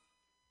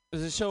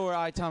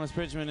 Thomas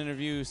Bridgman,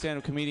 interview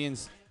stand-up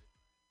comedians.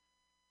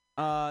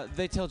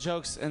 They tell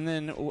jokes, and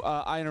then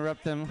I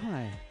interrupt them.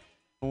 Hi.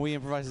 we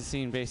improvise a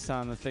scene based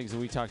on the things that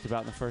we talked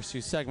about in the first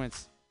 2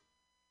 segments.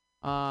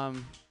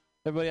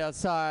 Everybody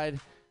outside,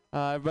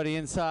 everybody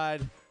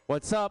inside,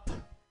 what's up?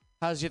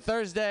 How's your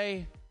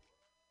Thursday?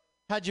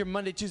 How'd your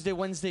Monday, Tuesday,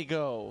 Wednesday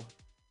go?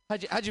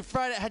 How'd your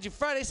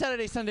Friday,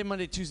 Saturday, Sunday,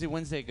 Monday, Tuesday,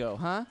 Wednesday go,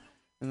 huh?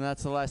 And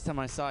that's the last time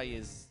I saw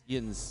you,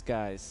 yins,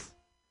 guys.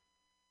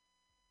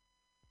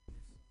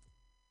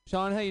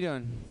 Sean, how you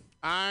doing?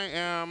 I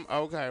am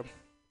okay.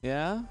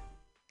 Yeah?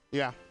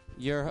 Yeah.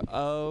 You're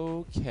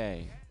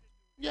okay.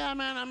 Yeah,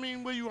 man. I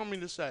mean, what do you want me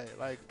to say?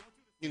 Like,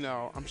 you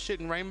know, I'm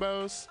shitting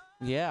rainbows.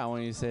 Yeah, I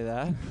want you to say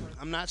that.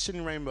 I'm not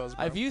shitting rainbows,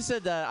 bro. If you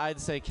said that, I'd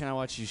say, can I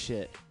watch you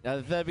shit?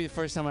 That'd be the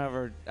first time I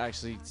ever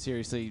actually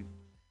seriously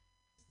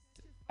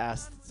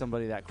asked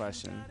somebody that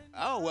question.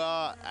 Oh,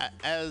 well,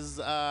 as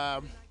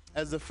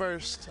the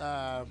first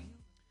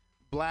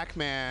black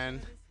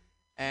man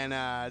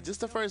and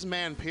just the first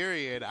man,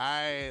 period,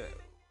 I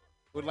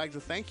would like to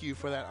thank you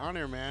for that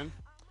honor, man.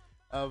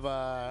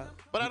 But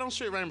I don't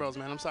shit rainbows,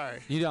 man. I'm sorry.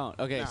 You don't?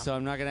 Okay, No. so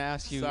I'm not going to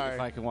ask you Sorry. if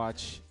I can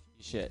watch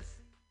you shit.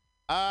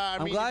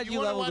 I'm glad if you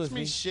want to leveled watch with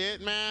me me.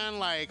 shit, man.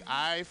 Like,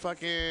 I'm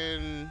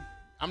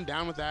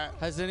down with that.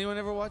 Has anyone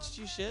ever watched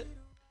you shit?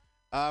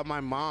 My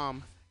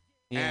mom.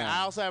 Yeah. And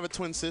I also have a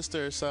twin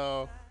sister,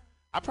 so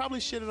I probably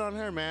shitted on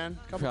her, man,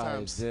 a couple Probably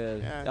times.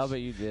 did. Yeah, I'll bet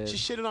you did. She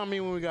shitted on me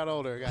when we got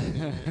older. God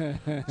damn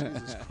it.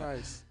 Jesus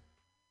Christ.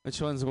 Which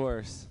one's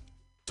worse?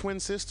 Twin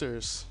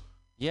sisters.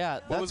 Yeah,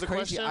 What that's was the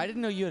crazy. question? I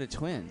didn't know you had a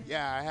twin.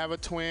 Yeah, I have a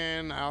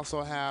twin. I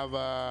also have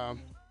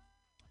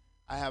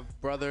I have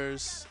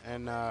brothers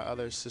and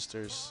other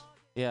sisters.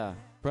 Yeah,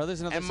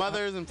 brothers and other And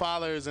mothers and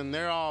fathers, and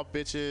they're all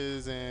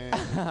bitches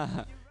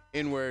and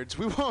N-words.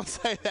 We won't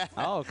say that.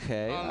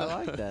 Okay, on I the-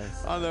 like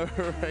that. On the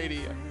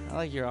radio. I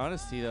like your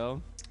honesty,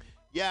 though.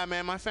 Yeah,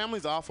 man, my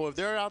family's awful. If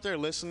they're out there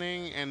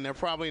listening, and they're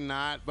probably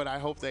not, but I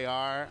hope they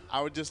are,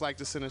 I would just like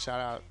to send a shout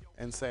out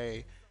and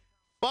say,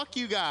 fuck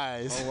you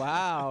guys. Oh,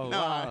 wow. No,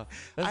 wow.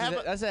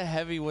 That's a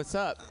heavy what's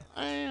up.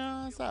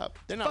 What's up?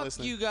 They're not Fuck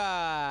listening. you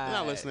guys. They're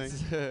not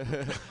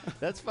listening.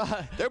 That's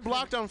fine. They're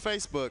blocked on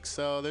Facebook,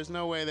 so there's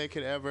no way they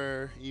could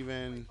ever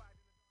even.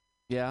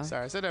 Yeah.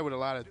 Sorry, I said that with a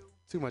lot of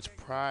too much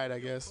pride, I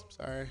guess.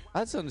 Sorry.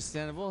 That's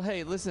understandable.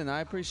 Hey, listen,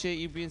 I appreciate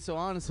you being so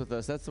honest with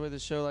us. That's the way the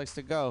show likes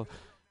to go.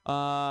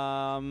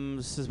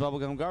 This is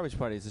Bubblegum Garbage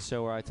Party. It's a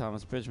show where I,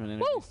 Thomas Bridgman,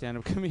 interview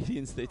stand-up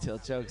comedians. They tell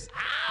jokes.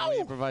 And we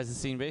improvise a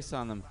scene based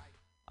on them.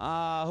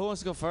 Who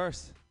wants to go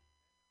first?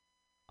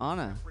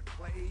 Anna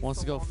wants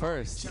to go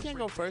first. She can't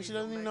go first. She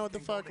doesn't even know what the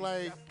fuck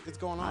is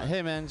going on.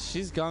 Hey, man,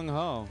 she's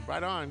gung-ho.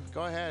 Right on.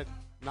 Go ahead.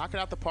 Knock it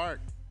out the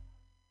park.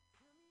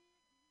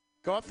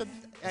 Go up the.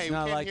 Hey, we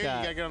not can't like hear you. that.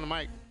 You gotta get on the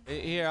mic.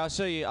 Here, I'll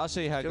show you how it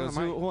Get on goes.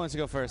 the Who mic. wants to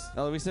go first?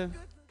 Eloisa?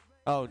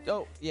 Oh,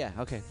 yeah,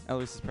 okay.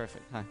 Eloisa's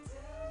perfect. Hi.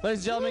 Ladies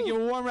and gentlemen, give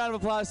a warm round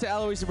of applause to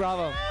Eloisa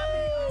Bravo.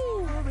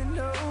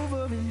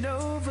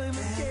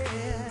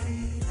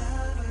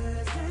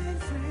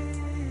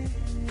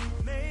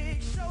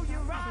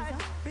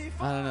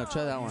 I don't know.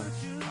 Try that one.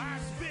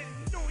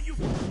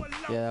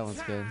 Yeah, that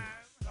one's good.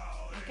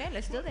 Okay,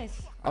 let's do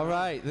this. All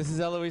right, this is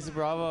Eloisa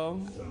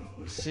Bravo.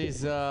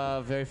 She's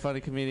a very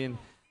funny comedian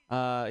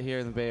here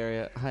in the Bay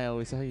Area. Hi,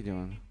 Eloisa. How you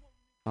doing?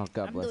 Oh,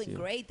 God I'm bless doing you.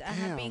 great. I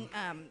have been,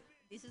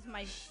 this is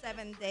my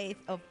 7th day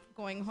of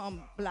going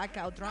home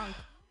blackout drunk.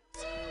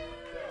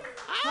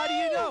 How do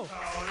you know?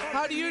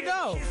 How do you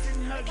know?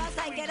 Because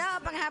I get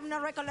up and have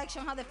no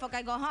recollection how the fuck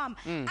I go home.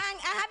 And I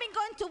have been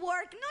going to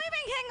work, not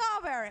even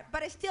hangover,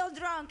 but still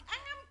drunk.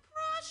 And I'm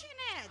crushing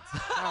it.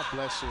 God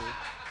bless you.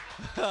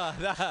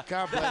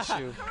 God bless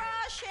you.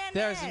 Crushing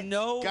There's it.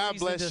 no God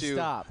reason bless to you,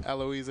 stop.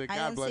 Eloisa. I God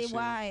don't bless see you.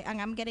 why.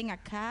 And I'm getting a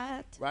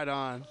cat. Right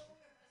on.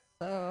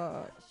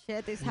 So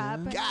shit is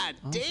happening. God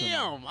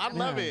damn. I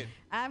love it.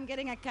 I'm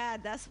getting a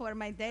cat. That's where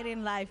my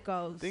dating life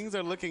goes. Things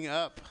are looking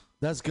up.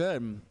 That's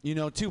good. You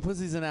know, 2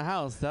 pussies in a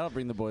house, that'll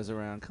bring the boys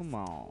around. Come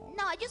on.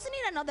 No, I just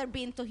need another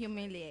bean to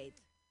humiliate.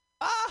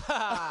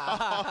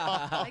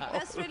 Like,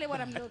 that's really what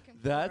I'm looking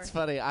for. That's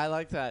funny. I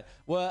like that.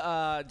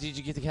 Well, did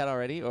you get the cat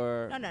already,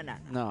 or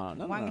No.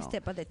 No. One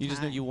step at a You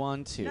just know time. you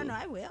want to. No,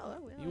 I will.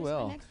 You It's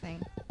will. my next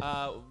thing.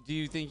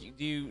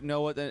 Do you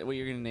know what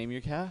you're gonna name your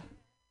cat?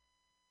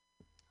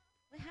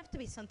 It have to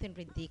be something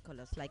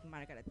ridiculous like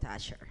Margaret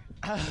Thatcher.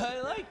 I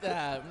like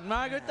that.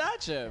 Margaret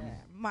Thatcher.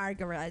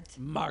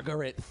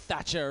 Margaret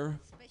Thatcher.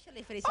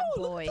 Especially if it is a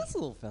boy. Look at this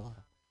little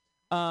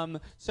fella.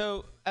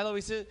 So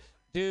Eloisa,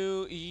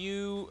 do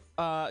you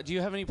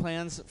have any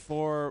plans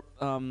for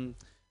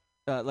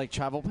like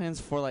travel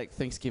plans for like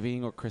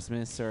Thanksgiving or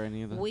Christmas or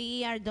any of them?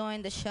 We are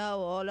doing the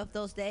show all of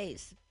those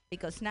days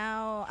because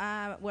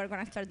now we're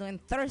gonna start doing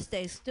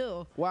Thursdays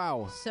too.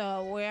 Wow.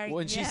 So we're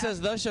When she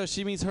says the show,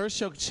 she means her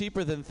show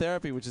Cheaper Than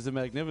Therapy, which is a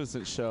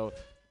magnificent show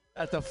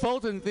at the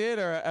Fulton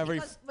Theater every.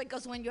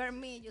 Because when you're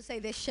me, you say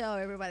the show,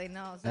 everybody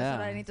knows. That's Yeah.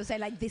 what I need to say,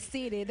 like the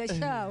city, the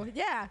show.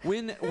 Yeah.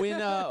 When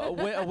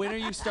are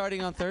you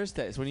starting on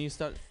Thursdays? When do you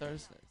start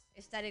Thursdays?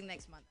 It's starting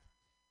next month.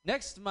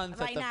 Next month.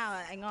 Right now,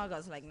 in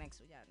August, like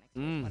next week,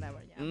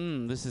 whatever.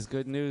 Yeah. This is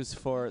good news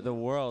for the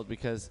world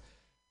because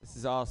this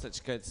is all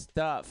such good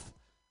stuff.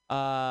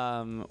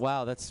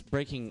 Wow, that's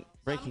breaking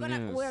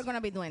news. We're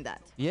gonna be doing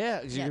that.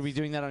 Yeah, you're gonna be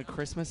doing that on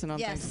Christmas and on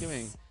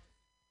Thanksgiving.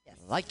 Yes.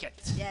 Like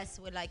it. Yes,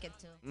 we like it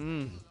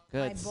too.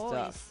 Good My stuff.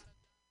 boys.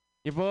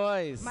 Your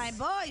boys. My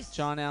boys.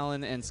 John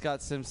Allen and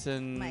Scott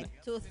Simpson. My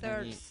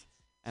 2/3.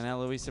 And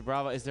Eloisa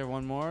Bravo. Is there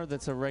one more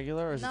that's a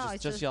regular, or is No, it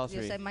it's just y'all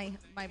three? You said my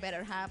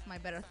better half, my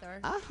better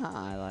third.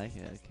 I like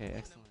it. Okay,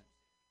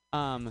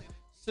 excellent.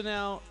 So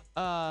now,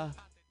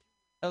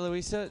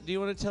 Eloisa, do you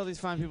want to tell these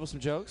fine people some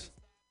jokes?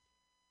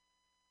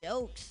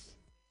 Jokes.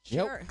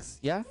 Jokes.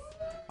 Yeah?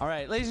 All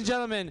right, ladies and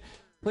gentlemen,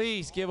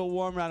 please give a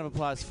warm round of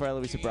applause for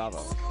Eloisa Bravo.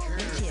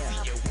 Thank you.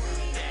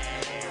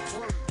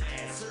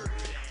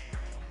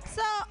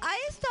 So I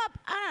stopped,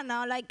 I don't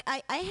know, like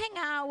I hang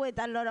out with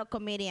a lot of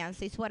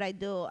comedians, is what I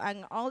do.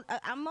 And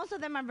most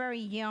of them are very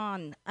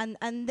young.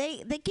 And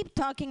they keep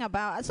talking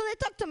about, so they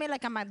talk to me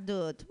like I'm a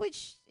dude,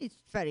 which is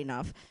fair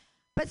enough.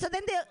 But so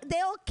then they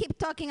all keep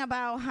talking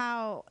about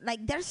how,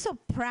 like, they're so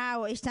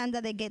proud each time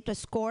that they get to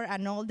score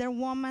an older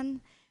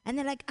woman. And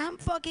they're like, I'm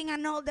fucking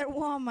an older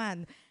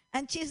woman.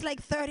 And she's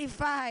like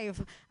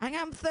 35, and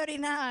I'm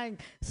 39.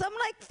 So I'm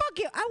like, fuck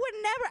you.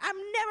 I'm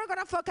never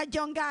gonna fuck a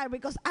young guy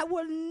because I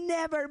will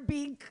never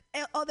be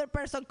other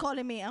person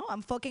calling me, oh,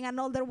 I'm fucking an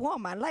older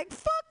woman. Like,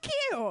 fuck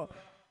you.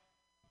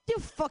 You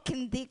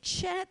fucking dick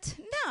shit.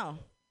 No.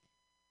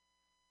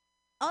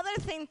 Other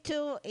thing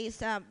too is,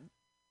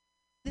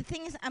 the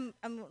thing is I'm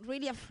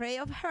really afraid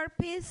of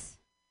herpes.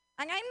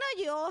 And I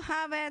know you all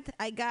have it,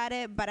 I got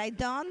it, but I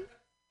don't.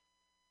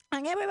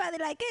 And everybody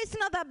like, hey, it's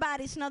not that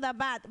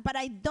bad, but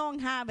I don't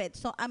have it.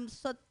 So I'm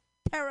so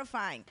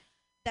terrifying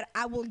that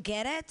I will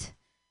get it.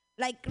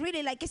 Like,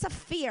 really, like, it's a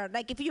fear.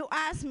 Like, if you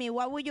ask me,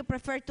 what would you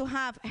prefer to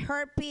have,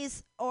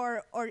 herpes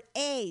or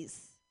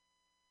AIDS?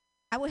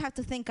 I would have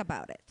to think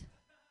about it.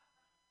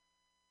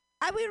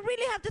 I will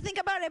really have to think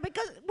about it,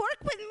 because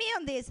work with me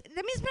on this.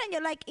 Let me explain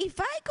you, like,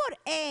 if I got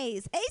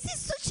AIDS is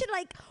such a,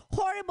 like,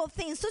 horrible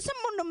thing, such a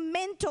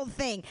monumental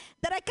thing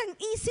that I can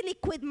easily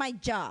quit my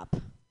job.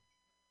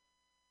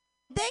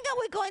 Then I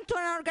will go into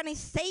an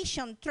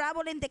organization,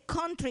 traveling the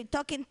country,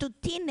 talking to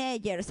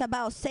teenagers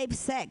about safe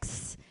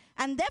sex.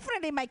 And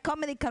definitely my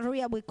comedy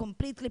career will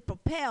completely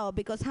propel,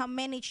 because how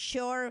many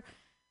short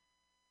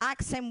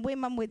accent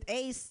women with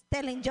AIDS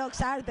telling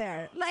jokes are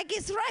there? Like,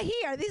 it's right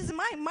here. This is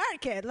my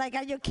market. Like,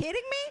 are you kidding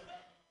me?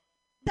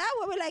 That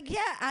will be like,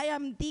 yeah, I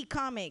am the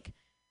comic.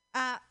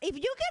 If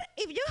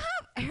you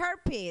have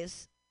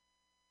herpes,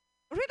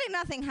 really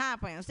nothing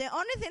happens. The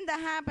only thing that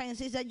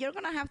happens is that you're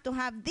going to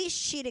have this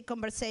shitty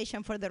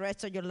conversation for the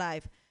rest of your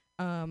life.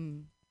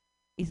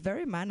 It's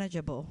very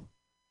manageable.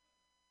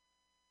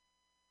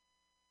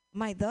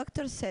 My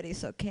doctor said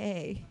it's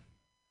okay.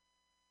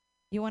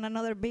 You want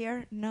another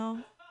beer?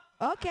 No?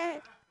 Okay.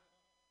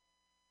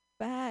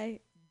 Bye.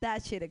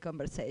 That shitty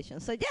conversation.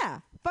 So yeah,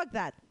 fuck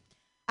that.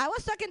 I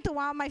was talking to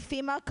one of my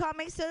female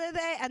comics the other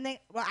day, and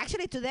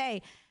actually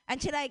today,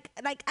 and she like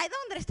I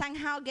don't understand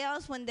how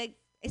girls, when they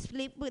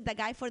sleep with the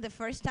guy for the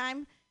first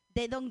time,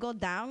 they don't go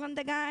down on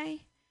the guy,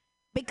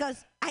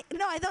 because I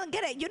don't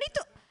get it. You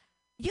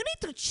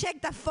need to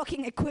check the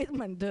fucking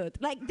equipment,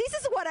 dude. Like, this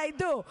is what I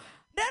do.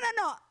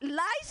 No.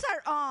 Lights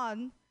are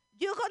on.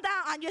 You go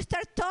down and you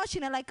start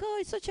touching it, like, oh,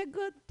 it's such a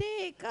good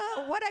dick.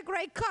 Oh, what a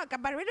great cock.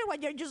 But really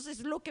what you're just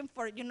is looking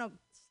for,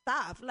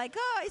 stuff. Like,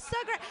 oh, it's so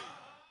great.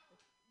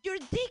 Your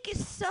dick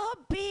is so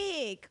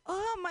big.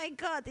 Oh my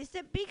God, it's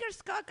the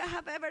biggest cock I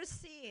have ever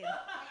seen.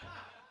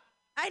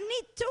 I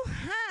need 2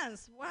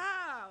 hands.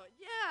 Wow.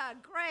 Yeah,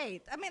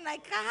 great. I mean,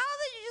 like, how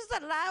do you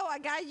just allow a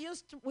guy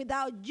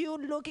without you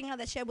looking at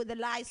the shit with the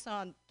lights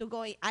on to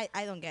go in?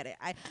 I don't get it.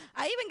 I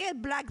even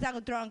get blacked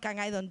out drunk,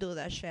 and I don't do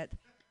that shit.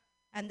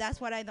 And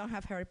that's why I don't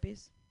have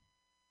herpes.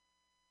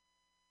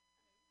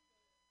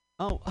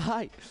 Oh,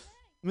 hi,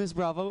 Miss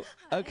Bravo.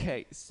 Hi.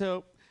 Okay,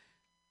 so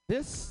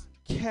this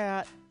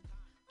cat.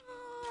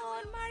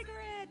 Oh,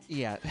 Margaret.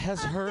 Yeah,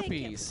 has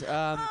herpes.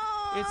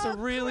 It's a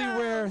really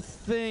rare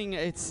thing.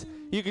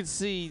 You can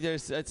see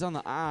it's on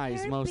the eyes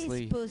herpes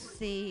mostly.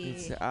 Pussy.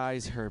 It's the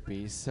eyes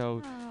herpes.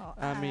 So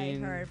I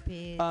mean,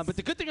 herpes. But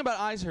the good thing about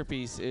eyes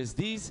herpes is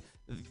these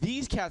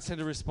cats tend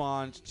to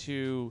respond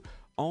to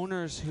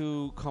owners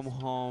who come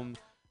home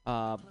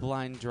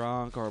blind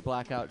drunk or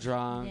blackout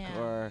drunk,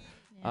 or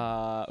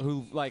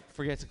who like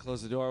forget to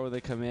close the door when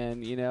they come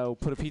in,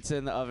 put a pizza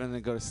in the oven and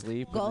then go to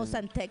sleep. Goes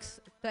and texts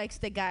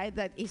the guy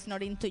that is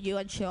not into you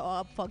and show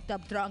up fucked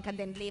up drunk and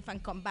then leave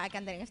and come back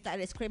and then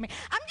start screaming,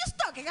 I'm just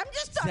talking.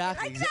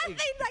 Exactly. Like, that thing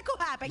that could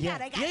happen. Yeah.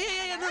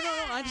 No,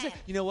 I understand.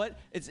 You know what?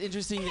 It's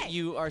interesting that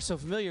you are so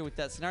familiar with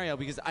that scenario,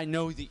 because I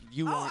know that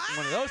you aren't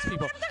one of those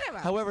people.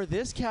 However,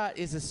 this cat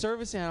is a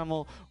service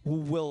animal who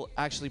will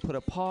actually put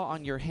a paw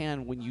on your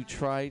hand when you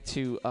try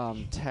to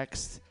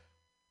text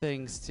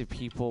things to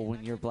people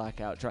when you're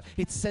blackout drunk.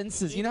 It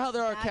senses. You know how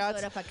there are cats?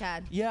 Good of a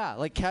cat. Yeah,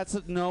 like cats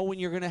that know when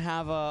you're going to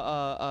have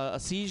a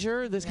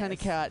seizure. This kind of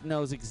cat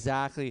knows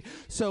exactly.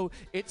 So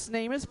its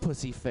name is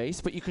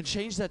Pussyface, but you can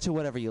change that to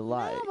whatever you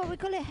like. No, but we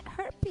call it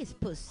herpes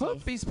pussy.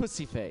 Herpes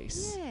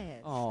Pussyface.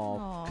 Yes.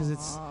 Oh,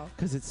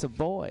 because it's a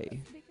boy.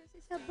 Because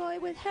it's a boy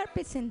with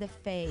herpes in the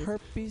face.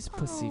 Herpes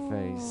pussy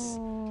face.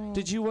 Oh.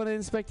 Did you want to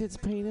inspect its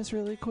penis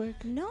really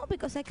quick? No,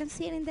 because I can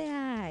see it in the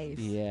eyes.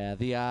 Yeah,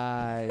 the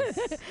eyes.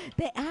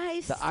 The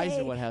eyes. The eyes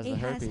are what has the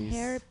herpes. It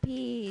has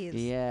herpes.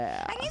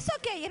 Yeah. And it's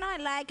okay, I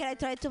like it. I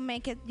try to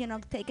make it,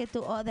 take it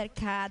to other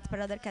cats, but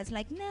other cats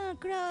like, no,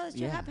 gross.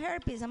 You Yeah. have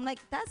herpes. I'm like,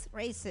 that's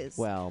racist.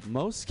 Well,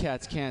 most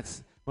cats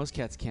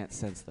can't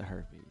sense the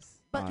herpes.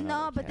 But on no,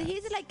 other but cats.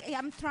 he's like,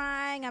 I'm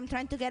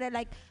trying to get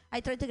it I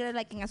try to get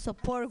it in a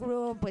support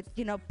group with,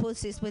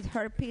 pussies with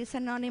herpes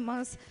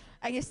anonymous.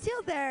 And it's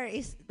still there.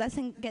 It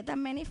doesn't get that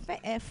many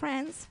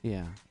friends.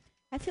 Yeah.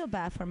 I feel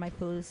bad for my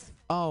puss.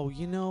 Oh,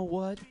 you know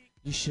what?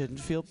 You shouldn't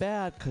feel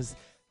bad because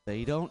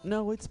they don't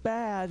know it's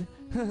bad.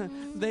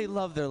 They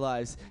love their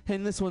lives.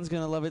 And this one's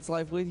going to love its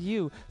life with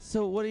you.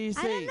 So what do you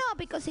say? I don't know,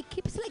 because it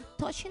keeps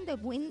touching the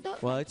window.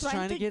 Well, it's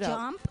trying to get up.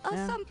 jump or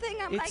Yeah. something.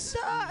 I'm It's-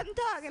 like,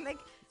 dog. And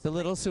It's a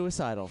little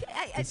suicidal.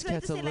 I This try to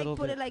cat's a say little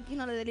put bit. it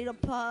the little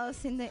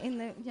paws in the in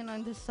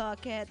the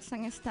sockets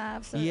and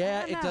stuff. So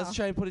Yeah, I it don't does know.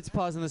 try and put its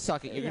paws in the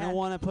socket. You're Yeah. gonna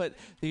want to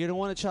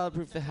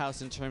childproof the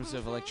house in terms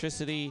of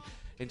electricity,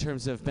 in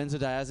terms of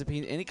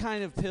benzodiazepine, any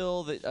kind of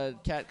pill that a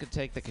cat could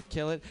take that could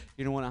kill it.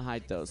 You're gonna want to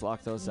hide those,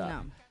 lock those up.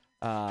 No.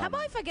 How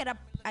about if I get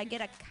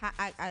a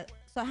cat?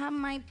 So I have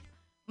my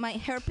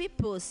herpes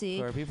pussy,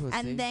 Herpes pussy.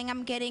 and then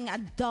I'm getting a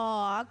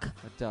dog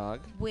A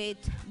dog. with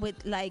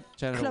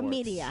Genital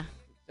chlamydia. warts.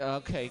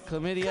 Okay,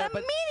 chlamydia.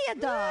 But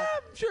Chlamydia dog.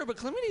 sure, but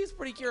chlamydia is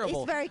pretty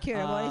curable. It's very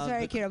curable. It's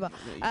very curable.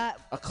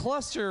 A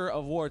cluster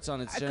of warts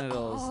on its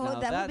genitals. Oh, now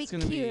that would be that's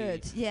gonna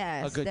cute.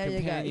 Yes, a good there you go.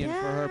 companion for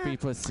Yeah. herpes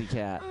pussy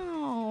cat.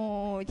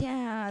 Oh,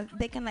 yeah.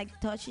 They can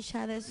touch each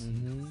other's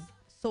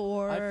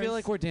sores. I feel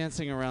like we're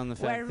dancing around the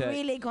fact We're that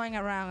really going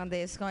around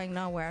this, going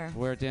nowhere.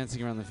 we're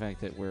dancing around the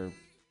fact that we're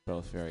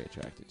both very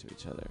attracted to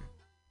each other.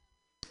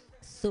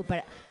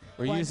 Super.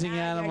 We're Well, using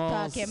now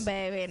animals. You're talking,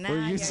 baby. Now We're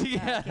you're using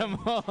talking.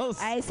 animals.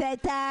 I say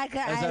tag.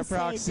 As I our say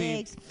proxy.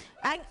 dicks.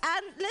 And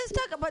let's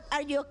talk about.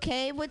 Are you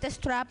okay with the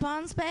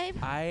strap-ons, babe?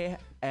 I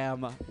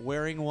am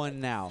wearing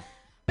one now.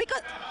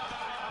 Because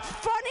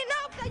funny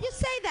enough that you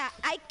say that,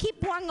 I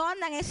keep one on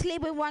and I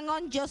sleep with one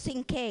on just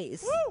in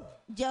case. Woo!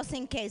 Just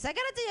in case. I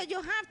gotta tell you,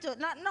 you have to.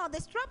 No,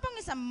 the strap-on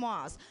is a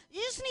must.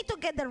 You just need to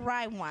get the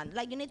right one.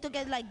 You need to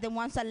get the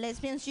ones that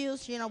lesbians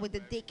use, with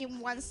the dick in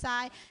one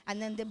side and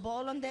then the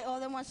ball on the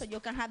other one, so you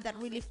can have that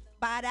really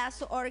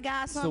badass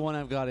orgasm. It's the one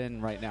I've got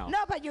in right now. No,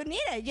 but you need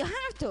it. You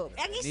have to.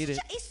 And Need it.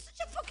 it's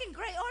such a fucking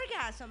great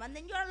orgasm. And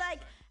then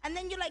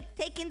you're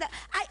taking that.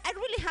 I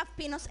really have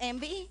penis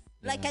envy.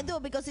 I do,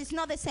 because it's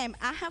not the same.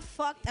 I have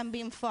fucked and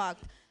been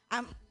fucked.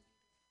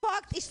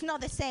 Fucked is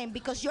not the same,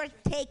 because you're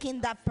taking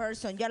that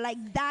person. You're like,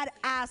 that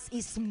ass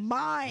is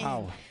mine.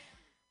 Wow.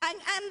 And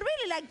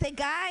really, the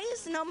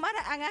guys, no matter,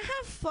 and I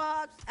have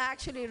fucked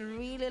actually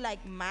really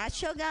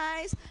macho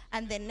guys,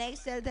 and the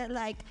next day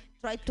they're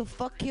try to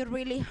fuck you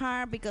really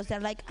hard, because they're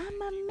like, I'm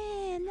a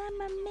man,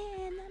 I'm a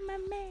man, I'm a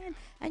man.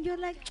 And you're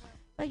like,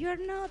 but you're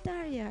not,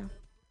 are you?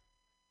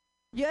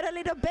 You're a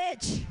little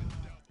bitch.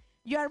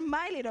 You're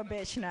my little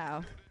bitch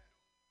now.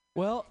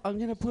 Well, I'm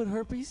going to put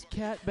Herpes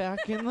Cat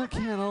back in the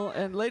kennel.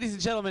 And ladies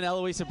and gentlemen,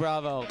 Eloisa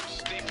Bravo.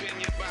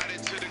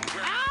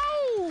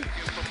 Ow!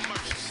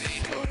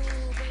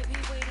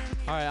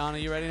 All right, Anna,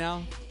 you ready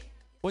now?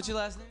 What's your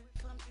last name?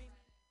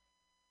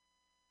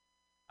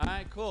 All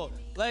right, cool.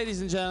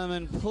 Ladies and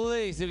gentlemen,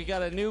 please, we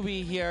got a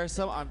newbie here.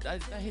 I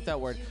hate that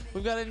word.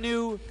 We've got a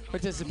new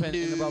participant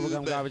in the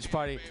Bubblegum Garbage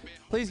Party.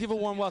 Please give a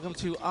warm welcome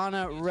to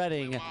Anna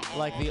Redding,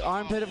 like the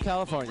armpit of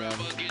California.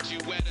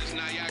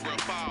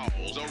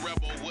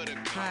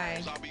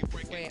 Hi.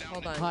 Wait,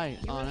 hold on. Hi,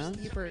 Anna.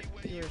 You were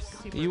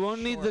super You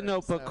won't need the short,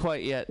 notebook so-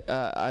 quite yet.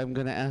 I'm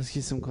going to ask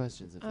you some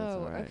questions, if that's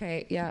all right.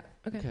 okay. Yeah.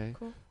 Okay.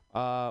 Cool.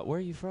 Where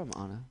are you from,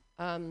 Anna?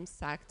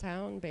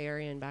 Sacktown, Bay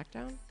Area, and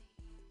Backtown.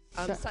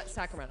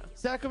 Sacramento.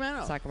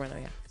 Sacramento. Sacramento,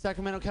 yeah.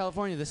 Sacramento,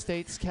 California, the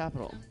state's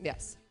capital.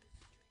 Yes.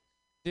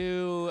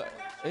 Do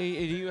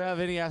you have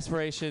any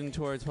aspiration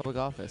towards public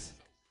office?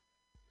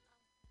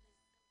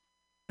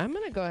 I'm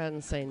gonna go ahead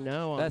and say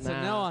no on That's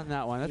that. a no on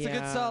that one. That's a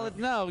good solid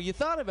no. You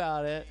thought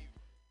about it,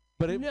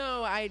 but it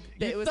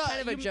was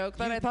kind of a joke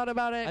that I thought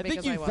about it. I think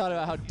because you I thought wasn't.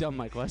 about how dumb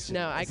my question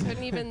No, was. I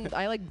couldn't even.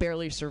 I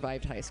barely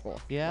survived high school.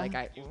 Yeah?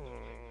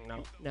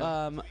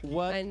 No.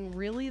 What? And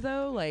really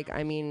though, Arnold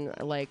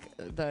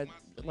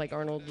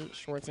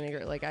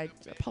Schwarzenegger,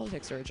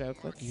 politics are a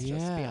joke. Let's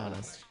just be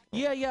honest.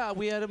 Yeah.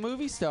 We had a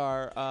movie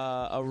star,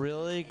 a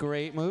really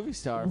great movie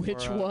star.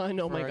 Which for a- one?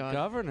 Oh for my a God.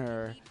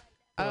 governor.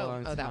 for a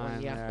long Oh, that one.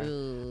 time Yeah. there.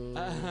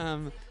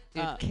 Ooh.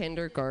 Dude,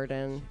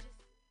 kindergarten.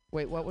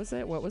 Wait, what was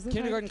it? What was it?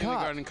 Kindergarten Cop.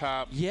 Kindergarten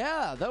Cop.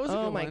 Yeah, that was a good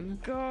Oh my one.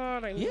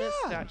 God, I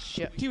missed that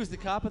shit. He was the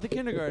cop at the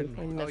kindergarten.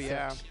 I missed Oh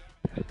yeah.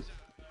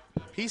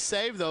 He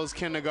saved those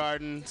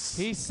kindergartens.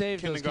 He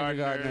saved those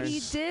kindergartners. He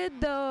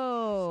did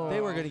though. They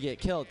were going to get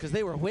killed because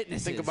they were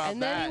witnesses. Think about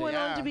and that. then he went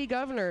yeah. on to be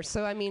governor.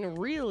 So I mean,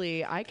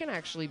 really, I can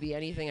actually be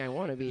anything I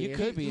want to be. You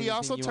could be. He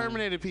also anything you wanted.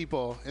 terminated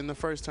people in the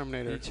first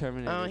Terminator. He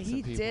terminated Oh, some he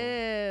people.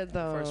 did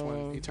though. First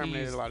one. He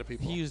terminated a lot of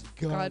people. He used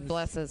guns. God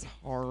bless his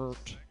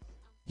heart.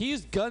 He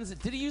used guns.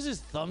 Did he use his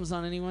thumbs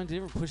on anyone? Did he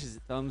ever push his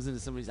thumbs into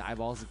somebody's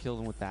eyeballs and kill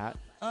them with that?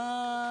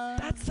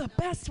 That's the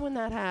best when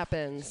that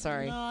happens.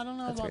 Sorry. No, I don't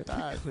know That's about weird.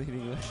 that.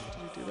 Cleaning lady.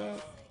 Did you do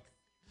that?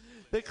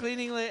 The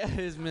cleaning lady,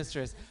 his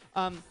mistress.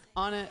 On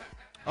it.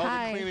 Oh,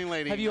 Hi. the cleaning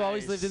lady. Have you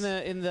always nice. lived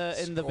in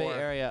the Bay Score.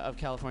 Area of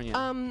California?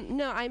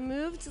 No, I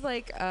moved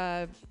like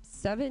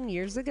 7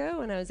 years ago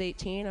when I was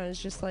 18. I was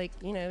just like,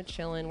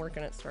 chilling,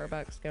 working at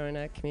Starbucks, going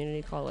to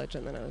community college,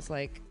 and then I was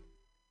like,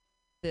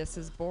 this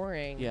is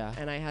boring. Yeah.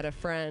 And I had a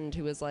friend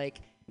who was like,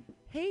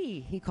 hey,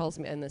 he calls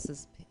me, and this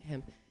is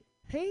him.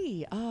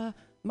 Hey,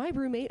 my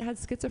roommate had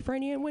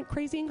schizophrenia and went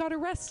crazy and got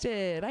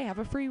arrested. I have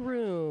a free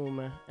room.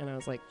 And I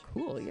was like,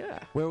 cool, yeah.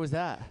 Where was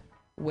that?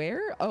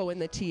 Where? Oh, in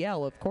the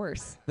TL, of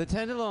course. The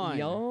Tenderloin.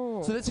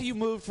 Yo. So that's how you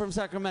moved from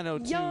Sacramento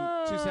to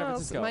San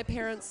Francisco. My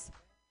parents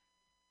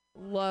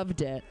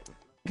loved it.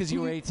 Because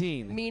you were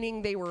 18.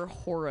 Meaning they were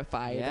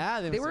horrified.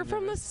 Yeah, they were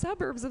from the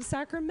suburbs of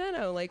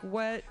Sacramento. Like,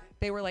 what?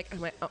 They were like,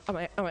 oh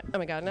my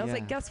God. And I was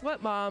like, guess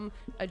what, Mom?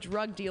 A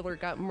drug dealer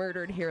got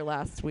murdered here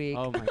last week.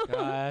 Oh, my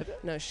God.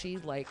 No,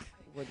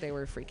 they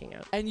were freaking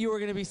out. And you were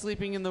going to be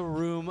sleeping in the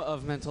room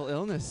of mental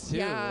illness, too.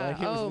 Yeah.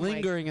 Like it was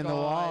lingering in the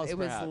walls, It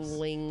perhaps. was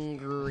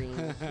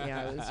lingering.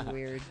 Yeah, it was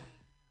weird.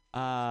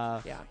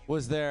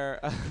 Was there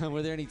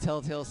were there any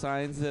telltale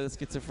signs that a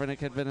schizophrenic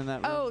had been in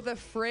that room? Oh, the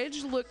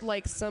fridge looked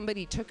like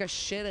somebody took a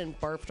shit and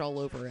barfed all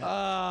over it.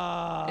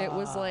 It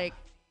was like,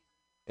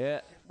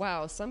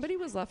 wow, somebody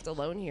was left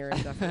alone here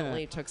and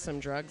definitely took some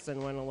drugs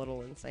and went a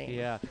little insane.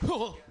 Yeah.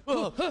 Where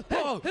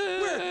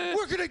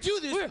can I do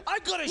this? I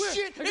got a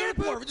shit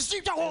airport with the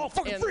street. Oh,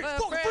 fucking fridge,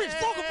 fucking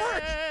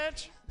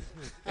fridge.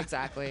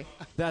 Exactly.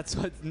 That's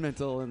what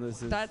mental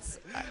illness is. That's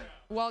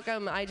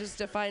welcome. I just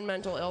defined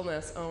mental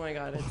illness. Oh my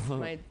God, it's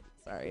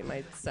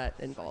my set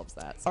involves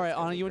that. So all right,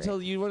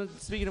 Anna,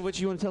 speaking of which,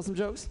 you want to tell some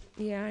jokes?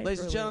 Yeah.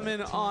 Ladies and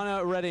gentlemen,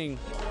 Anna Redding.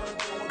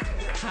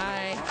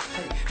 Hi.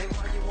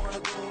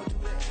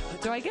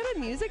 Do I get a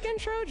music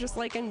intro just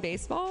like in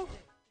baseball?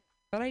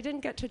 But I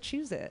didn't get to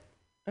choose it.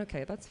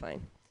 Okay, that's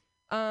fine.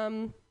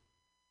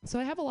 So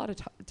I have a lot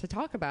to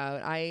talk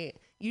about.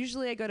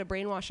 Usually I go to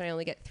Brainwash and I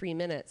only get 3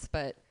 minutes,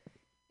 but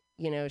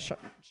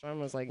Sean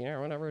was like, yeah,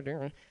 whatever,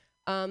 doing.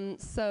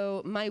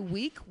 So my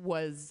week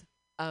was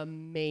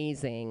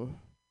amazing.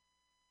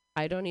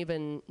 I don't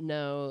even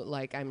know,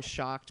 I'm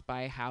shocked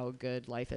by how good life is.